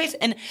rubbing her face.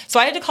 And so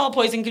I had to call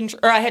poison control,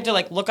 or I had to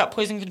like look up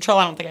poison control.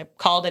 I don't think I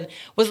called, and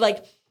was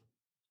like,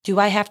 do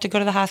I have to go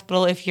to the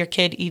hospital if your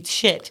kid eats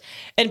shit?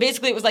 And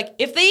basically it was like,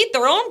 if they eat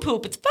their own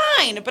poop, it's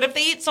fine. But if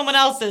they eat someone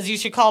else's, you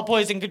should call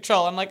poison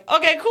control. I'm like,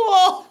 okay,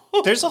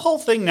 cool. There's a whole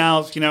thing now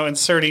of, you know,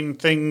 inserting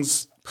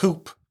things,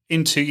 poop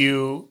into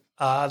you.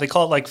 They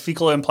call it like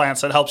fecal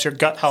implants that helps your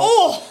gut health.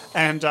 Oh.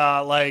 And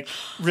like,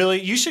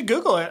 really, you should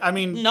Google it. I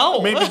mean,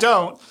 no, maybe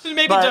don't.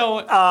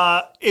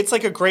 Don't. It's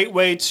like a great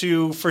way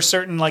to, for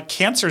certain like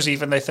cancers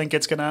even, they think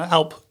it's going to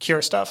help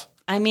cure stuff.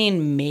 I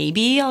mean,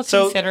 maybe I'll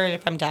consider it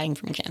if I'm dying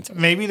from cancer.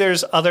 Maybe there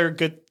is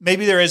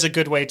a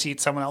good way to eat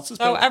someone else's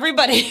poop. So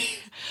everybody,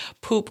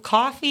 poop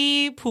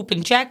coffee, poop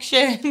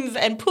injections,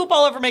 and poop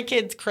all over my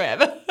kid's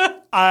crib.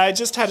 I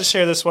just had to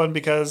share this one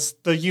because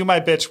the You My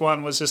Bitch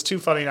one was just too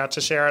funny not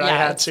to share, and I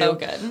had to. So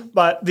good.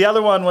 But the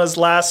other one was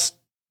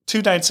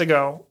 2 nights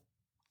ago.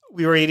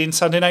 We were eating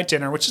Sunday night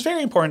dinner, which is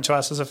very important to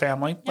us as a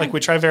family. Yeah. Like,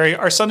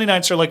 our Sunday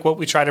nights are like what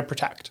we try to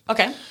protect.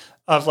 Okay.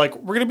 Of like,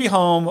 we're going to be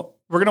home,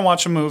 we're going to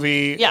watch a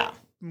movie. Yeah.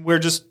 We're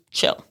just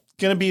chill.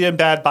 Going to be in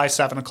bed by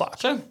 7:00.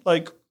 Sure.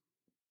 Like,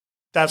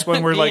 that's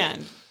when we're like,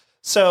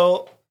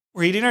 so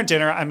we're eating our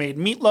dinner. I made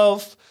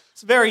meatloaf.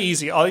 It's very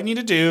easy. All you need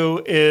to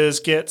do is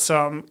get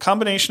some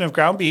combination of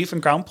ground beef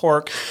and ground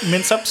pork,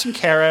 mince up some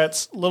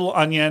carrots, little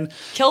onion.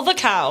 Kill the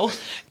cow,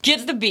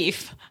 get the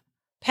beef,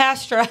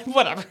 pasteurize,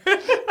 whatever.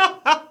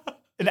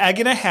 An egg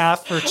and a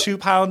half for 2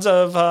 pounds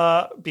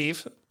of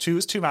beef. 2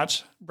 is too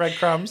much.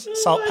 Breadcrumbs,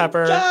 salt,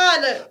 pepper,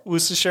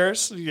 Worcestershire.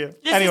 Yeah.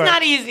 This is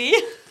not easy.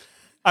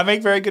 I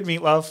make very good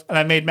meatloaf, and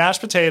I made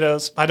mashed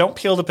potatoes. I don't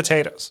peel the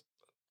potatoes.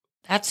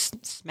 That's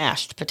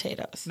smashed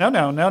potatoes.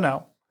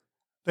 No.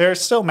 They're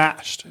still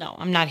mashed. No,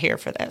 I'm not here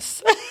for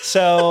this.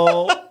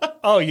 So,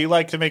 you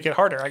like to make it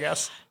harder, I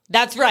guess.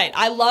 That's right.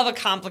 I love a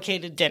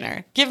complicated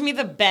dinner. Give me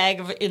the bag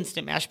of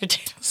instant mashed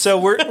potatoes. So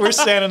we're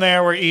standing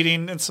there, we're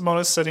eating, and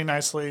Simona's sitting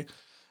nicely.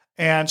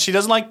 And she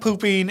doesn't like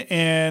pooping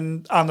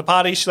on the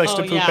potty. She likes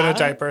to poop in a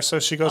diaper. So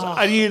she goes,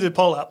 I need you to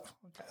pull up.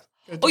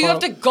 Okay. You have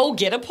to go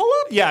get a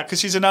pull-up? Yeah, because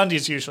she's in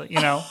undies usually, you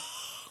know.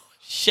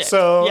 Shit.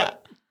 So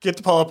get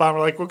the pull-up on.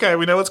 We're like, okay,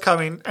 we know what's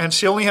coming. And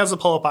she only has the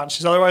pull-up on.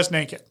 She's otherwise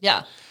naked.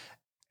 Yeah.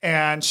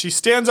 And she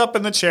stands up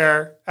in the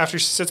chair after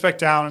she sits back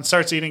down and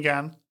starts eating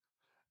again.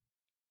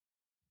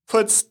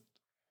 Puts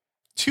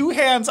 2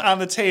 hands on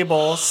the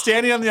table,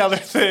 standing on the other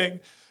thing,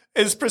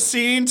 is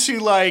proceeding to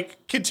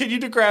like continue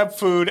to grab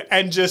food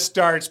and just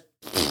starts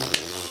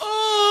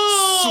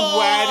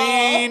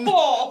sweating,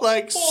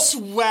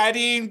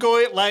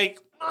 going like.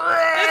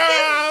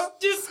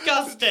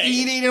 disgusting.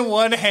 Eating in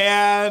one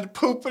hand,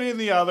 pooping in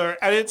the other,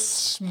 and it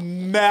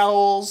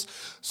smells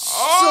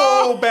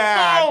so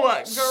bad. Oh my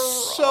God.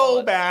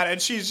 So bad.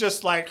 And she's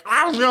just like,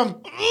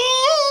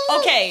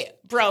 okay,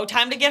 bro,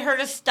 time to get her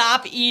to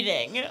stop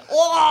eating.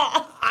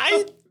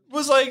 I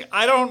was like,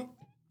 I don't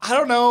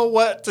know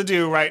what to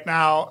do right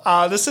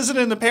now. This isn't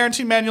in the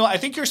parenting manual. I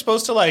think you're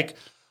supposed to like,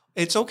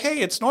 it's okay.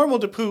 It's normal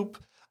to poop.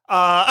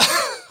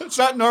 It's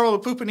not normal to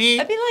poop and eat.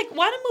 I'd be like,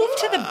 want to move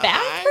to the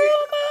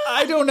bathroom?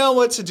 I don't know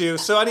what to do.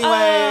 So anyway,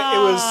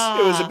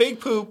 it was a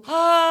big poop.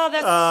 Oh,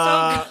 that's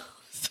so gross.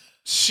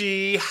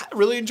 She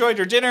really enjoyed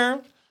her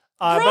dinner.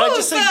 But I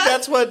just think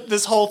that's what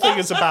this whole thing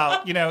is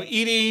about. You know,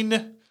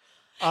 eating,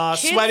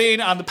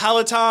 sweating on the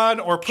Peloton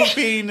or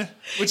pooping,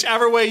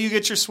 whichever way you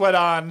get your sweat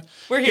on.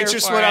 Get your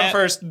sweat on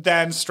first,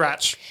 then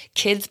stretch.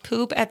 Kids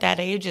poop at that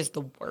age is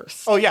the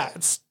worst. Oh, yeah.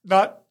 It's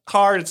not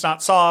hard. It's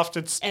not soft.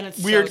 It's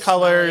weird so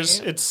colors.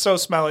 smelly. It's so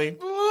smelly.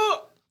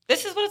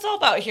 This is what it's all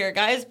about here,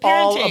 guys.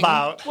 Parenting. All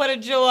about. What a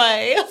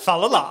joy. Fa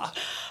la la.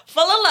 Fa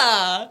la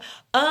la.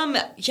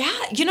 Yeah,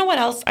 you know what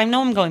else? I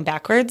know I'm going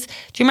backwards.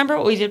 Do you remember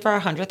what we did for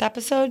our 100th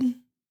episode?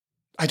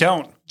 I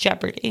don't.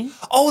 Jeopardy.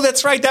 Oh,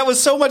 that's right. That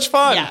was so much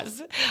fun. Yes.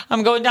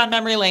 I'm going down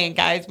memory lane,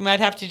 guys. We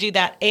might have to do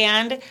that.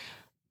 And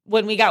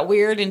when we got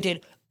weird and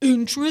did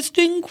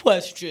interesting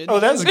questions. Oh,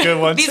 that's a good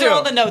one, These too. are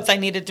all the notes I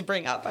needed to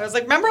bring up. I was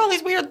like, remember all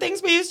these weird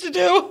things we used to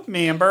do?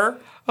 Meamber.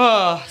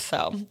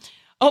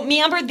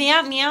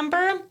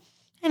 Meamber.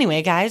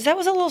 Anyway, guys, that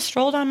was a little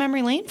stroll down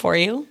memory lane for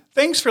you.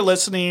 Thanks for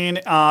listening.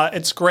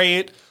 It's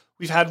great.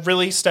 We've had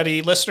really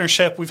steady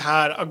listenership. We've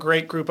had a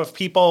great group of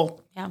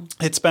people. Yeah.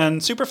 It's been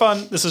super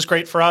fun. This is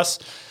great for us.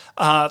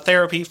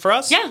 Therapy for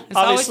us. Yeah, it's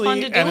obviously,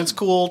 always fun to do. And it's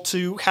cool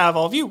to have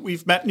all of you.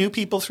 We've met new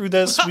people through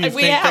this. We've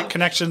made great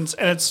connections,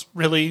 and it's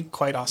really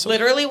quite awesome.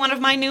 Literally, one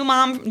of my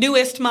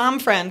newest mom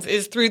friends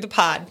is through the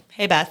pod.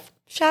 Hey, Beth.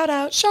 Shout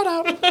out.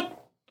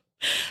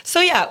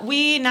 So, yeah,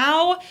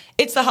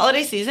 it's the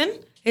holiday season.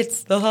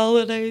 It's the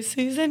holiday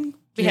season.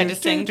 We had to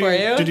sing for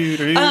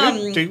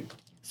you.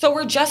 So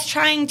we're just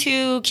trying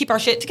to keep our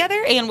shit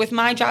together. And with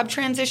my job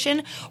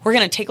transition, we're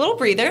going to take a little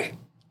breather,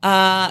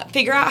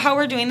 figure out how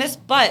we're doing this.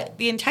 But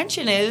the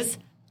intention is,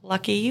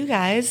 lucky you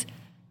guys,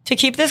 to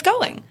keep this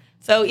going.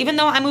 So even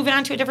though I'm moving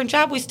on to a different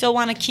job, we still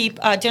want to keep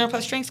Dinner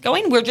Plus Drinks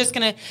going. We're just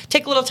going to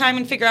take a little time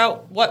and figure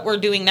out what we're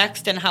doing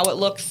next and how it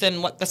looks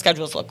and what the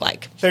schedules look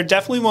like. There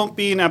definitely won't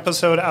be an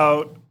episode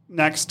out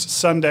next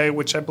Sunday,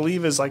 which I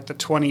believe is like the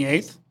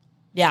 28th.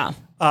 Yeah.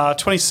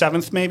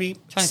 27th maybe.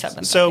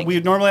 27th. So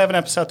we normally have an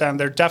episode then.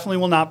 There definitely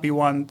will not be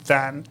one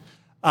then.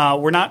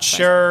 We're not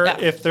sure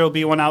if there will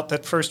be one out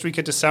that first week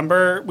of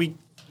December. We,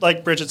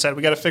 like Bridget said,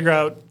 we got to figure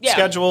out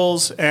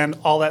schedules and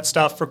all that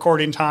stuff,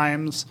 recording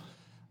times.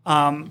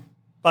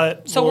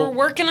 But we're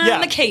working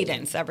on the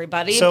cadence,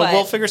 everybody. So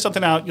we'll figure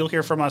something out. You'll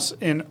hear from us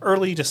in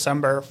early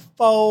December.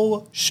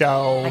 Faux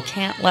show. I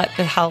can't let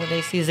the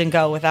holiday season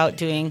go without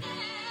doing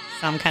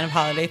some kind of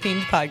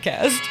holiday-themed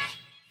podcast.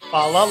 Fa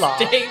la la.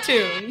 Stay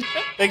tuned.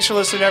 Thanks for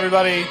listening,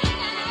 everybody.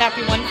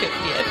 Happy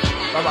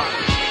 150th.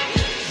 Bye-bye.